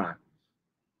verse 9.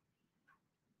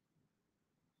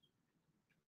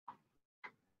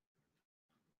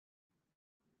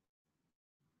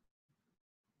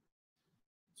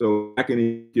 So back in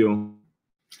Ezekiel,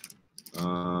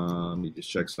 let me just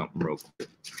check something real quick.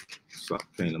 Something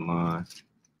came to mind.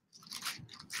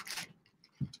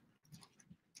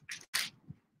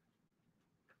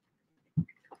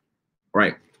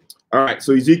 Right. All right.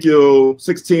 So Ezekiel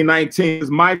 16:19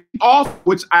 is my offer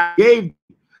which I gave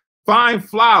fine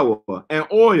flour and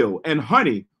oil and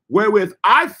honey, wherewith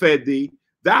I fed thee.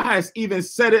 Thou hast even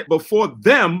set it before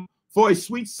them for a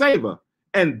sweet savor.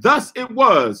 And thus it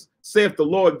was, saith the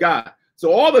Lord God.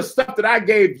 So all the stuff that I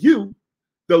gave you,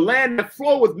 the land that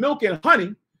flow with milk and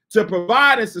honey, to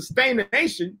provide and sustain the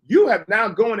nation, you have now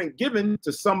gone and given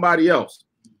to somebody else.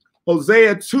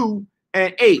 Hosea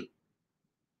 2:8.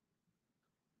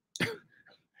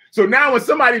 So now when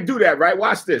somebody do that, right?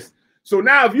 Watch this. So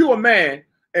now if you're a man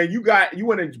and you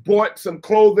went and bought some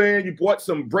clothing, you bought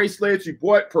some bracelets, you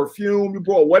bought perfume, you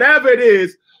bought whatever it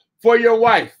is for your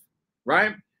wife,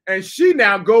 right? And she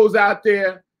now goes out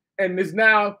there and is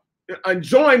now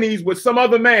enjoying these with some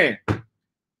other man.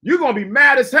 You're going to be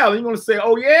mad as hell. You're going to say,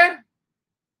 oh, yeah?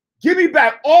 Give me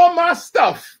back all my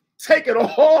stuff. Take it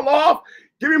all off.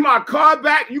 Give me my car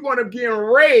back. You're going to be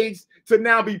enraged to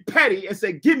now be petty and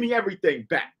say, give me everything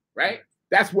back, right?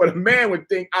 That's what a man would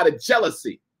think out of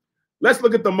jealousy. Let's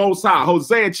look at the Most High.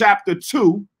 Hosea chapter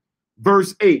 2,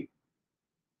 verse 8.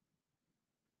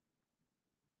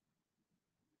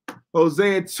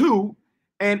 Hosea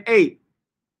 2:8.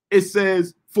 It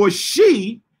says, for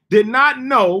she did not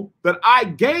know that I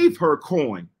gave her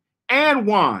corn and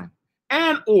wine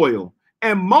and oil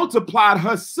and multiplied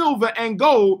her silver and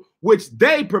gold, which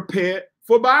they prepared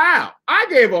for Baal. I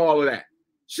gave her all of that.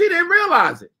 She didn't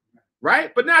realize it,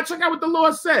 right? But now check out what the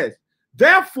Lord says.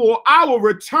 Therefore, I will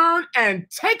return and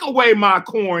take away my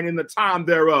corn in the time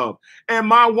thereof, and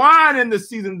my wine in the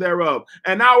season thereof,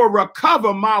 and I will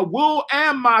recover my wool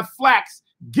and my flax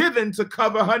given to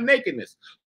cover her nakedness.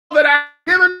 That I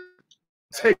given,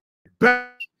 take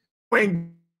back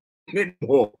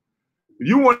anymore.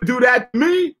 You want to do that to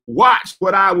me? Watch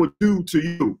what I will do to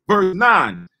you. Verse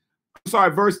 9.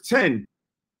 Verse 10.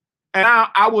 And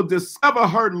I will discover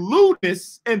her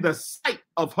lewdness in the sight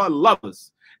of her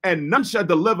lovers, and none shall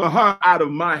deliver her out of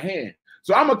my hand.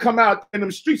 So I'm gonna come out in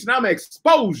them streets and I'm gonna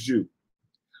expose you.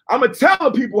 I'm gonna tell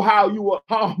the people how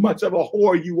much of a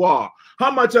whore you are, how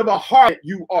much of a harlot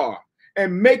you are,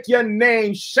 and make your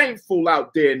name shameful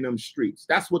out there in them streets.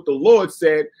 That's what the Lord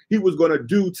said he was gonna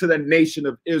do to the nation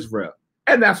of Israel.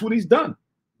 And that's what he's done,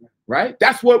 right?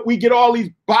 That's what we get all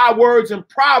these bywords and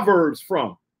proverbs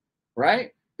from,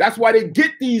 right? That's why they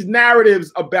get these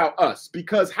narratives about us,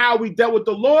 because how we dealt with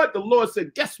the Lord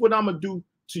said, guess what I'm going to do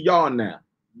to y'all now,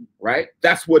 right?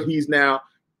 That's what he's now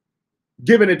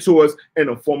giving it to us in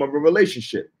a form of a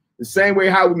relationship. The same way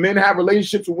how men have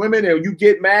relationships with women and you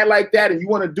get mad like that and you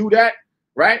want to do that,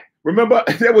 right? Remember,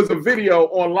 there was a video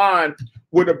online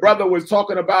where the brother was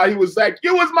talking about, he was like,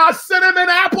 you was my cinnamon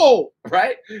apple,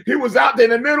 right? He was out there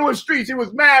in the middle of the streets. He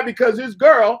was mad because his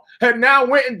girl had now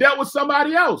went and dealt with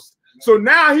somebody else. So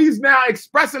now he's now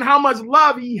expressing how much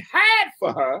love he had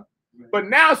for her. But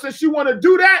now since she want to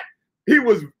do that, he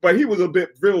was a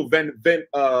bit real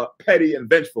petty and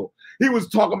vengeful. He was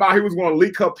talking about he was going to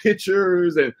leak her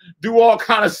pictures and do all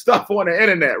kind of stuff on the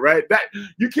internet, right? That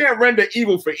you can't render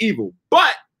evil for evil.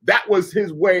 But that was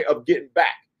his way of getting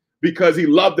back because he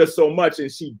loved her so much and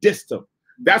she dissed him.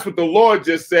 That's what the Lord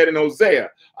just said in Hosea.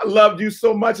 I loved you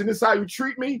so much and this is how you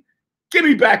treat me. Give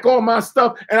me back all my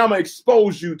stuff and I'm going to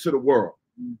expose you to the world,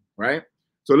 right?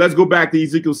 So let's go back to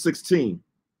Ezekiel 16.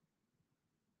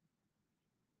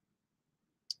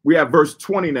 We have verse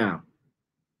 20 now.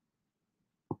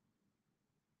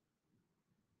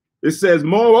 It says,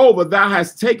 moreover, thou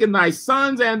hast taken thy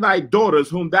sons and thy daughters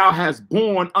whom thou hast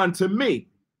born unto me,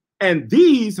 and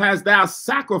these hast thou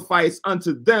sacrificed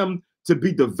unto them to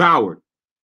be devoured.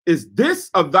 Is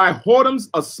this of thy whoredoms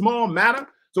a small matter?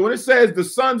 So when it says the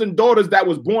sons and daughters that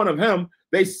was born of him,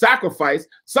 they sacrificed,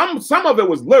 some of it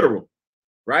was literal,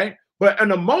 right? But in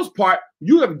the most part,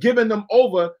 you have given them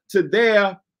over to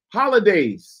their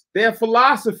holidays, their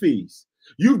philosophies.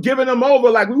 You've given them over,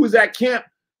 like we was at camp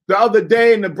the other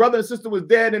day and the brother and sister was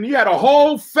dead and you had a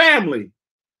whole family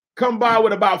come by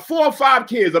with about 4 or 5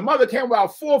 kids. A mother came with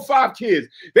about 4 or 5 kids.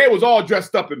 They was all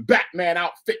dressed up in Batman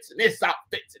outfits and this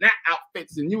outfits and that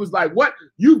outfits. And you was like, what?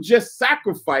 You just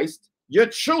sacrificed your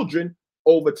children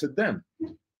over to them,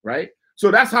 right? So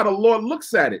that's how the Lord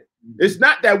looks at it. It's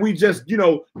not that we just,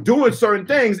 doing certain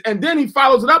things. And then he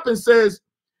follows it up and says,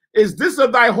 is this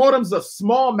of thy whoredoms a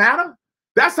small matter?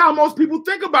 That's how most people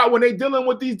think about when they're dealing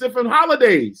with these different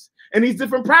holidays and these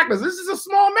different practices. This is a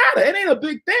small matter. It ain't a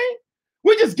big thing.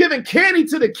 We're just giving candy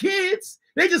to the kids.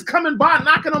 They just coming by,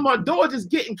 knocking on my door, just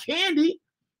getting candy.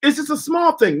 It's just a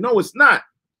small thing. No, it's not.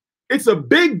 It's a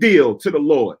big deal to the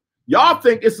Lord. Y'all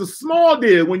think it's a small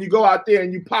deal when you go out there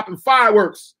and you popping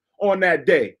fireworks on that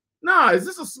day. Nah, is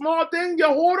this a small thing, your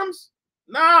whoredoms?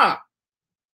 Nah.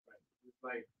 It's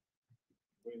like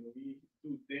when we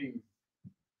do things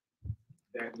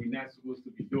that we're not supposed to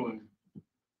be doing,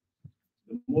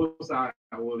 the Most High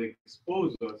will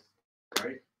expose us,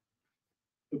 right,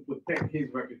 to protect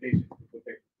his reputation, to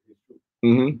protect his truth.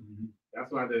 Mm-hmm.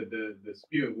 That's why the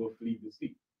spirit will flee the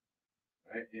sea,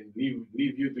 right, and leave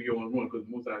you to your own ruin, because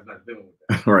Most High is not dealing with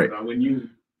that. Right. So when you,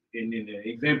 in the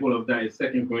example of that is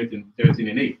 2 Corinthians 13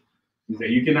 and 8, he said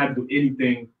you cannot do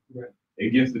anything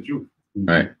against the truth.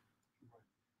 Right.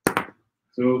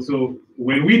 So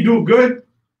when we do good,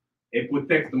 it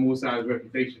protects the Most High's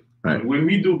reputation. Right. But when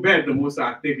we do bad, the Most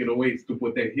High take it away to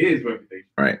protect his reputation.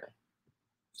 Right.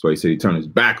 That's why he said he turned his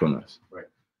back on us. Right.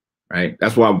 Right.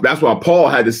 That's why Paul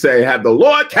had to say, have the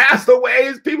Lord cast away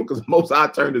his people, because the Most High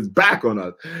turned his back on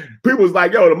us. People was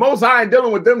like, yo, the Most High ain't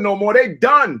dealing with them no more. They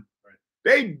done. Right.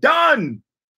 They done.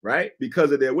 Right.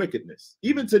 Because of their wickedness.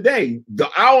 Even today,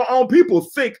 our own people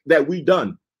think that we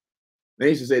done.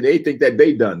 They should say they think that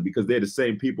they done because they're the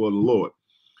same people of the Lord.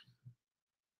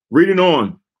 Reading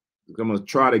on. I'm going to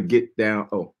try to get down.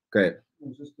 Oh, go ahead.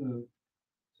 Just to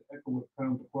echo what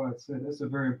Pound Quad said, that's a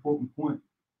very important point,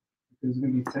 because it's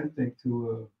going to be tempting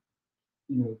to,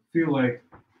 feel like,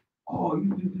 oh,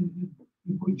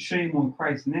 you put shame on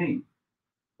Christ's name.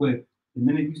 But the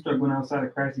minute you start going outside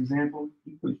of Christ's example,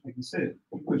 you put, like you said,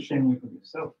 you put shame away from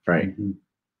yourself. Right. Mm-hmm.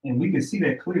 And we can see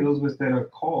that clearly, those of us that are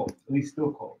called, at least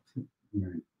still called.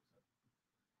 Right.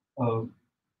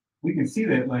 We can see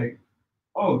that, like,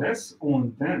 oh, that's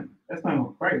on them. That's not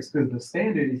on Christ, because the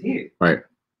standard is here. Right.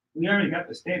 We already got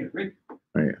the standard written.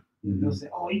 Right. Mm-hmm. They'll say,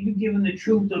 oh, you giving the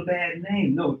truth a bad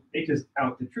name. No, they just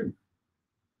out the truth.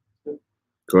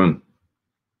 Good.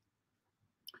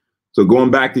 So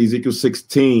going back to Ezekiel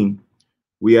 16,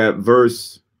 we have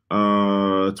verse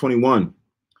 21.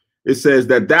 It says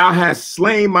that thou hast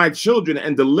slain my children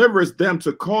and deliverest them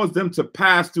to cause them to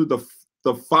pass through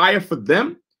the fire for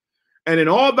them. And in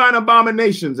all thine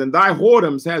abominations and thy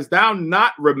whoredoms hast thou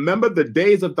not remembered the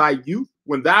days of thy youth,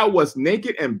 when thou wast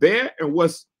naked and bare and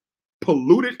wast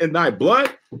polluted in thy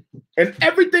blood? And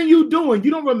everything you doing, you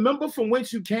don't remember from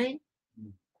whence you came?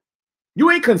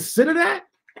 You ain't consider that?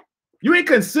 You ain't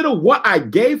consider what I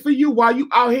gave for you while you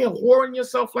out here whoring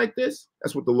yourself like this?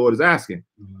 That's what the Lord is asking.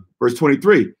 Verse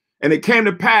 23. And it came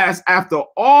to pass after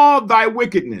all thy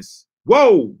wickedness,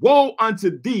 woe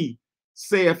unto thee,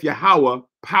 saith Yahweh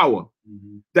power,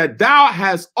 that thou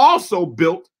hast also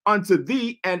built unto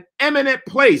thee an eminent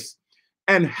place,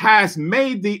 and hast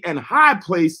made thee an high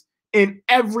place in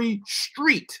every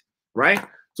street. Right?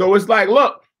 So it's like,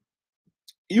 look,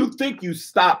 you think you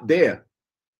stop there.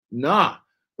 Nah,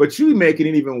 but you making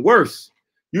it even worse.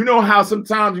 You know how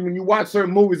sometimes when you watch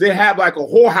certain movies, they have like a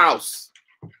whorehouse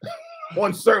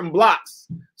on certain blocks,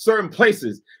 certain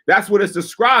places. That's what it's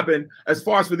describing as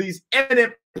far as for these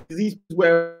eminent places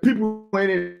where people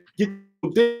went and get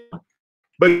down.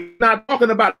 But not talking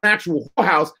about an actual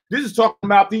whorehouse. This is talking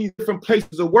about these different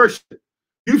places of worship.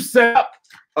 You set up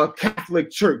a Catholic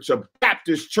church, a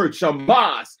Baptist church, a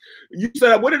mosque. You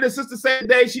set up, what did the sister say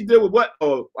today? She did with what?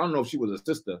 Oh, I don't know if she was a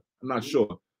sister. I'm not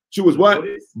sure. She was what?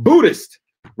 Buddhist,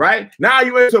 right? Now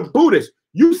you into Buddhist.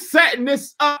 You setting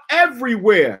this up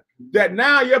everywhere that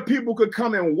now your people could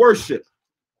come and worship,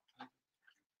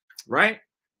 right?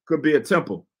 Could be a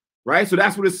temple, right? So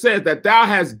that's what it says, that thou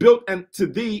hast built unto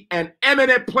thee an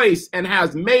eminent place and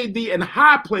has made thee an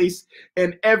high place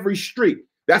in every street.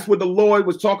 That's what the Lord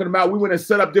was talking about. We went and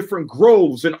set up different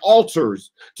groves and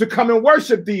altars to come and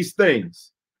worship these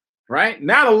things, right?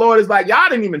 Now the Lord is like, y'all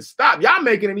didn't even stop. Y'all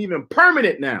making it even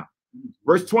permanent now.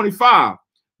 Verse 25,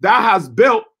 thou hast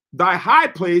built thy high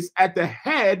place at the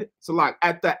head, so like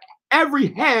at the every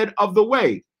head of the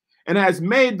way, and has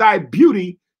made thy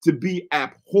beauty to be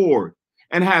abhorred,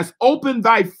 and has opened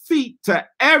thy feet to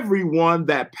everyone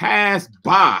that passed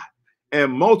by,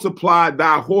 and multiplied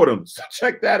thy whoredoms.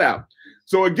 Check that out.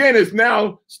 So again, it's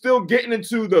now still getting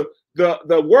into the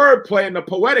wordplay in the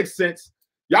poetic sense.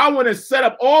 Y'all want to set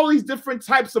up all these different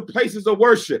types of places of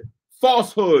worship,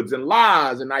 falsehoods and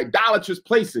lies and idolatrous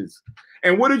places.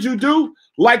 And what did you do?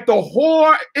 Like the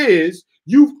whore is,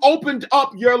 You've opened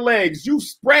up your legs. You've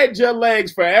spread your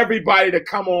legs for everybody to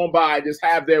come on by and just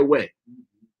have their way.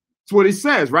 That's what he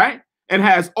says, right? And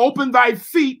has opened thy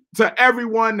feet to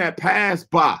everyone that passed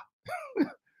by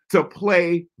to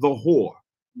play the whore,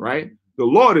 right? The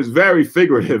Lord is very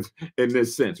figurative in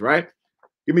this sense, right?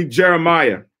 Give me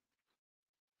Jeremiah.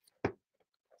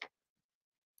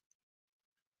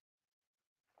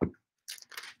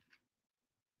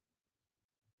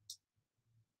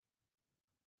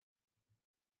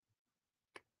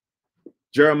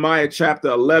 Jeremiah chapter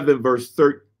 11, verse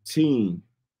 13.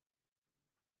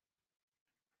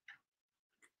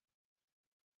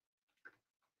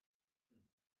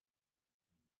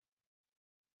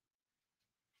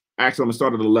 Actually, I'm going to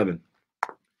start at 11.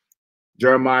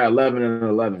 Jeremiah 11 and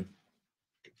 11.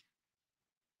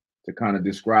 To kind of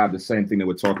describe the same thing that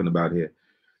we're talking about here.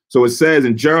 So it says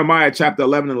in Jeremiah chapter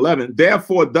 11 and 11,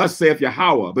 therefore thus saith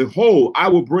Yahweh, behold, I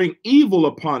will bring evil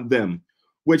upon them,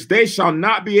 which they shall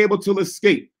not be able to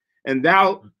escape. And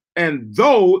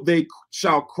though they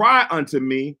shall cry unto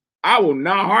me, I will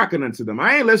not hearken unto them.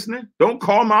 I ain't listening. Don't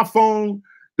call my phone.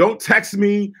 Don't text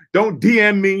me. Don't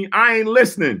DM me. I ain't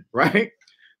listening, right?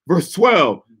 Verse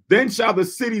 12, then shall the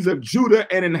cities of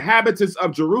Judah and inhabitants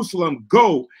of Jerusalem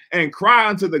go and cry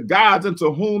unto the gods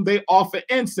unto whom they offer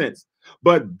incense,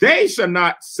 but they shall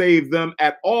not save them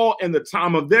at all in the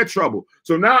time of their trouble.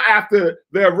 So now after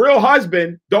their real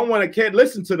husband don't want a kid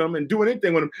listen to them and do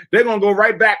anything with them, they're going to go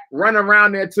right back, run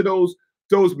around there to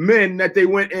those men that they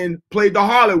went and played the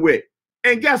harlot with.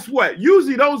 And guess what?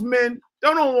 Usually those men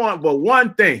don't want but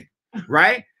one thing,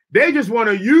 right? They just want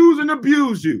to use and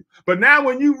abuse you. But now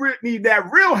when you need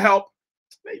that real help,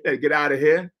 you better get out of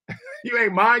here. You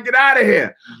ain't mine, get out of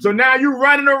here. So now you're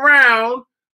running around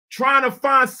trying to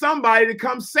find somebody to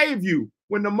come save you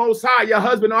when the Most High, your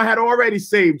husband, had already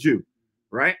saved you,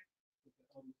 right?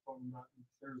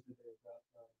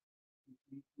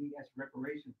 We ask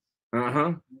reparations.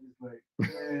 Uh-huh.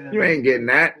 Like, you ain't getting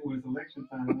that. It was election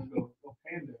time. We'll go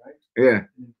panda, right? Yeah.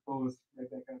 And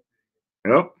right back up.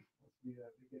 Yep.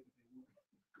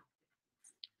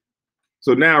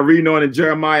 So now reading on in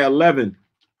Jeremiah 11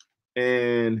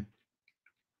 and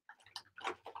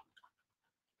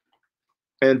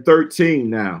 13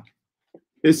 now.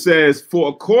 It says, for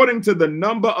according to the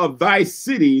number of thy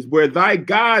cities where thy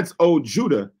gods, O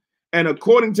Judah, and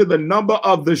according to the number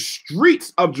of the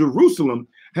streets of Jerusalem,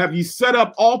 have ye set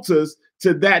up altars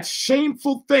to that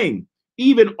shameful thing,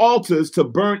 even altars to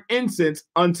burn incense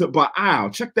unto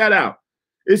Baal. Check that out.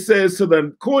 It says,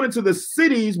 according to the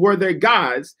cities where their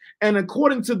gods, and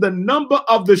according to the number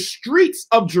of the streets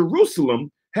of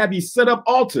Jerusalem, have ye set up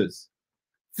altars.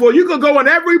 For you could go in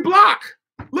every block.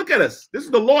 Look at us. This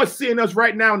is the Lord seeing us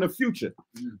right now in the future.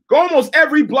 Go almost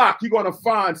every block, you're going to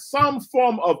find some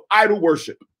form of idol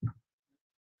worship.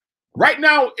 Right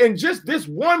now, in just this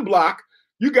one block,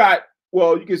 you got,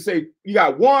 well, you can say you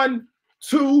got 1,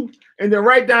 2, and then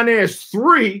right down there is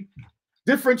 3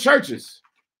 different churches.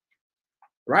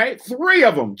 Right? 3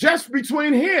 of them just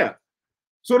between here.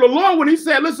 So the Lord, when he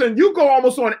said, listen, you go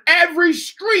almost on every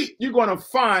street, you're going to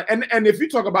find, and if you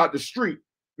talk about the street,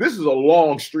 this is a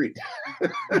long street.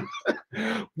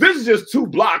 This is just 2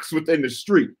 blocks within the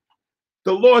street.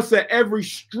 The Lord said every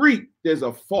street, there's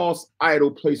a false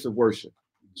idol place of worship.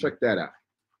 Check that out.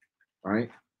 All right?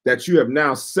 That you have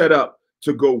now set up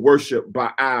to go worship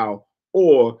Baal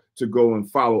or to go and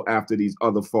follow after these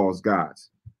other false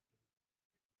gods.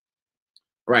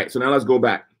 Right, so now let's go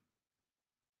back.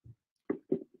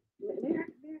 May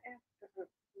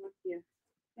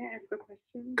I ask a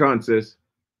question? Come on, sis.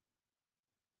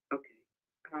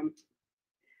 Okay.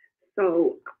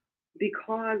 So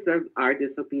because of our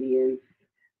disobedience,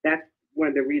 that's one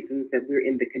of the reasons that we're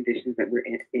in the conditions that we're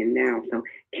in now. So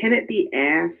can it be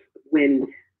asked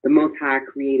when the Most High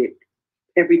created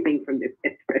everything from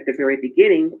at the very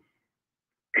beginning,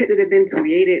 could it have been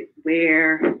created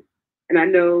where, and I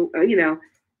know,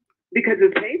 because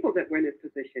it's painful that we're in this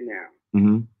position now.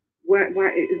 Mm-hmm.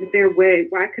 Why is there a way?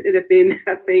 Why could it have been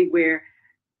a thing where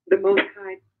the Most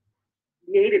High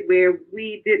made it where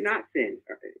we did not sin?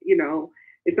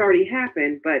 It's already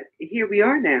happened, but here we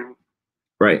are now.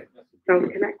 Right. So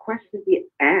can that question be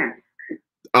asked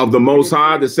of the Most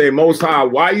High, to say, Most High,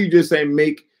 why you just say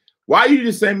make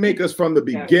us from the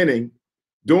beginning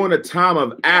during the time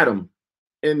of Adam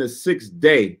in the 6th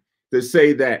day, to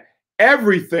say that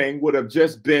everything would have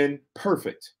just been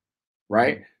perfect,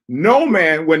 right? No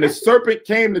man, when the serpent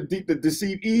came to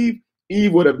deceive Eve,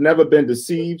 Eve would have never been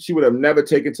deceived. She would have never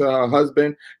taken to her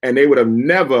husband, and they would have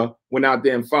never went out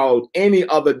there and followed any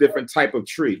other different type of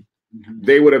tree. Mm-hmm.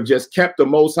 They would have just kept the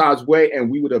Most High's way, and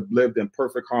we would have lived in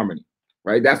perfect harmony,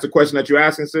 right? That's the question that you're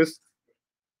asking, sis?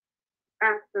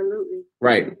 Absolutely.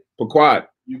 Right. Pequod.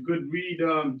 You could read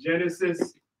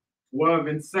Genesis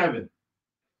 12:7.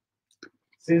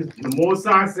 Since the Most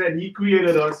High said he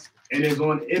created us in his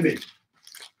own image.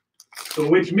 So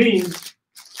which means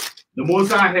the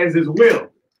Most High has his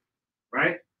will,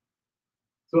 right?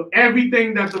 So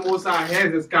everything that the Most High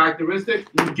has is characteristic,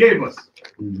 he gave us.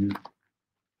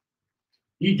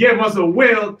 He gave us a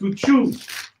will to choose.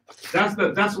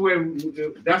 That's where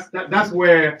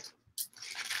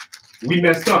we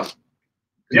messed up.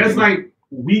 Just like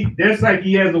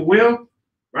he has a will,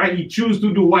 right? He chooses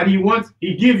to do what he wants.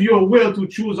 He gives you a will to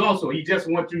choose also. He just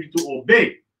wants you to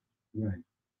obey.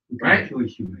 Right?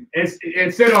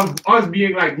 Instead of us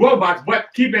being like robots, but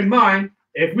keep in mind,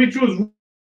 if we choose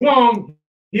wrong,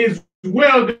 his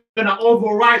will is gonna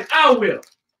override our will.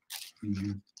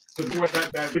 So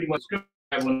that pretty much scripture.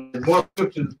 When more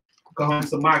scriptures come,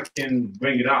 somebody can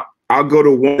bring it out. I'll go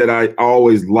to one that I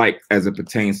always like as it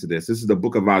pertains to this. This is the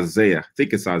book of Isaiah. I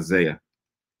think it's Isaiah.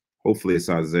 Hopefully it's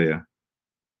Isaiah.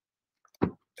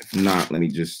 If not, let me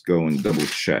just go and double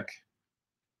check.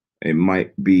 It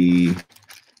might be.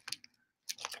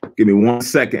 Give me 1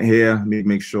 second here. Let me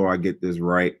make sure I get this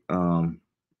right.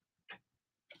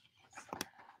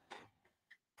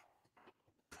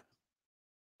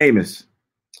 Amos.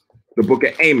 The book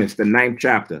of Amos, the 9th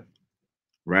chapter.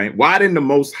 Right? Why didn't the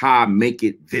Most High make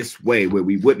it this way where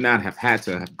we would not have had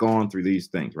to have gone through these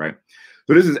things, right?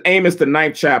 So this is Amos, the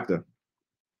 9th chapter.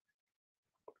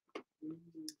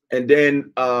 And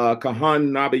then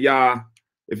Kahan Nabiyah,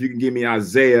 if you can give me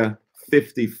Isaiah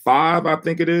 55, I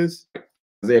think it is.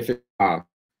 Isaiah 55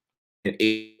 and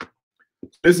 8.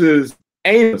 This is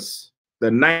Amos, the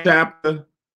 9th chapter,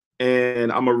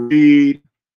 and I'm going to read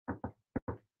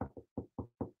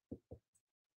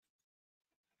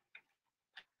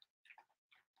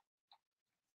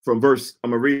from I'm going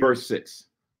to read verse 6,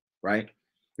 right?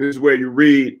 This is where you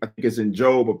read, I think it's in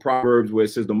Job or Proverbs, where it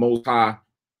says the Most High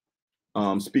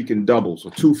speaking doubles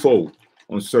or twofold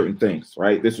on certain things,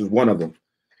 right? This is one of them.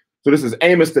 So this is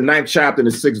Amos, the 9th chapter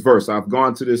and the 6th verse. I've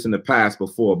gone to this in the past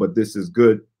before, but this is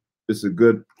good. This is a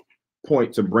good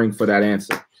point to bring for that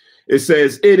answer. It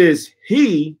says, it is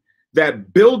he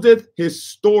that buildeth his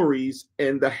stories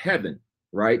in the heaven,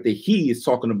 right? The he is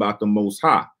talking about the Most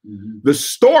High. The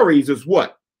stories is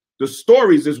what? The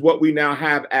stories is what we now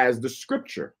have as the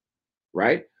scripture,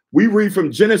 right? We read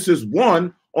from Genesis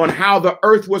 1 on how the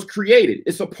earth was created.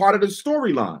 It's a part of the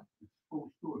storyline.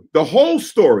 The whole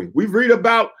story. We read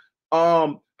about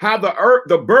how the earth,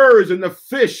 the birds and the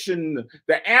fish and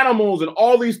the animals and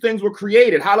all these things were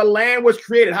created, how the land was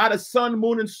created, how the sun,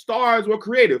 moon, and stars were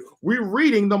created. We're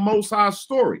reading the Most High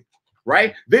story,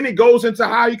 right? Then it goes into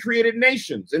how he created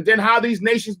nations, and then how these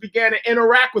nations began to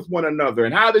interact with one another,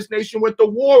 and how this nation went to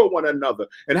war with one another,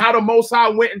 and how the Most High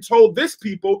went and told this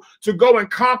people to go and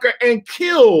conquer and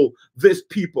kill this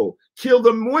people, kill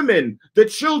the women, the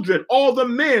children, all the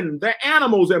men, the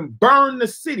animals, and burn the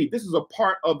city. This is a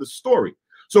part of the story.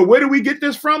 So where do we get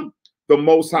this from? The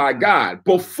Most High God.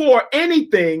 Before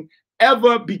anything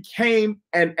ever became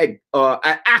an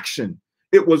action,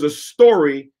 it was a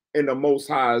story in the Most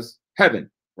High's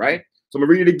heaven, right? So I'm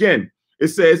gonna read it again. It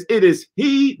says, it is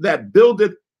he that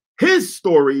buildeth his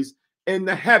stories in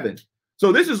the heaven.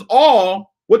 So this is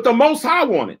all what the Most High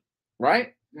wanted,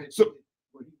 right? So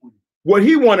what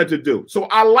he wanted to do. So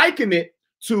I liken it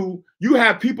to, you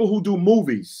have people who do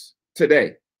movies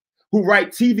today, who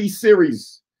write TV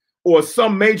series or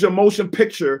some major motion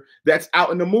picture that's out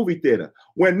in the movie theater.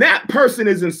 When that person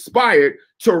is inspired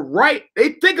to write,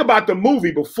 they think about the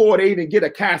movie before they even get a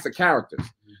cast of characters.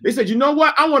 They said, you know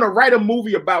what? I want to write a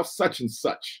movie about such and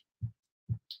such.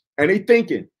 And they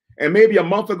thinking, and maybe a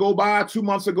month will go by, 2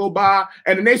 months will go by,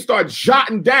 and then they start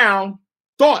jotting down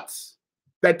thoughts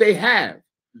that they have.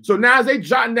 So now as they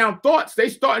jotting down thoughts, they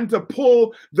starting to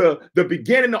pull the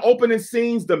beginning, the opening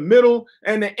scenes, the middle,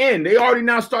 and the end. They already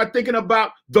now start thinking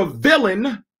about the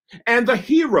villain and the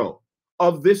hero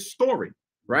of this story,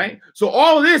 right? So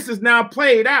all of this is now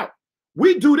played out.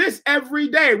 We do this every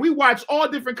day. We watch all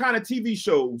different kind of TV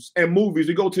shows and movies.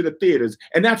 We go to the theaters,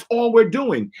 and that's all we're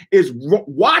doing is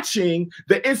watching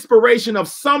the inspiration of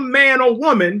some man or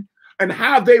woman and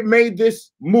how they made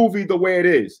this movie the way it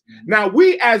is. Now,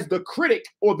 we as the critic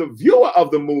or the viewer of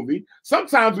the movie,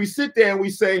 sometimes we sit there and we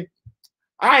say,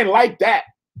 I ain't like that.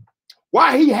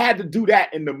 Why he had to do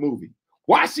that in the movie?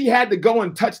 Why she had to go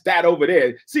and touch that over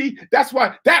there? See, that's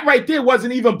why that right there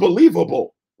wasn't even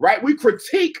believable, right? We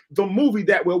critique the movie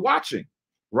that we're watching,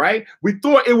 right? We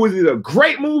thought it was either a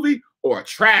great movie or a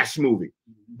trash movie,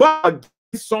 but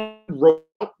someone wrote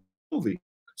a movie.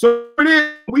 So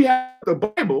we have the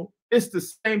Bible. It's the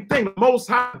same thing. The Most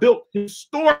High built his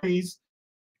stories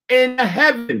in the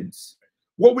heavens,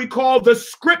 what we call the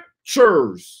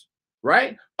scriptures,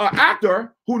 right? An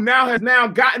actor who has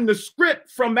gotten the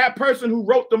script from that person who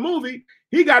wrote the movie,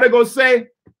 he got to go say,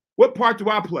 what part do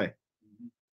I play?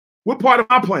 What part am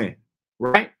I playing,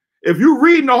 right? If you're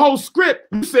reading the whole script,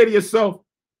 you say to yourself,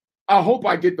 I hope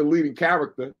I get the leading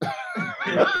character,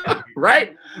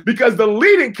 right? Because the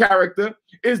leading character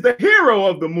is the hero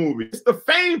of the movie. It's the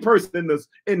famed person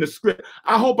in the script.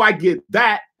 I hope I get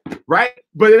that, right?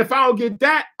 But if I don't get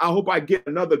that, I hope I get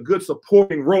another good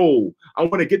supporting role. I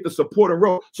want to get the supporting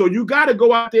role. So you got to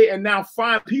go out there and now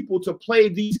find people to play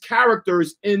these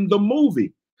characters in the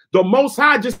movie. The Most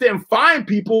High just didn't find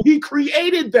people. He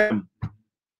created them.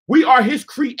 We are his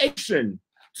creation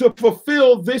to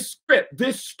fulfill this script,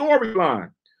 this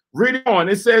storyline. Read it on.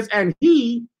 It says, and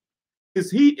it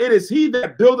is he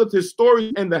that buildeth his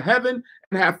story in the heaven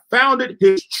and have founded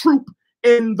his troop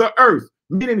in the earth.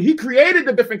 Meaning he created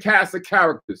the different casts of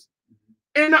characters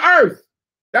in the earth.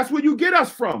 That's where you get us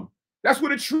from. That's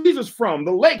where the trees is from,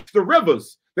 the lakes, the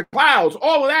rivers, the clouds,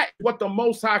 all of that, what the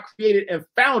Most High created and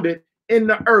founded in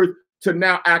the earth to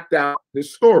now act out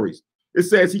his stories. It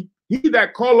says, he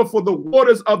that calleth for the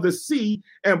waters of the sea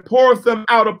and poureth them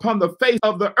out upon the face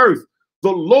of the earth.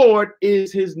 The Lord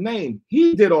is his name.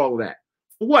 He did all of that.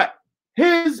 What?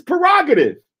 His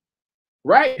prerogative,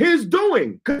 right? His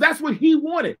doing, because that's what he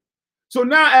wanted. So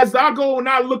now as I go and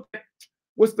I look at,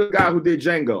 what's the guy who did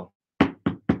Django?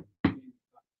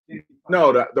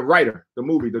 No, the writer, the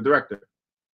movie, the director.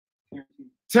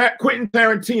 Quentin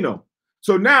Tarantino.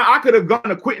 So now I could have gone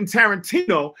to Quentin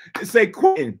Tarantino and say,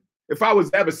 Quentin, if I was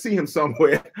to ever see him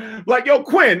somewhere, like, yo,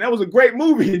 Quentin, that was a great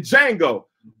movie in Django.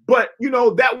 But, you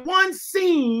know, that one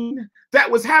scene that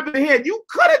was happening here, you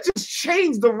could have just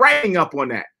changed the writing up on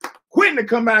that. Quentin to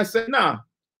come out and say, nah,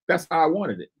 that's how I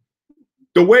wanted it.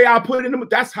 The way I put it in,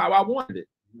 that's how I wanted it.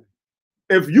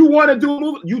 If you want to do a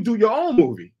movie, you do your own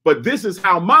movie. But this is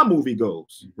how my movie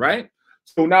goes, right?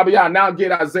 So now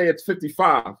get Isaiah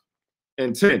 55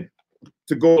 and 10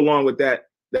 to go along with that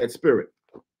spirit.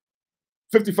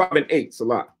 55 and 8,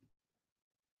 Salah.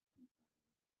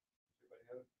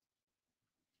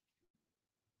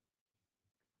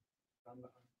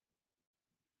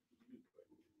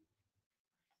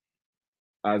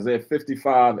 Isaiah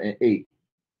 55 and 8.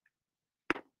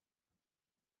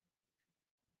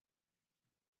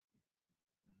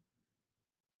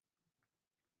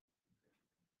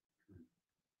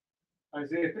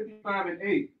 Isaiah 55 and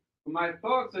 8. For my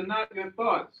thoughts are not your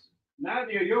thoughts,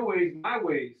 neither are your ways my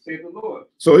ways, saith the Lord.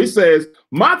 So he says,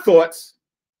 my thoughts,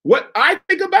 what I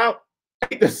think about,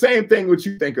 ain't the same thing what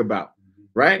you think about,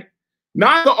 right?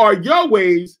 Neither are your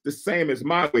ways the same as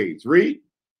my ways. Read.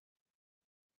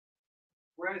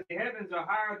 Whereas the heavens are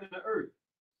higher than the earth,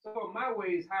 so are my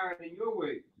ways higher than your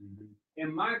ways,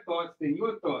 and my thoughts than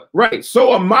your thoughts. Right.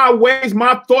 So are my ways,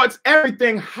 my thoughts,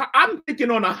 everything. I'm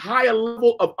thinking on a higher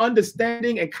level of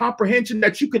understanding and comprehension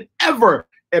that you could ever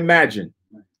imagine.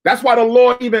 That's why the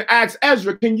Lord even asked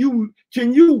Ezra, can you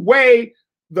weigh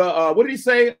the what did he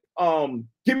say?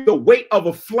 Give me the weight of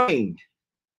a flame.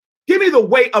 Give me the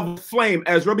weight of a flame,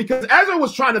 Ezra, because Ezra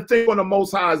was trying to think on the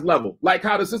Most High's level, like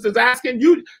how the sister's asking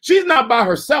you. She's not by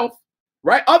herself,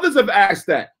 right? Others have asked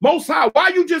that. Most High, why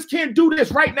you just can't do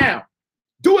this right now?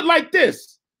 Do it like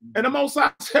this. And the Most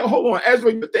High said, hold on,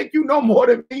 Ezra, you think you know more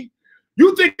than me?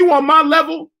 You think you on my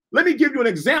level? Let me give you an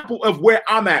example of where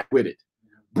I'm at with it.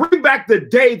 Bring back the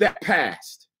day that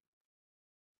passed.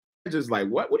 Just like,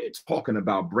 what are you talking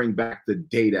about? Bring back the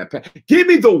day that passed. Give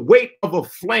me the weight of a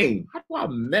flame. How do I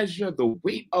measure the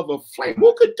weight of a flame?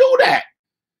 Who could do that?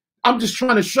 I'm just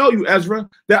trying to show you, Ezra,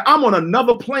 that I'm on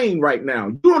another plane right now.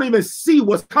 You don't even see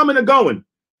what's coming and going.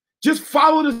 Just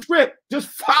follow the script. Just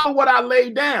follow what I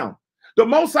laid down. The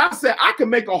Most High said, I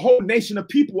can make a whole nation of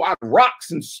people out of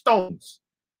rocks and stones.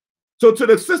 So to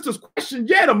the sister's question,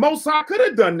 yeah, the Most High could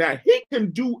have done that. He can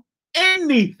do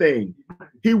anything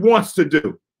he wants to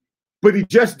do. But he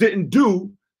just didn't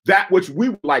do that which we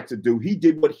would like to do. He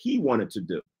did what he wanted to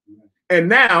do. And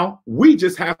now we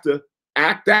just have to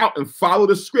act out and follow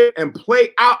the script and play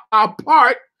out our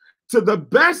part to the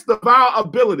best of our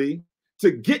ability to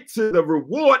get to the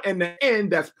reward and the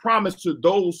end that's promised to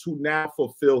those who now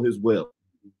fulfill his will.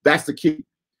 That's the key.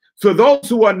 For those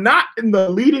who are not in the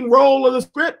leading role of the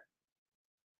script,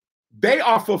 they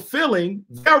are fulfilling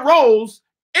their roles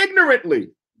ignorantly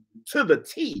to the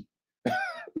T.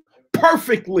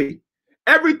 Perfectly.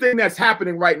 Everything that's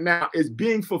happening right now is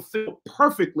being fulfilled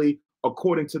perfectly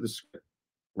according to the script,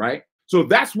 right? So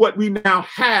that's what we now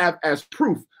have as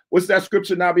proof. What's that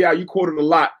scripture, Nabia? You quoted a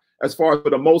lot as far as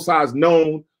for the Most High is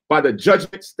known by the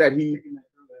judgments that he,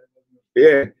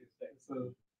 yeah.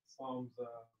 So Psalms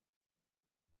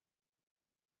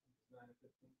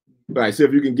Right, see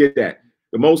if you can get that.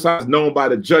 The Most High is known by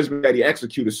the judgment that he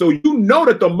executed. So you know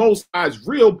that the Most High is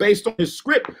real based on his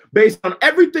script, based on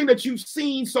everything that you've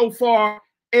seen so far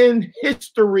in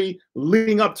history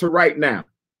leading up to right now,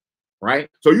 right?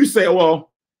 So you say,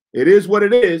 well, it is what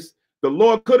it is. The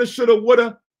Lord coulda, shoulda,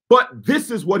 woulda, but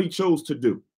this is what he chose to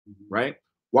do, right?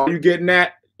 While you getting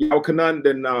that, Kanan,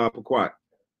 then Paquat.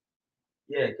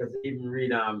 Yeah, because even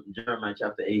read Jeremiah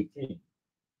chapter 18.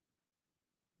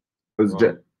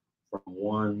 From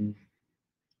 1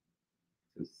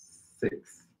 to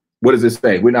 6. What does it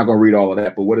say? We're not going to read all of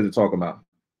that, but what is it talking about?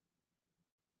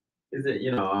 Is it,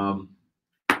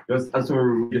 just as we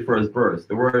read the first verse,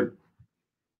 the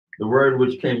word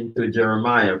which came to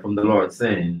Jeremiah from the Lord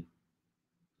saying,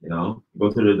 go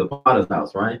to the potter's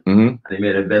house, right? Mm-hmm. And he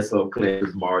made a vessel of clay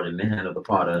was marred in the hand of the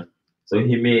potter. So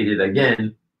he made it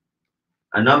again,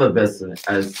 another vessel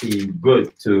as seemed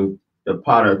good to the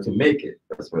potter to make it.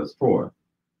 That's verse 4.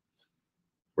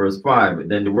 Verse 5,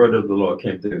 then the word of the Lord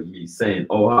came to me, saying,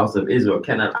 O house of Israel,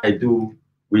 cannot I do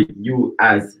with you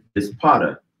as this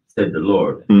potter, said the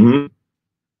Lord. Mm-hmm.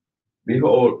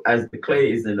 Behold, as the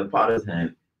clay is in the potter's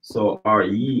hand, so are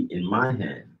ye in my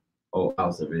hand, O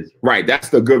house of Israel. Right, that's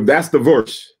the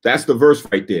verse. That's the verse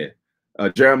right there.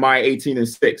 Jeremiah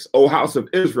 18:6. O house of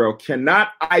Israel,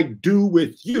 cannot I do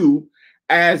with you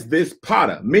as this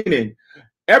potter? Meaning,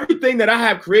 everything that I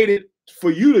have created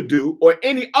for you to do, or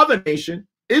any other nation,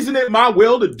 isn't it my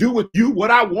will to do with you what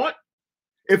I want?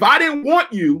 If I didn't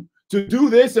want you to do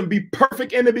this and be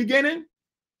perfect in the beginning,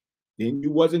 then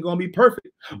you wasn't going to be perfect.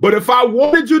 But if I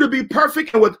wanted you to be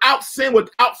perfect and without sin,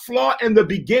 without flaw in the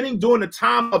beginning, during the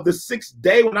time of the 6th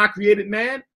day when I created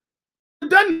man, it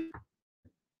doesn't.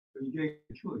 He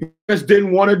just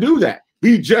didn't want to do that.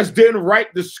 He just didn't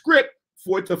write the script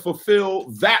for it to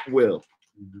fulfill that will.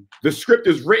 The script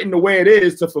is written the way it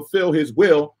is to fulfill his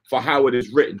will for how it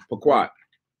is written. Paquat.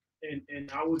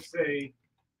 And I would say,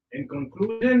 in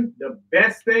conclusion, the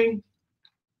best thing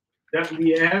that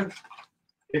we have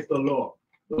is the law.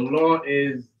 The law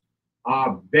is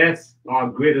our best, our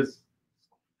greatest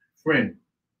friend.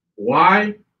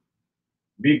 Why?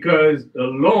 Because the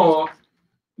law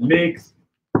makes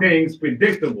things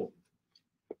predictable.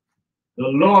 The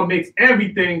law makes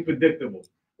everything predictable.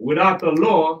 Without the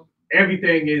law,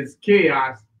 everything is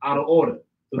chaos, out of order.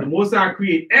 So the Most High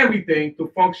create everything to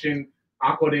function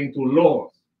according to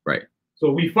laws. Right.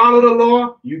 So we follow the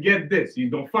law, you get this. You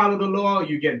don't follow the law,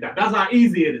 you get that. That's how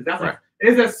easy it is. That's right.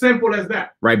 It's as simple as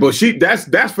that. Right. But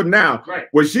that's for now. Right.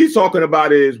 What she's talking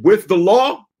about is with the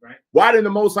law. Right. Why didn't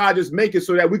the Most High just make it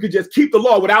so that we could just keep the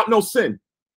law without no sin?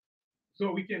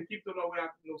 So we can keep the law without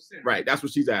no sin. Right. That's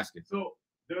what she's asking. So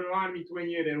Deuteronomy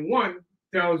 28:1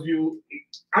 tells you,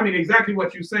 exactly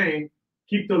what you're saying.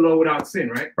 Keep the law without sin,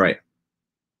 right? Right.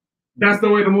 That's the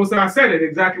way the Most High said it.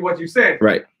 Exactly what you said.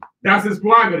 Right. That's his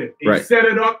prerogative. He right. set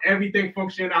it up. Everything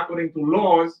functioned according to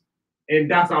laws, and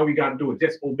that's how we got to do it.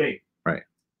 Just obey. Right.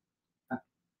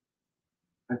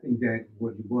 I think that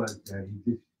what it was that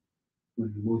he just,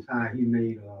 when the Most High, he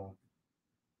made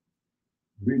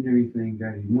written everything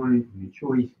that he wanted, and the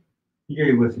choice. He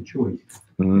gave us a choice.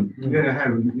 Mm-hmm. You gotta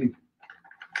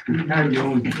have your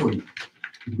own choice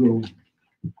to go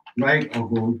right or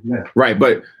go left. Right,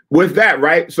 but with that,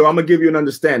 right? So I'm gonna give you an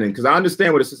understanding because I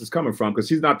understand where the sister's coming from because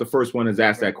he's not the first one that's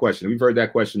asked that question. We've heard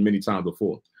that question many times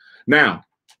before. Now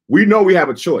we know we have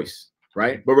a choice,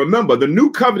 right? But remember, the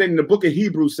new covenant in the book of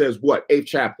Hebrews says what? 8th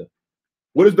chapter.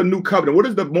 What is the new covenant? What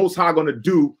is the Most High going to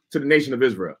do to the nation of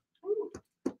Israel?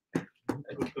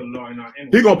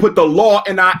 He's going to put the law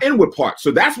in our inward parts.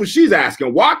 So that's what she's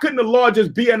asking. Why couldn't the law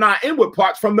just be in our inward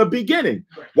parts from the beginning?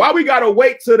 Why we got to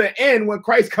wait to the end when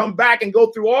Christ come back and go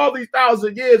through all these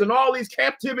 1,000 years and all these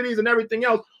captivities and everything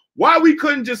else? Why we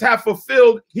couldn't just have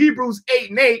fulfilled Hebrews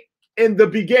 8:8 in the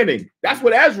beginning? That's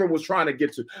what Ezra was trying to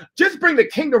get to. Just bring the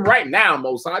kingdom right now,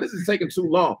 Most High. This is taking too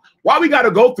long. Why we got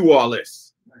to go through all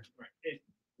this?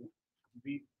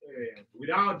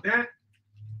 Without that,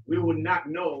 we would not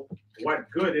know what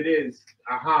good it is,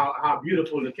 how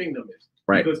beautiful the kingdom is.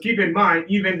 Right. Because keep in mind,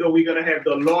 even though we're gonna have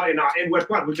the law in our inward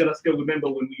part, we're gonna still remember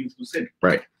when we used to sin.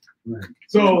 Right.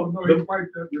 So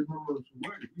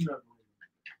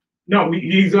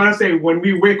he's gonna say when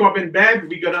we wake up in bed,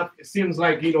 we gonna. It seems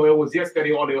like it was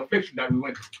yesterday all the affliction that we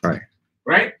went through. Right.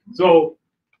 Right. So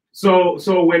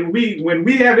when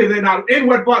we have it in our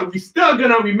inward part, we still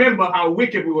gonna remember how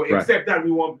wicked we were, right. Except that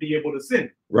we won't be able to sin.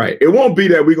 Right. It won't be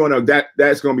that we're gonna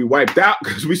that's gonna be wiped out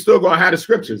because we still gonna have the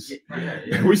scriptures.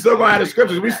 We still gonna have the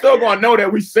scriptures. We still gonna know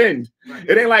that we sinned. Right.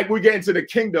 It ain't like we get into the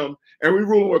kingdom and we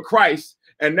rule with Christ,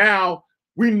 and now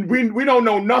we don't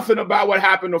know nothing about what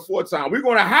happened aforetime. We're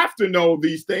going to have to know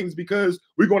these things because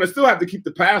we're going to still have to keep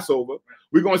the Passover.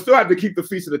 We're going to still have to keep the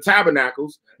Feast of the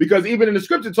Tabernacles, because even in the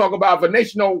scripture talk about if a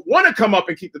nation don't want to come up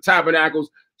and keep the tabernacles,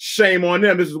 shame on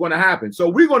them. This is going to happen. So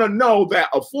we're going to know that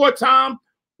aforetime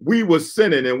we were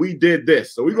sinning and we did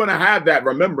this. So we're going to have that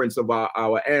remembrance of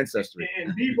our ancestry.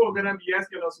 And people are going to be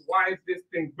asking us, why is this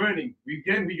thing burning? We're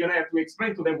going to have to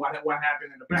explain to them what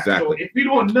happened in the past. Exactly. So if we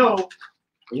don't know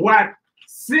what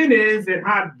sin is and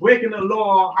how breaking the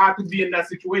law, how to be in that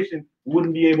situation, we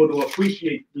wouldn't be able to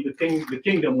appreciate the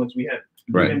kingdom once we have it,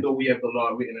 Right. even though we have the law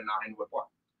written in our inward part.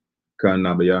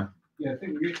 Yeah, I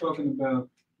think you're talking about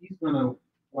he's gonna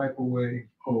wipe away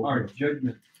our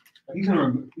judgment. He's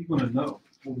gonna know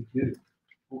what we did.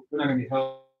 We're not gonna be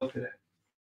held to that.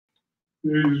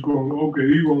 He's going, okay,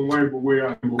 he's going to wipe away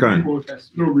our sins. Okay. He's going to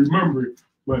still remember it,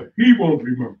 but he won't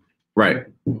remember. Right.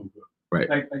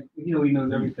 Like he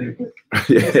knows everything. Yeah.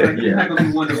 It's like he's not gonna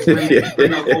be one to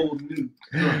bring up old news.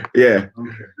 Yeah.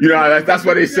 Okay. You know, that's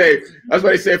what they say. That's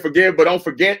what they say, forgive, but don't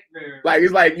forget. Like,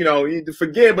 it's like, you know, you need to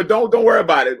forgive, but don't worry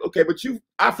about it. Okay, but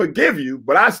I forgive you,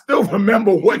 but I still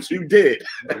remember what you did.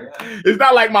 It's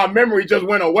not like my memory just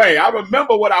went away. I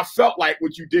remember what I felt like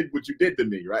what you did to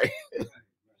me, right?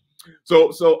 So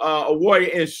Awoye,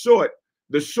 in short,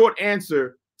 the short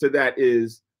answer to that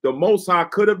is the Most High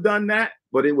could have done that,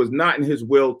 but it was not in his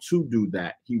will to do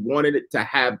that. He wanted it to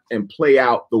have and play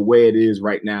out the way it is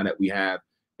right now that we have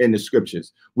in the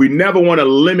scriptures. We never want to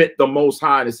limit the Most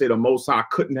High to say the Most High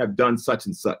couldn't have done such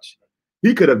and such.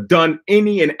 He could have done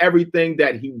any and everything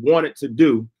that he wanted to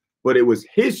do, but it was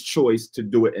his choice to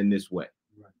do it in this way.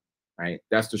 Right?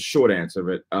 That's the short answer of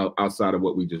it, outside of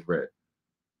what we just read.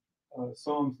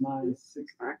 Psalms 9:6.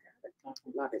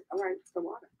 Love it. All right, so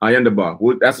water.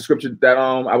 Ayanda, that's the scripture that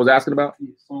I was asking about.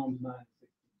 Psalms 9:16.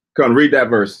 Come on, read that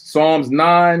verse. Psalms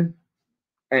 9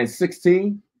 and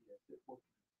 16.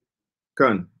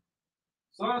 Come.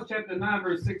 Psalms chapter 9,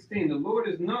 verse 16. The Lord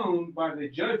is known by the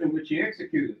judgment which he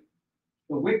executed.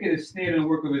 The wicked is snared in the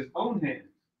work of his own hands.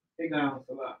 Take down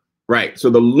Salah. Right. So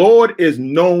the Lord is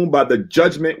known by the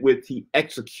judgment which he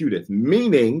executeth,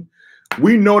 meaning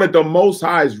we know that the Most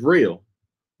High is real.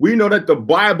 We know that the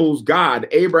Bible's God,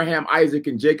 Abraham, Isaac,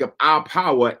 and Jacob, our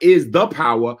power is the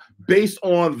power based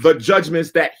on the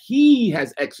judgments that he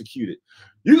has executed.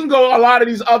 You can go a lot of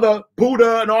these other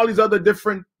Buddha and all these other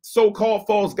different so-called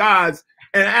false gods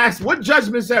and ask, what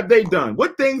judgments have they done?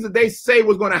 What things did they say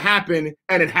was going to happen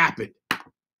and it happened?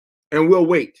 And we'll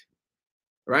wait.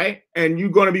 Right? And you're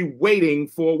going to be waiting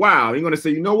for a while. You're going to say,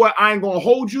 you know what? I ain't going to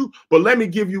hold you, but let me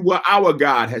give you what our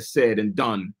God has said and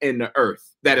done in the earth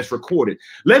that is recorded.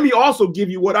 Let me also give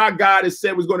you what our God has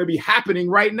said was going to be happening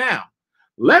right now.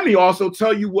 Let me also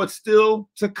tell you what's still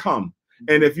to come.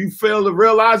 And if you fail to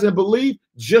realize and believe,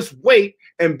 just wait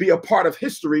and be a part of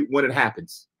history when it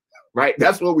happens. Right?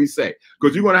 That's what we say.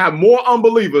 Because you're going to have more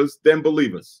unbelievers than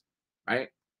believers. Right?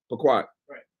 Be quiet.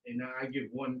 Right. And now I give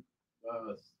one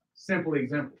simple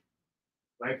example.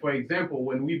 Like, for example,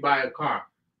 when we buy a car,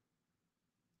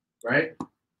 right?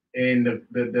 And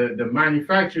the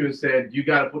manufacturer said you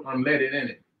got to put unleaded in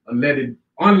it,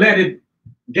 unleaded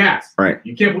gas. Right.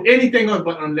 You can't put anything else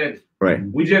but unleaded. Right.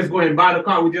 We just go and buy the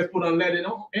car. We just put unleaded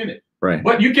in it. Right.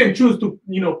 But you can choose to,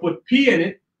 put pee in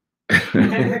it,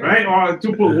 right, or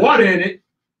to put water in it.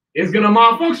 It's gonna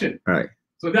malfunction. Right.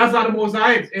 So that's how the Most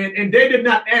High is. And they did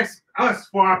not ask us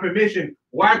for our permission.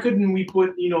 Why couldn't we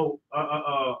put,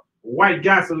 white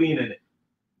gasoline in it?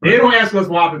 They don't ask us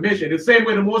for our permission. The same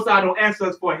way the Most High don't ask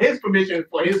us for his permission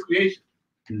for his creation.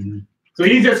 Mm-hmm. So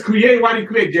he just create what he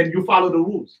created, and you follow the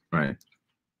rules. Right.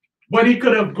 But he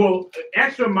could have go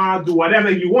extra mile, do whatever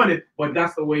he wanted, but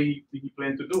that's the way he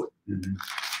planned to do it. Mm-hmm.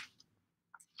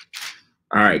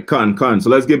 All right, Kun. So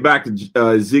let's get back to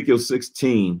Ezekiel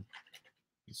 16.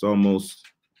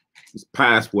 It's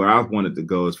past where I wanted to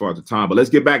go as far as the time, but let's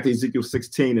get back to Ezekiel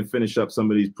 16 and finish up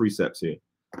some of these precepts here.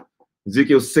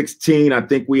 Ezekiel 16, I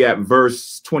think we at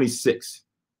verse 26.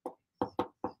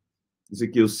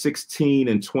 Ezekiel 16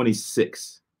 and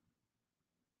 26.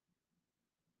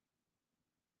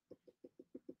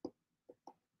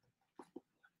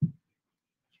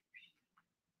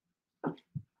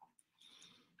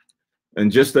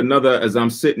 And just another, as I'm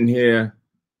sitting here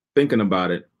thinking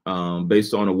about it,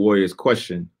 based on a warrior's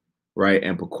question, right?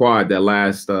 And Pequod, that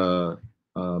last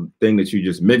thing that you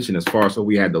just mentioned, as far as what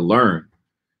we had to learn,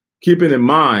 keeping in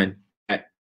mind that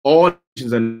all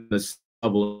nations in the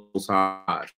Most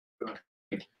High,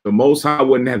 the Most High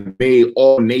wouldn't have made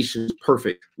all nations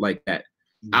perfect like that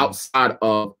outside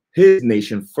of his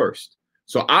nation first.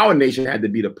 So our nation had to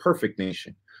be the perfect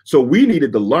nation. So we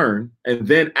needed to learn. And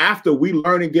then after we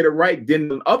learn and get it right,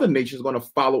 then other nations are going to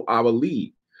follow our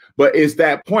lead. But it's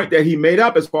that point that he made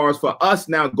up as far as for us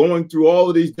now going through all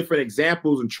of these different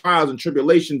examples and trials and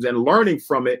tribulations and learning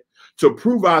from it to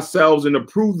prove ourselves and to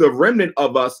prove the remnant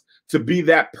of us to be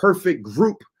that perfect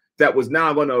group that was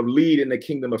now going to lead in the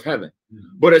kingdom of heaven.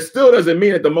 But it still doesn't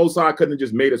mean that the Most High couldn't have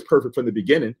just made us perfect from the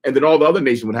beginning, and then all the other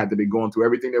nations would have to be going through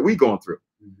everything that we're going through.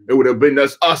 It would have been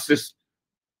us just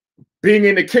being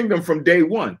in the kingdom from day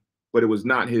one, but it was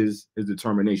not his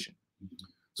determination.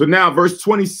 So now verse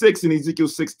 26 in Ezekiel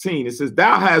 16, it says,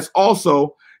 thou hast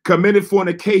also committed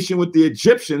fornication with the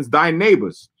Egyptians, thy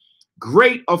neighbors,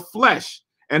 great of flesh,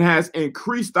 and has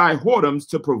increased thy whoredoms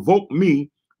to provoke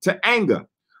me to anger.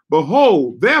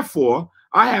 Behold, therefore,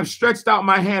 I have stretched out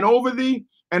my hand over thee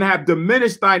and have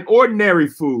diminished thine ordinary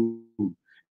food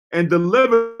and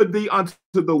delivered thee unto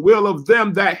the will of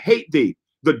them that hate thee,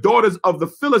 the daughters of the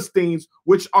Philistines,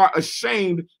 which are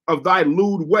ashamed of thy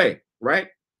lewd way, right?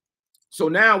 So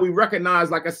now we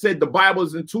recognize, like I said, the Bible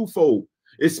is in twofold.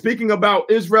 It's speaking about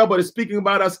Israel, but it's speaking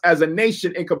about us as a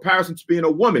nation in comparison to being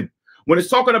a woman. When it's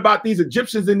talking about these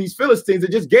Egyptians and these Philistines,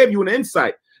 it just gave you an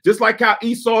insight. Just like how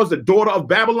Esau is the daughter of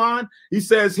Babylon, he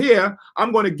says here,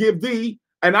 I'm going to give thee,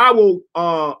 and I will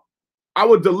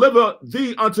deliver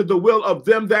thee unto the will of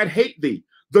them that hate thee,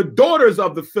 the daughters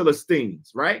of the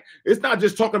Philistines, right? It's not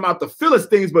just talking about the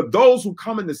Philistines, but those who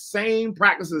come in the same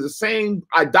practices, the same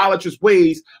idolatrous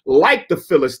ways, like the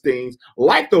Philistines,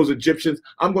 like those Egyptians.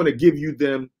 I'm going to give you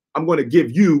them. I'm going to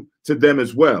give you to them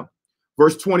as well.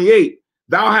 Verse 28,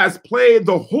 thou hast played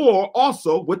the whore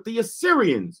also with the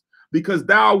Assyrians, because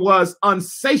thou was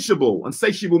unsatiable.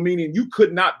 Unsatiable meaning you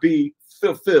could not be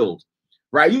fulfilled,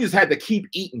 right? You just had to keep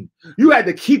eating. You had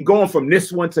to keep going from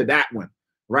this one to that one,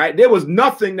 right? There was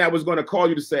nothing that was going to call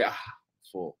you to say, I'm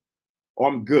full, or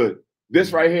I'm good.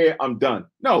 This right here, I'm done.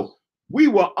 No, we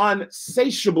were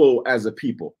unsatiable as a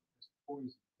people.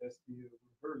 That's the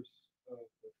reverse of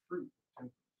the fruit.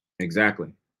 Exactly.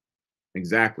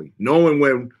 Exactly. Knowing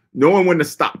when to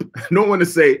stop, knowing when to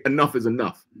say enough is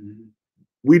enough.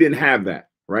 We didn't have that,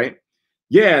 right?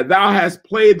 Yeah, thou hast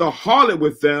played the harlot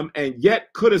with them, and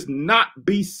yet couldst not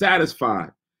be satisfied.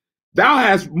 Thou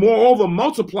hast moreover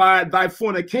multiplied thy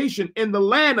fornication in the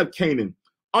land of Canaan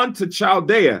unto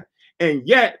Chaldea, and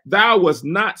yet thou wast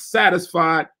not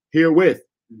satisfied herewith.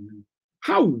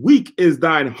 How weak is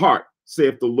thine heart,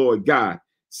 saith the Lord God,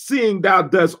 seeing thou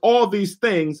dost all these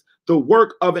things, the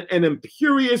work of an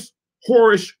imperious,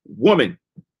 whorish woman,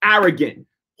 arrogant,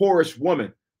 whorish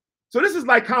woman. So this is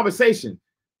like conversation.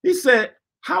 He said,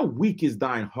 how weak is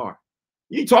thine heart?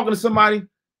 You talking to somebody,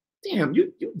 damn,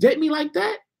 you date me like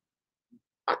that?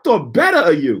 I thought better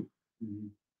of you.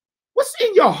 What's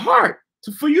in your heart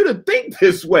for you to think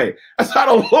this way? That's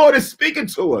how the Lord is speaking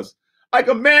to us. Like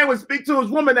a man would speak to his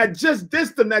woman that just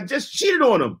dissed him, that just cheated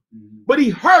on him, but he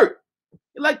hurt.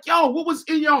 You're like, yo, what was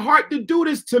in your heart to do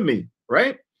this to me,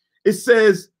 right? It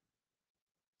says,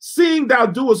 seeing thou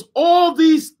doest all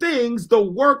these things, the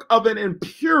work of an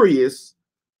imperious,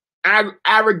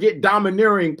 arrogant,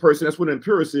 domineering person, that's what an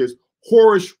imperious is,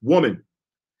 whorish woman,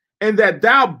 and that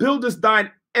thou buildest thine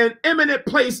an eminent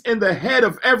place in the head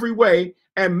of every way,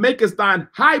 and makest thine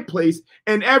high place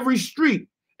in every street,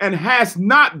 and hast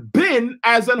not been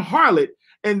as an harlot,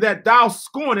 and that thou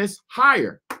scornest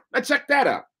higher. Now check that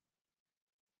out.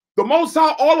 The Most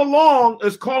High all along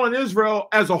is calling Israel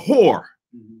as a whore.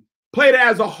 Played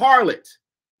as a harlot.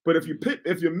 But if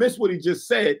you miss what he just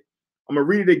said, I'm going to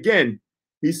read it again.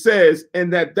 He says,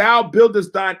 and that thou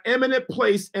buildest thine eminent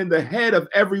place in the head of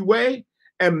every way,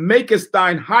 and makest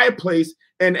thine high place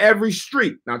in every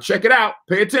street. Now check it out.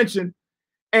 Pay attention.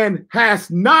 And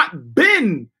hast not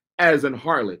been as an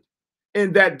harlot,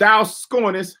 in that thou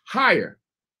scornest higher.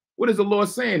 What is the Lord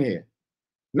saying here?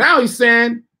 Now he's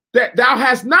saying that thou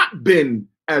hast not been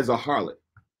as a harlot.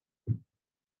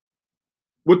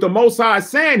 What the Most High is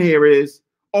saying here is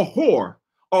a whore.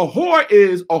 A whore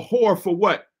is a whore for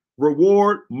what?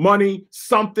 Reward, money,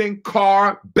 something,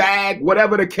 car, bag,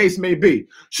 whatever the case may be.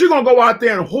 She's going to go out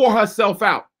there and whore herself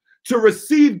out to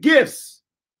receive gifts,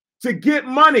 to get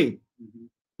money.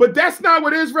 But that's not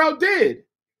what Israel did.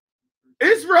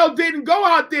 Israel didn't go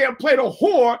out there and play the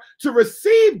whore to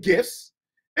receive gifts.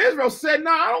 Israel said,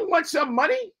 no, I don't want your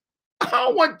money. I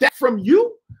don't want that from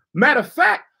you. Matter of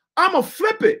fact, I'm going to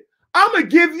flip it. I'm going to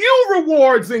give you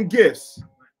rewards and gifts.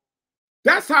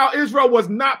 That's how Israel was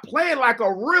not playing like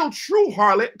a real true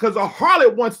harlot, because a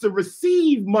harlot wants to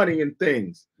receive money and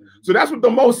things. So that's what the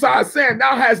Most High is saying.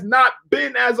 Thou hast not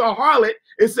been as a harlot.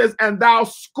 It says, and thou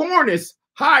scornest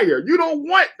higher. You don't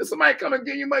want somebody come and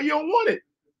give you money. You don't want it.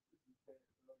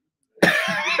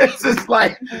 It's just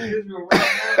like Israel right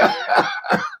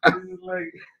now. This is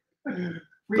like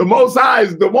the Most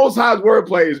High's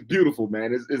wordplay is beautiful,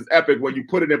 man. It's epic when you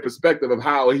put it in perspective of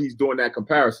how he's doing that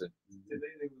comparison. today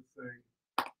they would say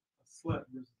a slut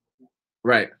versus a whore.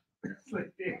 Right. It's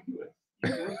like, damn, you work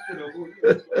for the whore.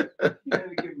 You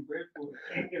gotta give him bread for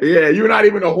it. Yeah, you're not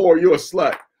even a whore, you're a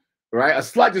slut. Right? A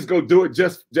slut just go do it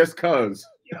just cause.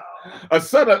 A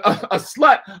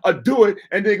slut do it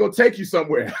and then go take you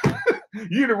somewhere.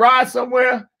 You to ride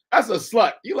somewhere, that's a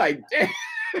slut. You like, damn.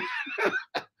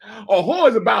 A whore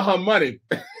is about her money,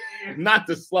 not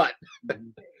the slut.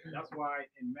 That's why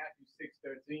in Matthew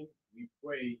 6:13, we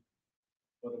pray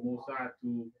for the Most High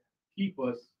to keep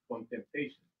us from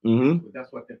temptation. Mm-hmm. But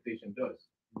that's what temptation does.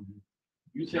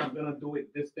 You say, I'm going to do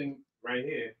it, this thing right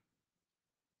here,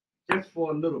 just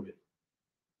for a little bit,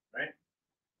 right?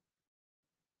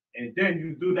 And then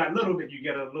you do that little bit, you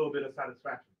get a little bit of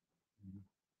satisfaction.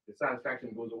 The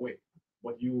satisfaction goes away.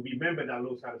 But you remember that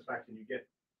little satisfaction you get.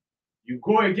 You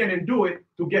go again and do it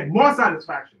to get more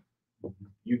satisfaction.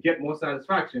 You get more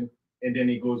satisfaction, and then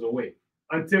it goes away.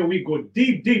 Until we go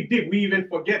deep, deep, deep, we even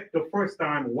forget the first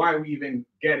time why we even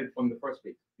get it from the first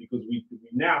place. Because we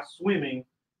now swimming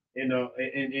in a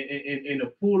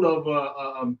pool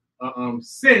of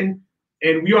sin,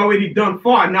 and we already done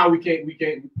far. Now we can't.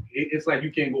 It's like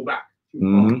you can't go back.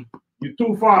 Mm-hmm. You're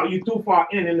too far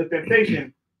in the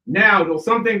temptation. Now, though,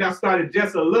 something that started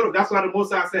just a little, that's why the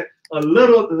Most High said a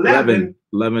little leaven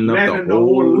up the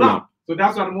whole lump. So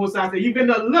that's why the Most High said, even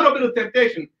a little bit of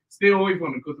temptation, stay away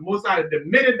from it. Because the Most High, the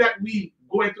minute that we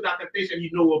go into that temptation,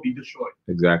 you know we'll be destroyed.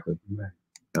 Exactly. Right.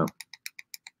 Yeah.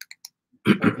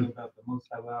 Talking about the Most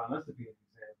High allowing us to be an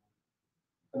example.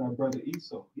 And our brother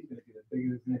Esau, he's going to be the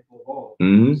biggest example of all.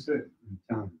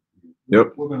 Mm-hmm.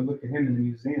 Yep. We're going to look at him in the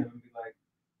museum and be like,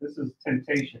 this is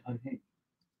temptation unhinged.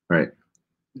 Right.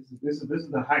 This is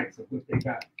the heights of what they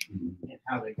got and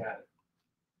how they got it.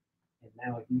 And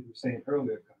now, like you were saying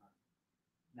earlier,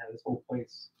 now this whole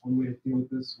place, only way to deal with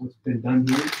this, what's been done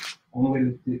here, only way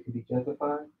that it can be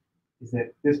justified is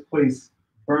that this place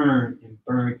burn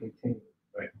continually.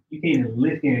 Right. You can't even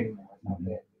live here anymore. It's not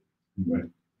bad. Right.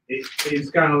 It's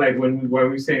kind of like when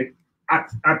we said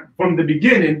from the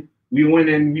beginning, we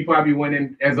probably went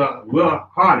in as a real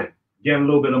harlot, get a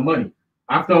little bit of money.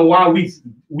 After a while, we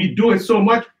do it so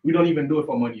much, we don't even do it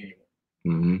for money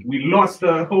anymore. Mm-hmm. We lost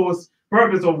the whole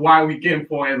purpose of why we came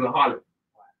for as a harlot.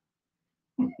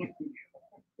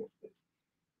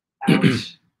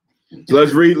 So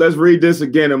let's read this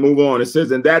again and move on. It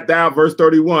says, and that thou, verse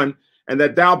 31, and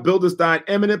that thou buildest thine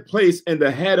eminent place in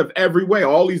the head of every way,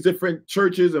 all these different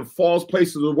churches and false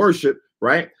places of worship,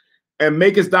 right? And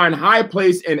makest thine high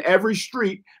place in every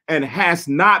street, and hast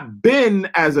not been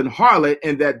as an harlot,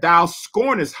 and that thou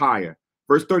scornest hire.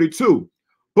 Verse 32,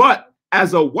 but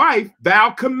as a wife thou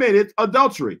committed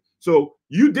adultery. So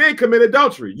you did commit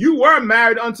adultery. You were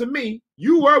married unto me.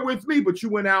 You were with me, but you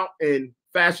went out and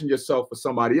fashioned yourself for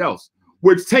somebody else,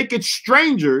 which taketh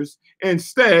strangers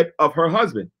instead of her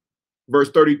husband. Verse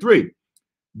 33,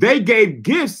 they gave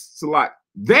gifts,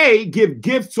 they give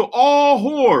gifts to all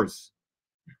whores,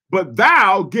 but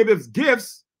thou givest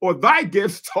gifts, or thy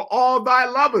gifts, to all thy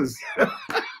lovers.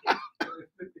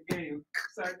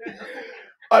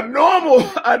 A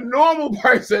normal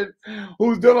person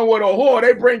who's dealing with a whore,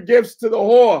 they bring gifts to the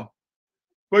whore,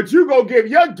 but you go give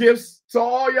your gifts to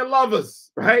all your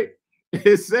lovers, right?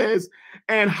 It says,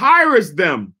 and hirest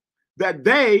them, that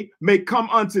they may come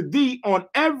unto thee on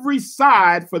every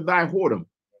side for thy whoredom.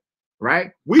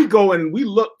 Right? We go and we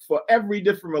look for every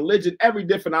different religion, every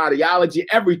different ideology,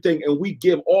 everything, and we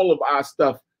give all of our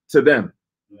stuff to them.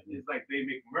 It's like they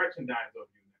make merchandise of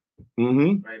you.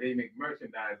 Mm-hmm. Right? They make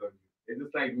merchandise of you. It's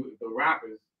just like the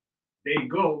rappers. They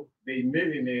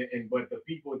millionaire, but the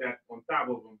people that on top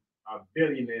of them are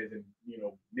billionaires and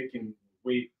making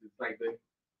weight. It's like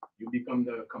you become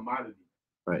the commodity.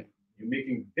 Right. You're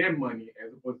making them money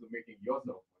as opposed to making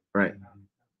yourself money.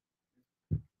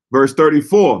 Right. Verse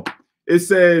 34. It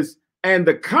says, and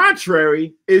the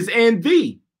contrary is in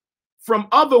thee from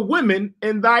other women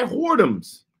in thy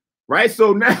whoredoms. Right?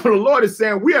 So now the Lord is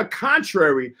saying we are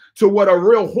contrary to what a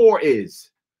real whore is.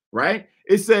 Right?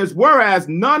 It says, whereas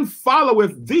none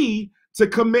followeth thee to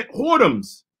commit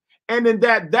whoredoms, and in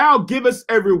that thou givest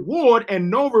a reward, and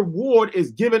no reward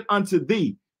is given unto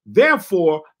thee.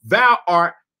 Therefore, thou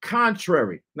art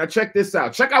contrary. Now check this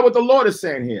out. Check out what the Lord is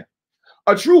saying here.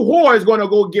 A true whore is going to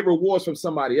go get rewards from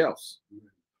somebody else.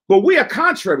 But we are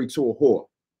contrary to a whore.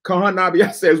 Kahan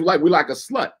Nabiyah says we're like a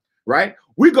slut, right?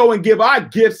 We go and give our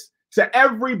gifts to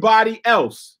everybody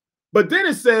else. But then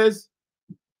it says,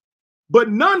 but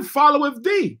none followeth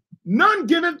thee. none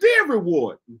giveth their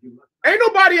reward. Ain't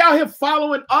nobody out here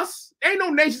following us. Ain't no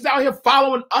nations out here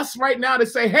following us right now to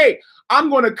say, hey, I'm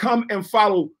going to come and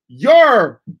follow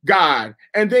your God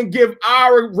and then give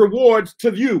our rewards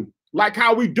to you, like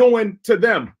how we doing to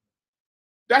them.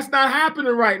 That's not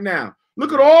happening right now.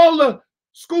 Look at all the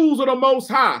schools of the Most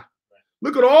High.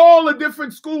 Look at all the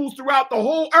different schools throughout the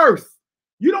whole earth.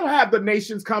 You don't have the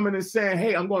nations coming and saying,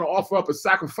 hey, I'm going to offer up a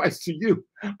sacrifice to you.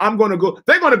 I'm going to go.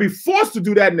 They're going to be forced to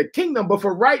do that in the kingdom. But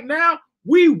for right now,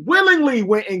 we willingly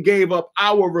went and gave up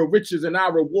our riches and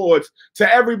our rewards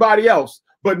to everybody else.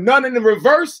 But none in the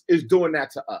reverse is doing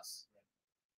that to us.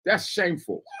 That's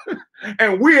shameful.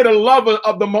 And we're the lover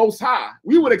of the Most High.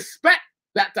 We would expect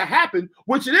that to happen,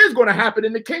 which it is going to happen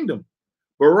in the kingdom.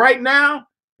 But right now,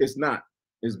 it's not.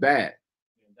 It's bad.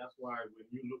 And that's why when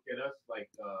you look at us, like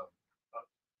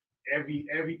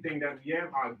everything that we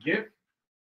have, our gift,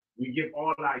 we give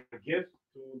all our gifts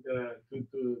to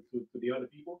the other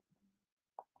people.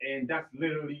 And that's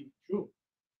literally true.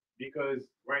 Because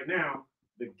right now,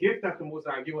 the gift that the Most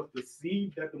High give us, the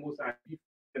seed that the Most High gives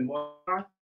and more,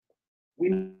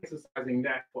 we're not exercising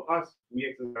that for us. We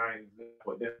exercise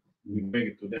for them. We bring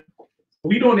it to them.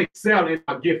 We don't excel in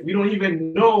our gift. We don't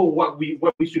even know what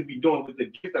we should be doing with the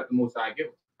gift that the Most High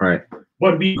gives. Right.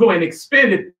 But we go and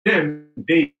expend it to them.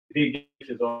 They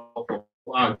give us all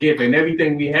for our gift and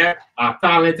everything we have, our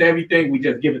talents, everything, we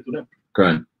just give it to them.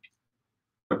 Correct.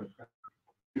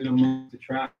 Among the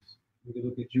tribes, we can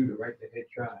look at Judah, right, the head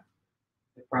tribe.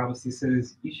 The prophecy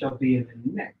says, "You shall be in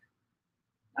the neck,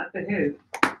 not the head,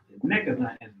 the neck of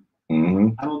thy enemy." Mm-hmm.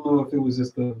 I don't know if it was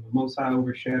just the Most High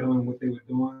overshadowing what they were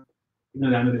doing. You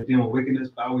know, I know they're dealing with wickedness,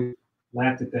 but I always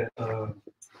laughed at that.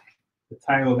 The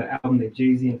title of the album that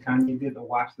Jay-Z and Kanye did, "The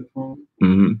Watch the Throne,"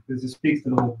 because it speaks to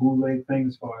the whole bootleg thing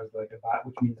as far as like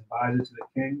which means advisor to the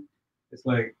king. It's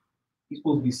like he's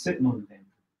supposed to be sitting on the damn thing,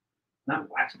 not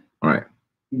watching it. Right.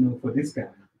 You know, for this guy,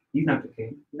 he's not the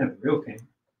king. He's not the real king.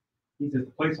 He's just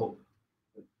a placeholder.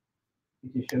 He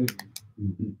just shows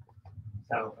you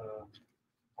how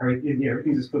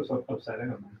everything just flips upside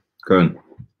down. Good.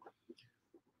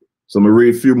 So I'm going to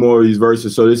read a few more of these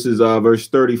verses. So this is verse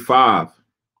 35.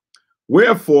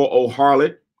 Wherefore, O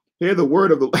harlot, hear the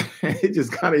word of the it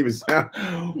just can't even sound.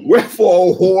 Wherefore,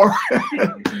 O whore,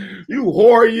 you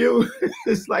whore, you.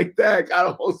 It's like that.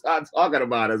 God almost not talking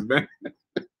about us, man.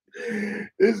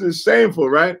 This is shameful,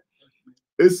 right?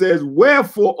 It says,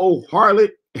 wherefore, O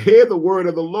harlot, hear the word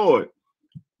of the Lord.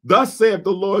 Thus saith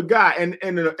the Lord God. And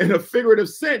in a figurative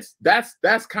sense,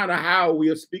 that's kind of how we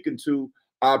are speaking to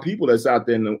our people that's out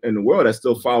there in the world that's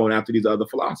still following after these other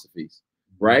philosophies,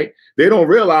 right? They don't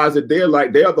realize that they are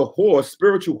the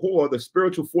whore, the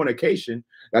spiritual fornication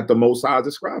that the Most High is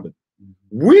describing.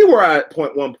 We were at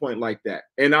one point like that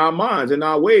in our minds, in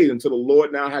our ways, until the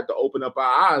Lord now had to open up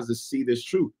our eyes to see this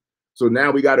truth. So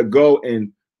now we got to go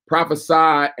and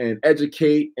prophesy and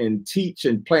educate and teach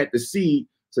and plant the seed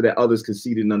so that others can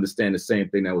see and understand the same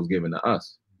thing that was given to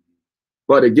us.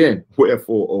 But again,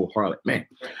 wherefore, O harlot, man.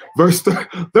 Verse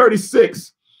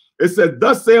 36, it says,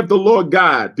 thus saith the Lord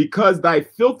God, because thy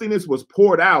filthiness was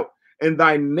poured out, and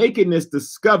thy nakedness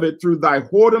discovered through thy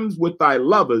whoredoms with thy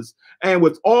lovers, and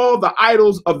with all the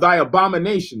idols of thy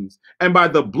abominations, and by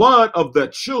the blood of the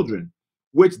children,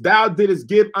 which thou didst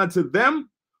give unto them.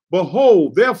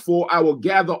 Behold, therefore I will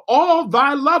gather all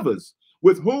thy lovers,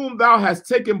 with whom thou hast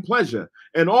taken pleasure,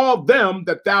 and all them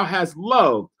that thou hast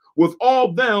loved, with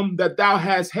all them that thou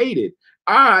hast hated.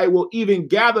 I will even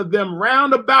gather them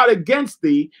round about against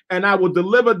thee, and I will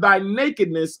deliver thy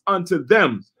nakedness unto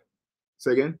them.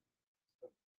 Say again.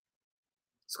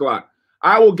 Squat.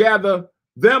 I will gather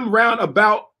them round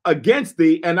about against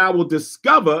thee, and I will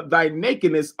discover thy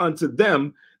nakedness unto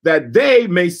them, that they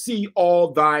may see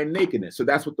all thy nakedness. So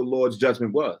that's what the Lord's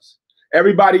judgment was.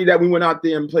 Everybody that we went out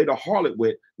there and played a harlot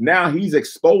with, now he's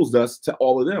exposed us to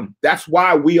all of them. That's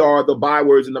why we are the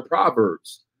bywords and the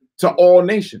proverbs to all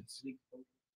nations.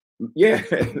 Yeah,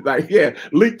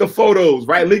 leak the photos,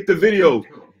 right? Leak the videos.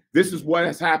 This is what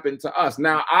has happened to us.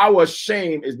 Now our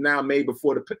shame is now made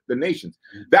before the nations.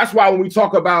 That's why when we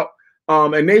talk about,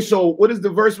 and they shall, what is the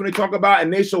verse when they talk about,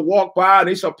 and they shall walk by, and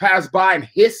they shall pass by and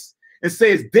hiss and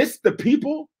say, is this the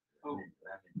people? Oh,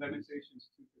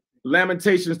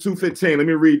 Lamentations 2:15. Let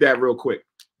me read that real quick.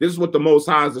 This is what the Most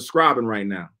High is describing right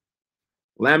now.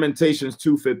 Lamentations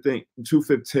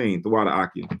 2:15. The water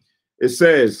Aki. It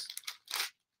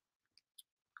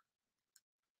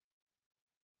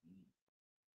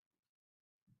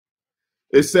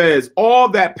says, all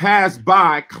that pass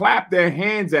by clap their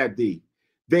hands at thee.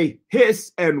 they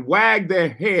hiss and wag their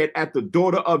head at the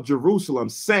daughter of Jerusalem,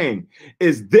 saying,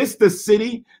 is this the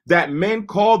city that men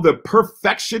call the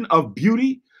perfection of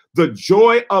beauty, the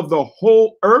joy of the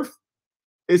whole earth?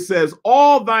 It says,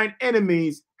 all thine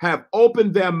enemies have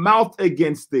opened their mouth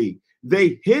against thee.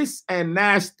 They hiss and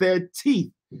gnash their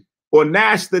teeth, or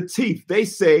gnash the teeth. They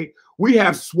say, we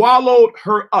have swallowed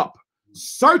her up.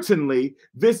 Certainly,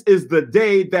 this is the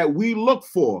day that we look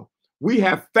for. We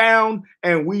have found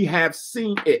and we have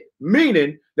seen it.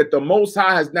 Meaning that the Most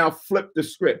High has now flipped the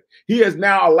script. He has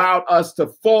now allowed us to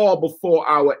fall before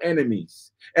our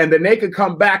enemies. And then they could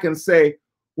come back and say,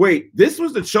 wait, this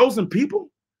was the chosen people?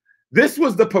 This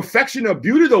was the perfection of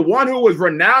beauty, the one who was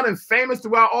renowned and famous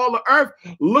throughout all the earth?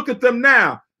 Look at them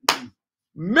now.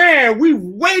 Man, we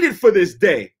waited for this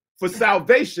day, for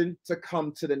salvation to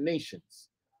come to the nations,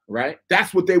 right?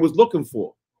 That's what they was looking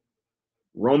for.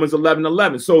 Romans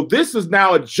 11:11. So this is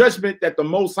now a judgment that the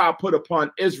Most High put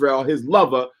upon Israel, his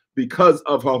lover, because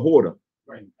of her whoredom.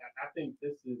 Right. I think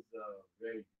this is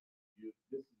very beautiful.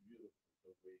 This is beautiful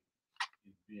the way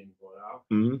it's being brought out.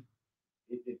 Mm-hmm.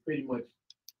 It pretty much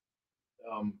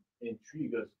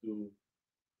intrigue us to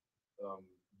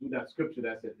do that scripture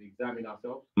that says examine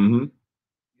ourselves. Mm-hmm.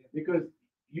 Because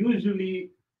usually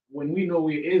when we know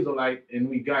we're Israelite and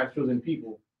we God's chosen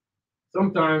people,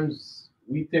 sometimes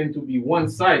we tend to be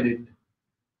one-sided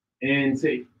and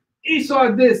say,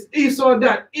 Esau this, Esau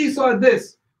that, Esau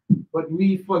this. But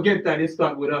we forget that it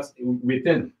starts with us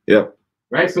within. Yep.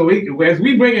 Right? So as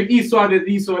we bring in Esau this,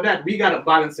 Esau that, we got to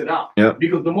balance it out. Yep.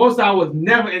 Because the Most High was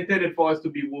never intended for us to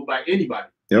be ruled by anybody.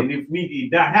 Yep. And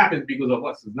if that happens because of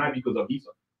us, it's not because of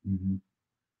Esau. Mm-hmm.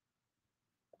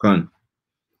 Good.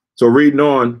 So reading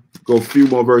on, go a few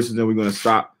more verses, then we're going to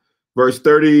stop. Verse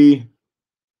 30.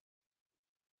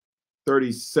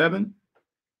 37.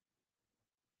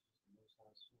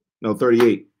 No,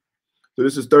 38. So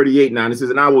this is 38 now. It says,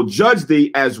 and I will judge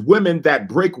thee as women that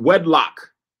break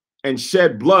wedlock and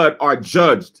shed blood are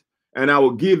judged. And I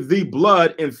will give thee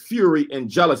blood in fury and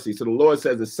jealousy. So the Lord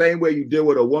says the same way you deal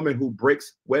with a woman who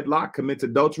breaks wedlock, commits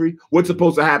adultery. What's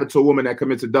supposed to happen to a woman that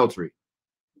commits adultery?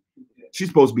 She's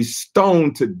supposed to be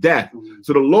stoned to death.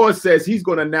 So the Lord says he's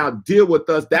going to now deal with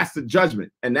us. That's the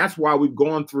judgment. And that's why we've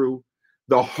gone through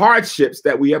the hardships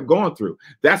that we have gone through.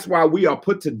 That's why we are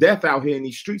put to death out here in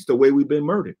these streets the way we've been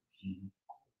murdered. It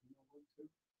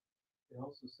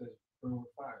also says burn with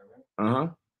fire, right? Uh-huh. Is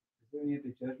there any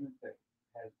other judgment that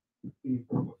has been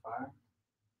burned with fire?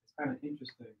 It's kind of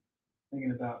interesting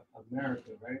thinking about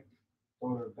America, right?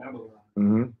 Daughter of Babylon.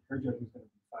 Mm-hmm. Her judgment's going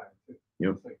to be fire too.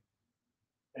 Yep. It's like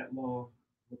that law,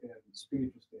 looking at it from a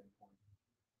spiritual standpoint,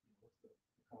 what's the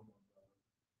outcome of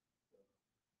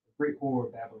the great whore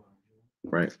of Babylon?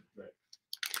 Right. Right.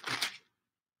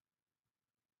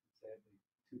 Sadly,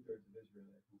 2/3 of Israel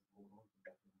that hold on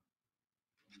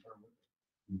to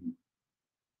that.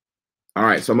 All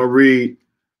right, so I'm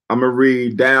gonna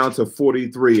read down to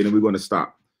 43, and then we're going to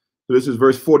stop. So this is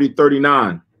verse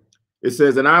 39. It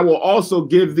says, and I will also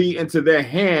give thee into their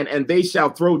hand, and they shall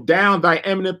throw down thy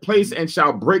eminent place, and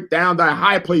shall break down thy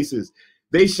high places.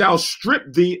 They shall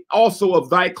strip thee also of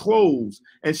thy clothes,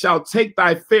 and shall take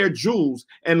thy fair jewels,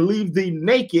 and leave thee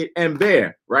naked and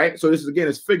bare. Right? So this is, again,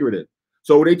 it's figurative.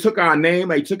 So they took our name,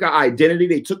 they took our identity,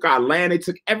 they took our land, they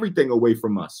took everything away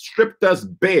from us, stripped us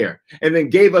bare, and then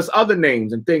gave us other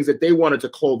names and things that they wanted to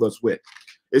clothe us with.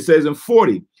 It says in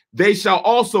 40, they shall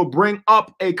also bring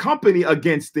up a company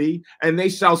against thee, and they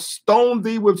shall stone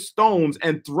thee with stones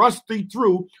and thrust thee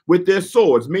through with their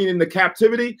swords. Meaning the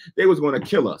captivity, they was going to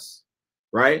kill us,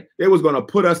 right? They was going to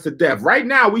put us to death. Right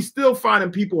now, we still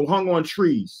finding people hung on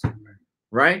trees,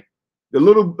 right? The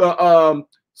little,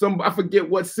 I forget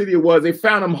what city it was. They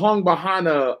found them hung behind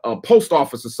a post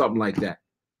office or something like that.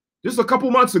 Just a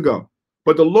couple months ago.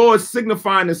 But the Lord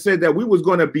signifying and said that we was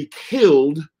going to be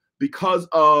killed because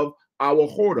of our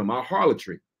whoredom, our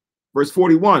harlotry. Verse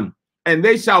 41, and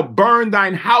they shall burn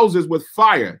thine houses with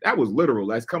fire. That was literal.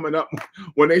 That's coming up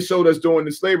when they showed us during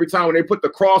the slavery time, when they put the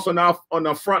cross on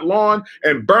our front lawn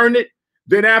and burned it.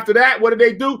 Then after that, what did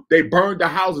they do? They burned the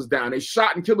houses down. They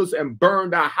shot and killed us and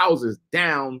burned our houses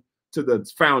down to the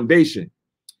foundation.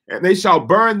 And they shall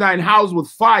burn thine house with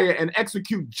fire and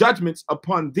execute judgments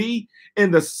upon thee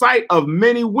in the sight of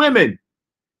many women.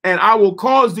 And I will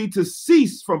cause thee to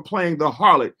cease from playing the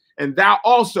harlot, and thou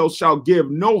also shalt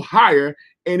give no hire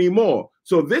anymore.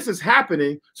 So this is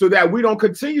happening so that we don't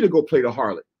continue to go play the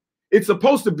harlot. It's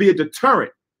supposed to be a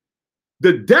deterrent.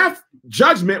 The death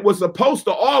judgment was supposed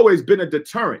to always been a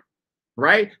deterrent,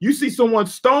 right? You see someone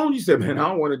stoned, you say, man, I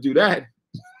don't want to do that.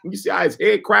 You see how his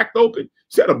head cracked open. You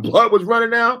see how the blood was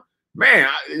running down? Man,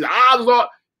 his eyes was all.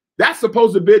 That's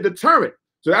supposed to be a deterrent.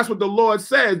 So that's what the Lord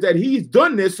says, that he's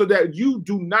done this so that you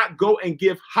do not go and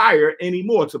give higher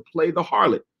anymore to play the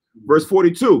harlot. Verse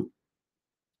 42.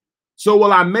 So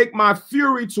will I make my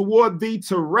fury toward thee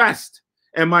to rest,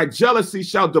 and my jealousy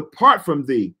shall depart from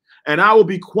thee, and I will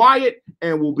be quiet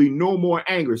and will be no more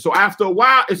angry. So after a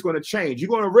while, it's going to change. You're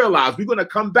going to realize we're going to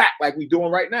come back like we're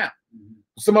doing right now.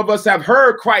 Some of us have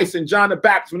heard Christ in John the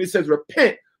Baptist when he says,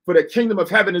 repent, for the kingdom of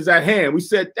heaven is at hand. We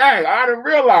said, dang, I didn't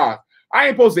realize. I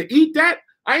ain't supposed to eat that.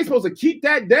 I ain't supposed to keep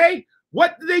that day.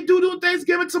 What did they do to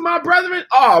Thanksgiving to my brethren?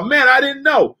 Oh, man, I didn't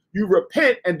know. You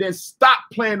repent and then stop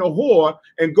playing the whore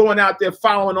and going out there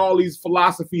following all these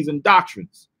philosophies and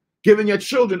doctrines, giving your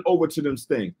children over to them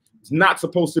things. It's not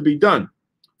supposed to be done.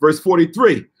 Verse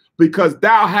 43, because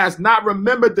thou hast not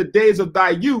remembered the days of thy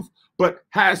youth, but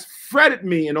hast fretted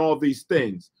me in all these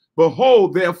things.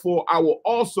 Behold, therefore, I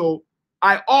also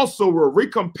will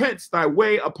recompense thy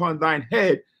way upon thine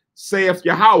head, saith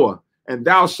Yahweh, and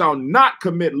thou shalt not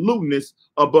commit lewdness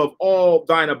above all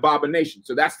thine abominations.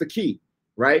 So that's the key,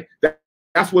 right?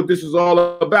 That's what this is all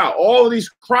about. All of these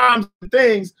crimes and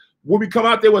things, when we come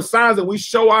out there with signs and we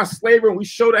show our slavery and we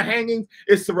show the hanging,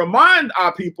 is to remind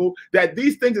our people that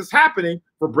these things is happening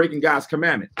for breaking God's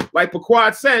commandment. Like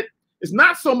Pequod said, it's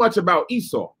not so much about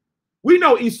Esau. We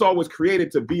know Esau was created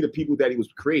to be the people that he was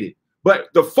created, but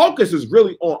the focus is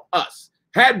really on us.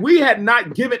 Had we had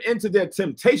not given into their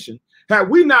temptation, had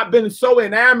we not been so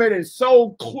enamored and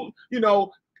so,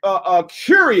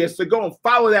 curious to go and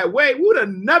follow that way, we would have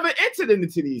never entered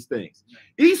into these things.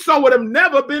 Esau would have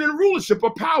never been in rulership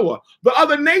or power. The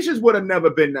other nations would have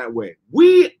never been that way.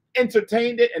 We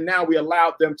entertained it, and now we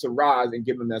allowed them to rise and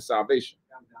give them their salvation.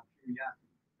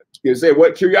 You say,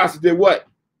 what? Curiosity did what?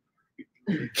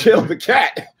 Killed the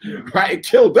cat, right? It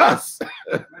killed us,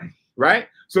 right?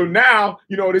 So now,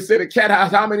 they say the cat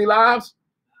has how many lives?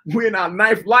 We're in our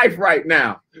 9th life right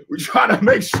now. We're trying to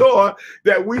make sure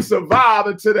that we survive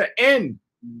until the end,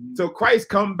 till Christ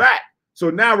come back.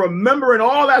 So now, remembering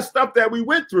all that stuff that we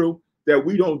went through, that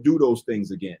we don't do those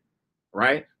things again,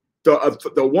 right? The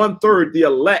 1/3, the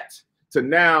elect, to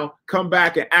now come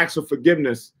back and ask for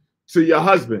forgiveness to your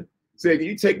husband. Say, can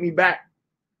you take me back?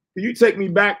 Can you take me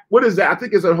back? What is that? I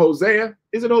think it's in Hosea.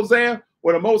 Is it Hosea?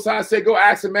 When the Most High said, go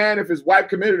ask a man if his wife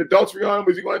committed adultery on him,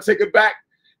 was he going to take it back?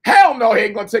 Hell no, he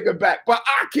ain't going to take it back. But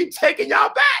I keep taking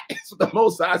y'all back. So the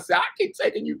Most High said, I keep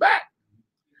taking you back.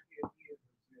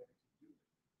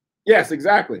 Yes,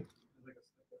 exactly.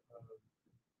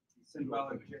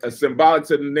 A symbolic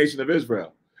to the nation of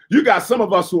Israel. You got some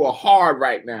of us who are hard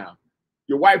right now.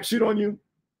 Your wife cheat on you?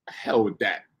 Hell with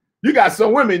that. You got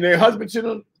some women, their husband cheat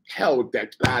on, hell with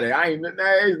that.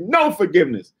 There's no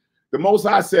forgiveness. The Most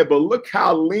High said, but look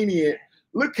how lenient,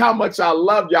 look how much I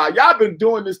love y'all. Y'all been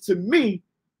doing this to me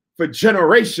for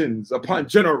generations upon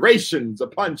generations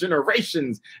upon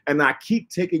generations, and I keep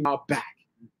taking y'all back.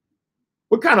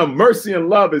 What kind of mercy and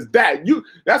love is that?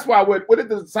 That's why what did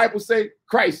the disciples say?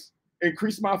 Christ,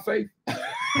 increase my faith.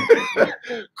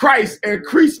 Christ,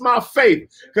 increase my faith.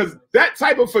 Because that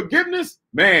type of forgiveness,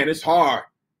 man, it's hard.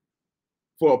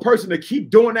 For a person to keep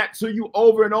doing that to you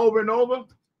over and over and over,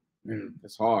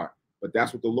 it's hard. But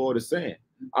that's what the Lord is saying.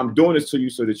 I'm doing this to you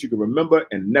so that you can remember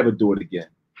and never do it again.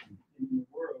 In the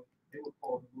world, they would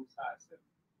call the Most High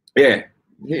simple.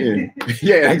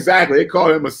 Yeah, exactly. They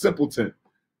call him a simpleton.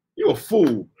 You a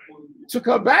fool. You took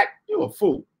her back? You a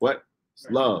fool. What? It's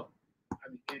love.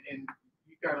 And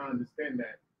you gotta understand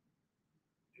that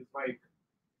it's like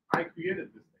I created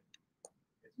this thing.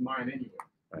 It's mine anyway.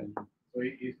 Right. So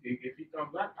if he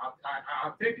comes back,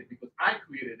 I'll take it because I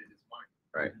created it. It's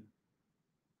mine. Right.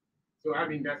 So I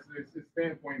mean that's the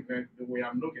standpoint that the way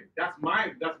I'm looking. That's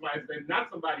my not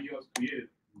somebody else created it.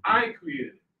 I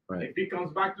created it. Right. If he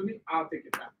comes back to me, I'll take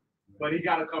it back. But he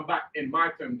gotta come back in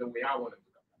my terms the way I want him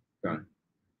to come back. Right.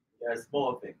 Yeah, a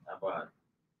small thing about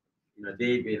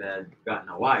David had gotten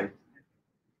a wife.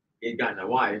 He'd gotten a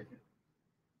wife,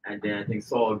 and then I think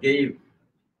Saul gave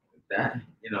that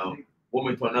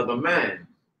woman to another man.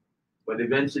 But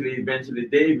eventually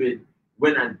David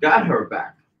went and got her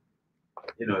back,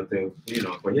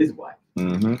 for his wife.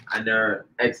 Mm-hmm. And her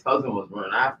ex-husband was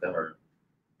running after her.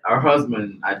 Her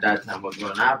husband at that time was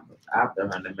running after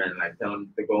her, and the man tell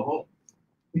him to go home,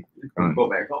 go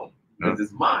back home because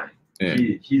it's mine. Yeah.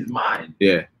 She's mine.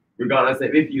 Yeah. Regardless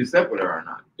of if you slept with her or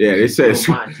not. Yeah, they said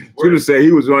Judah said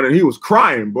he was running, he was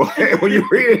crying, boy. When you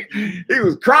read it, he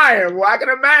was crying. Well, I can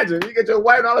imagine. You get your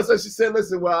wife, and all of a sudden she said,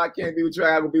 listen, well, I can't be with you,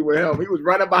 I will be with him. He was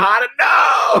running behind her.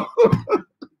 No!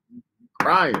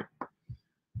 Crying.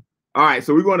 All right,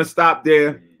 so we're going to stop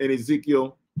there in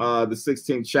Ezekiel, the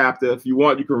 16th chapter. If you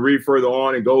want, you can read further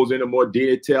on. It goes into more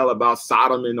detail about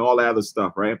Sodom and all that other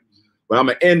stuff, right? But I'm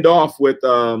gonna end off with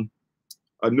a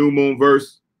new moon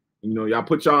verse. You know, y'all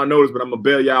put y'all on notice, but I'm gonna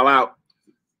bail y'all out.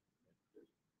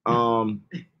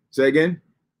 Say again.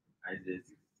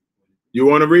 You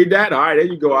want to read that? All right, there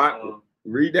you go. All right.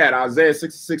 Read that, Isaiah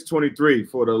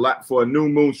 66:23 for a new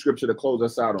moon scripture to close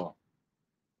us out on.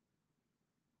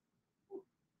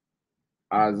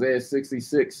 Isaiah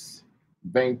 66,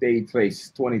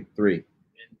 23.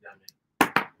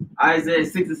 Isaiah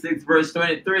 66, verse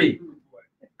 23.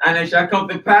 And it shall come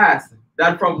to pass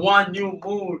that from one new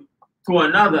moon to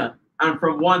another, and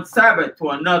from one Sabbath to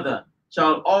another,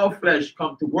 shall all flesh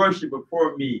come to worship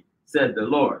before me, said the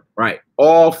Lord. Right.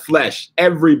 All flesh,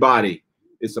 everybody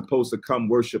is supposed to come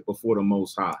worship before the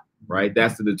Most High. Right.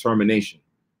 That's the determination.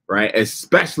 Right.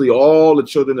 Especially all the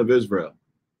children of Israel.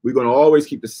 We're going to always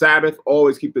keep the Sabbath,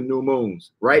 always keep the new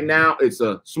moons. Right now, it's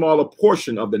a smaller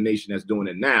portion of the nation that's doing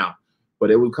it now,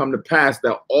 but it will come to pass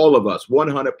that all of us,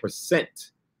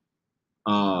 100%,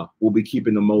 will be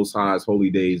keeping the Most High's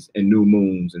holy days and new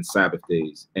moons and Sabbath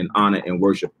days and honor and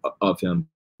worship of him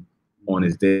on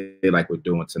his day like we're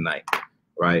doing tonight,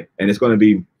 right? And it's going to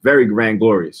be very grand,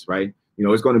 glorious, right? You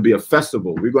know, it's going to be a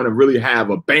festival. We're going to really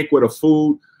have a banquet of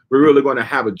food. We're really going to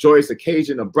have a joyous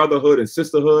occasion of brotherhood and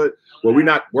sisterhood where we're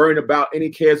not worrying about any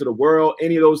cares of the world,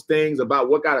 any of those things about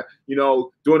what got to, you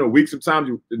know, during the week, sometimes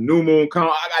the new moon come,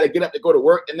 I got to get up to go to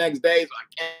work the next day, so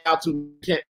I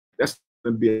can't. That's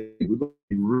going to be, we're going to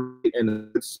be really in a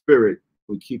good spirit.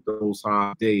 We keep those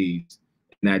high days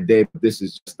in that day, but this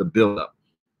is just the buildup.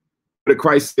 But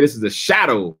Christ, this is a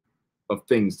shadow of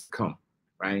things to come,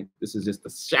 right? This is just a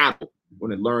shadow. We're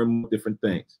going to learn different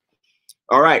things.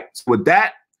 All right, so with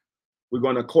that, we're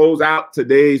going to close out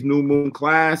today's new moon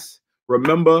class.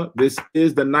 Remember, this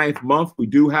is the 9th month. We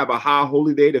do have a high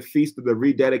holy day, the feast of the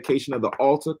rededication of the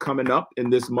altar, coming up in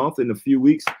this month in a few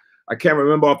weeks. I can't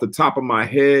remember off the top of my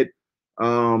head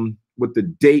what the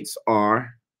dates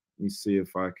are. Let me see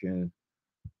if I can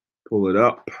pull it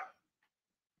up.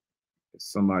 If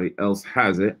somebody else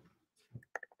has it.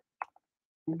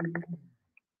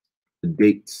 The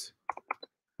dates,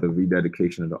 the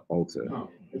rededication of the altar. Oh,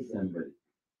 December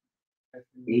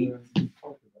 8th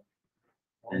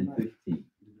and 15th.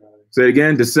 Say it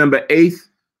again, December 8th.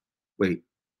 Wait.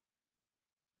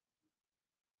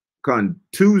 On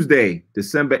Tuesday,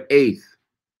 December 8th,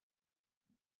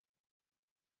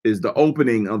 is the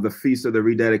opening of the Feast of the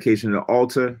Rededication of the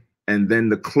Altar, and then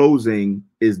the closing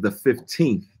is the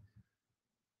 15th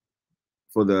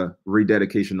for the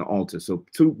rededication of the altar. So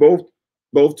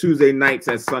both Tuesday nights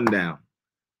at sundown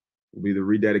will be the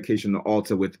rededication of the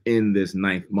altar within this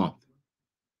 9th month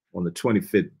on the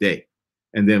 25th day.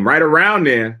 And then right around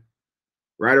there,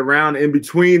 right around in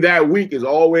between that week is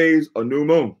always a new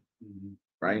moon,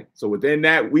 right? So within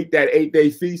that week, that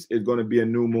 8-day feast is going to be a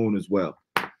new moon as well,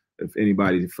 if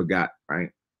anybody forgot, right?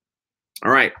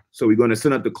 All right, so we're going to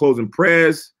send up the closing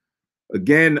prayers.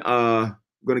 Again, we're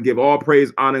going to give all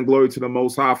praise, honor, and glory to the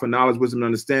Most High for knowledge, wisdom, and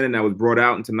understanding that was brought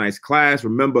out in tonight's class.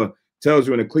 Remember, it tells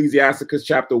you in Ecclesiasticus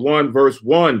chapter 1, verse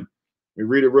 1. Let me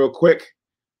read it real quick,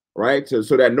 right? So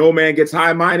that no man gets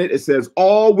high-minded. It says,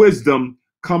 all wisdom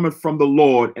cometh from the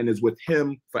Lord and is with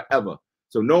him forever.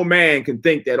 So no man can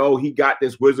think that, oh, he got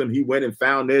this wisdom, he went and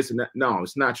found this. And that. No,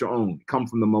 it's not your own. It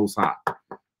comes from the Most High,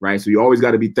 right? So you always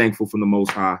got to be thankful from the Most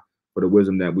High for the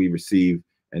wisdom that we receive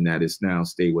and that is now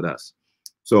stay with us.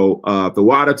 So the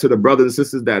water to the brothers and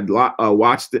sisters that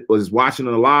was watching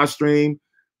on the live stream,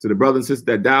 to the brothers and sisters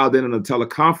that dialed in on the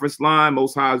teleconference line,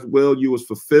 Most High's will, you was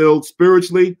fulfilled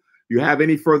spiritually. You have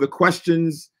any further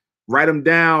questions, write them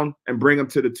down and bring them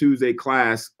to the Tuesday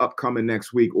class upcoming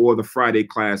next week or the Friday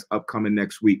class upcoming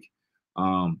next week.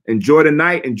 Enjoy the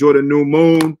night, enjoy the new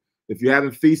moon. If you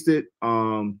haven't feasted,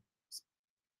 join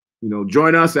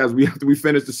us after we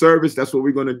finish the service. That's what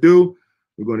we're going to do.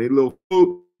 We're going to eat a little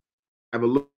food, have a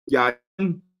little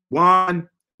wine,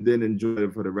 then enjoy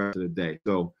it for the rest of the day.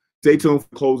 So stay tuned for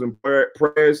closing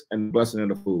prayers and blessing of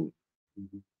the food.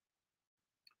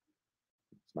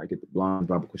 Might get the blonde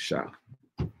Baba Kushah.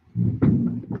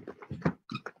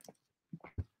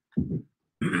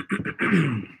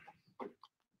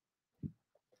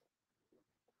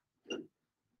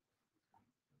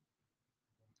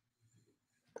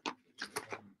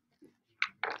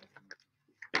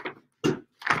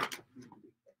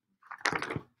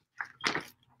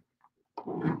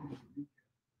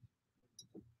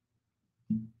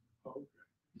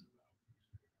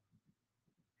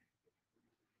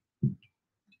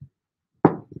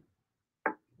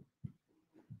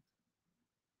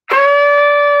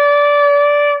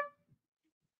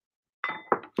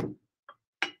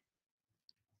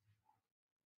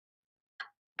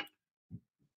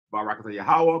 Barakatha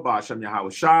Yahweh, Ba'ashem Yahweh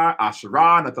Shai,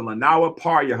 Asherah, Nathan Lanawa,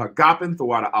 Par Yahagapin,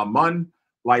 Thawada Amun,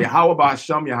 La Yahweh,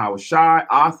 Ba'ashem Yahweh Shai,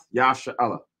 Ath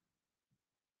Yasha'Ella.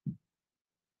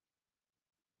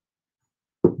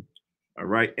 All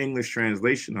right, English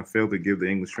translation. I failed to give the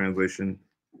English translation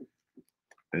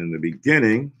in the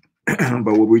beginning,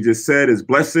 but what we just said is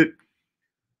blessed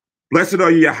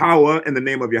are you, Yahweh, in the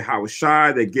name of Yahweh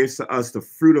Shai, that gives to us the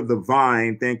fruit of the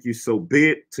vine. Thank you, so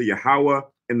be it, to Yahweh,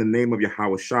 in the name of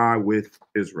Yahweh Shai with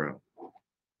Israel.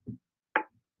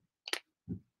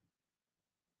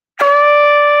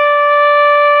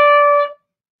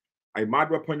 I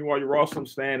might upon you all your awesome,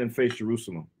 stand and face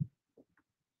Jerusalem.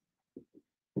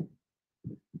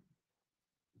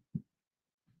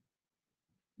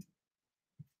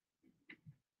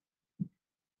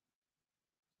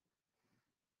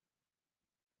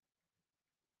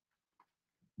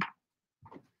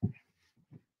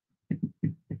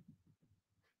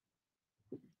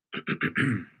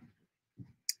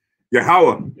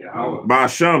 Yahweh,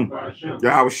 Ba'ashem,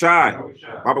 Yahweh Shai,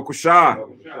 Baba Kushah,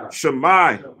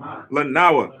 Shemai,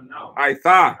 Lanawa,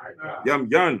 Aitha, Yum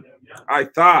Yun,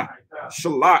 Aitha,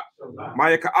 Shalak,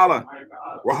 Maya Ka'ala,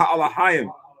 Waha Alahayim,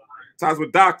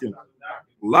 Tazwadakim,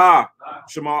 La,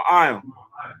 Shemal Ayam,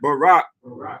 Barak,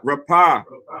 Rapah,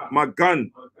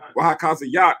 Magun,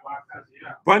 Wahakazayak,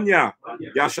 Banya,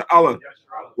 Yasha'Allah,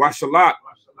 Washalat,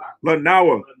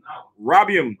 Lanawa,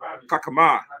 Rabium,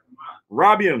 Kakama,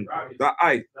 Rabium,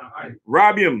 Da'ai,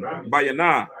 Rabium,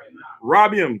 Bayana,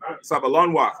 Rabium,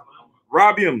 Sabalonwa,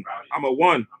 Rabium,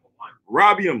 Amawan,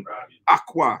 Rabium,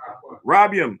 Aqua,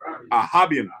 Rabium,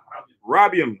 Ahabium,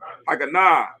 Rabium,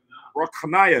 Hagana,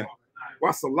 Rakhanaya,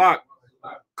 Wasalat,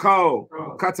 Ko,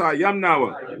 Kata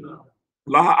Yamnawa,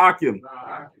 Laha Akim,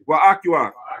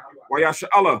 Wa'akwa,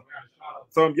 Wayasha'Allah,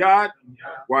 Thumb Yad,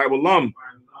 Waiwalam,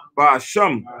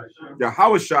 Ba'asham,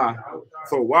 Yahawashah,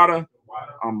 Thawada,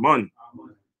 Amun.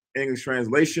 English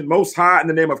translation. Most High, in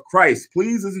the name of Christ,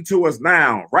 please listen to us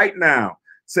now, right now.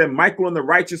 Send Michael and the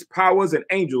righteous powers and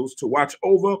angels to watch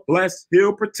over, bless,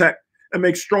 heal, protect, and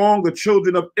make strong the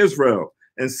children of Israel.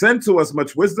 And send to us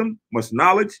much wisdom, much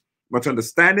knowledge, much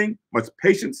understanding, much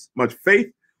patience, much faith,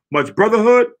 much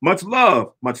brotherhood, much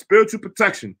love, much spiritual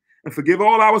protection. And forgive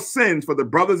all our sins for the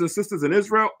brothers and sisters in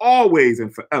Israel, always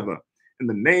and forever. In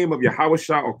the name of Yahweh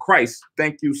Shah or Christ,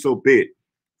 thank you, so be it.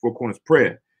 Four Corners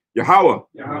Prayer. Yahweh,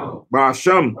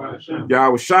 Ba'ashem,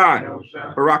 Yahweh Shai,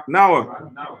 Barak Nawa,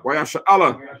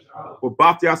 Wayasha'Allah,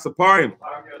 Wabath Yasaparim,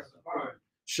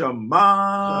 Shema,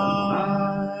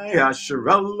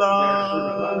 Yasharallah,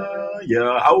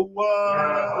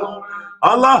 Yahweh,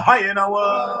 Allah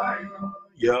Hayanawa,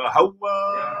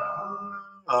 Yahweh,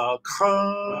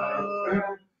 Akha.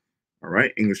 All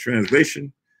right, English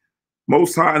translation.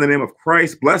 Most High, in the name of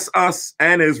Christ, bless us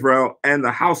and Israel and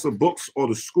the house of books or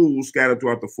the schools scattered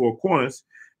throughout the four corners.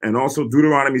 And also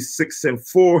Deuteronomy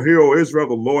 6:4, Hear, O Israel,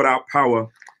 the Lord our power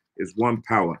is one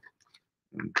power.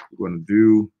 And we're going to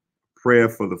do prayer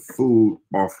for the food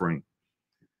offering.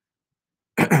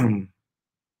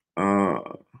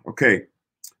 Okay.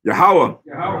 Yahweh,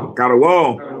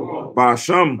 Gadawal,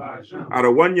 Ba'ashem,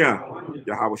 Adawanya,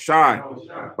 Yahweh Shai,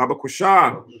 Baba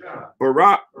Kushah,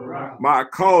 Barak,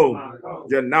 Ma'akol,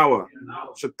 Yanawa,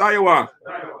 Shatayawa,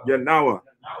 Yanawa,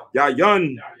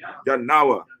 Yayun,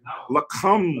 Yanawa,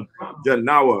 Lakam,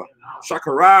 Yanawa,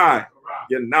 Shakarai,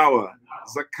 Yanawa,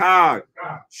 Zakad,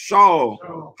 Shaw,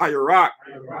 Hayarak,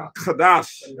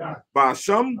 Kadash,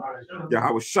 Ba'ashem,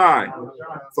 Yahweh Shai,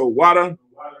 Thawada,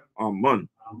 Amun.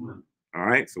 All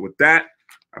right, so with that,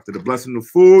 after the blessing of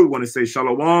food, we want to say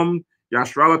Shalom,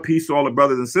 Yashrala, peace to all the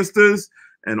brothers and sisters,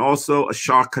 and also a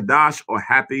Shah Kadash, or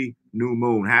happy new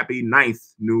moon, happy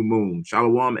 9th new moon.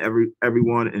 Shalom,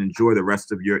 everyone, and enjoy the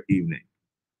rest of your evening.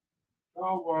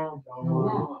 Shalom.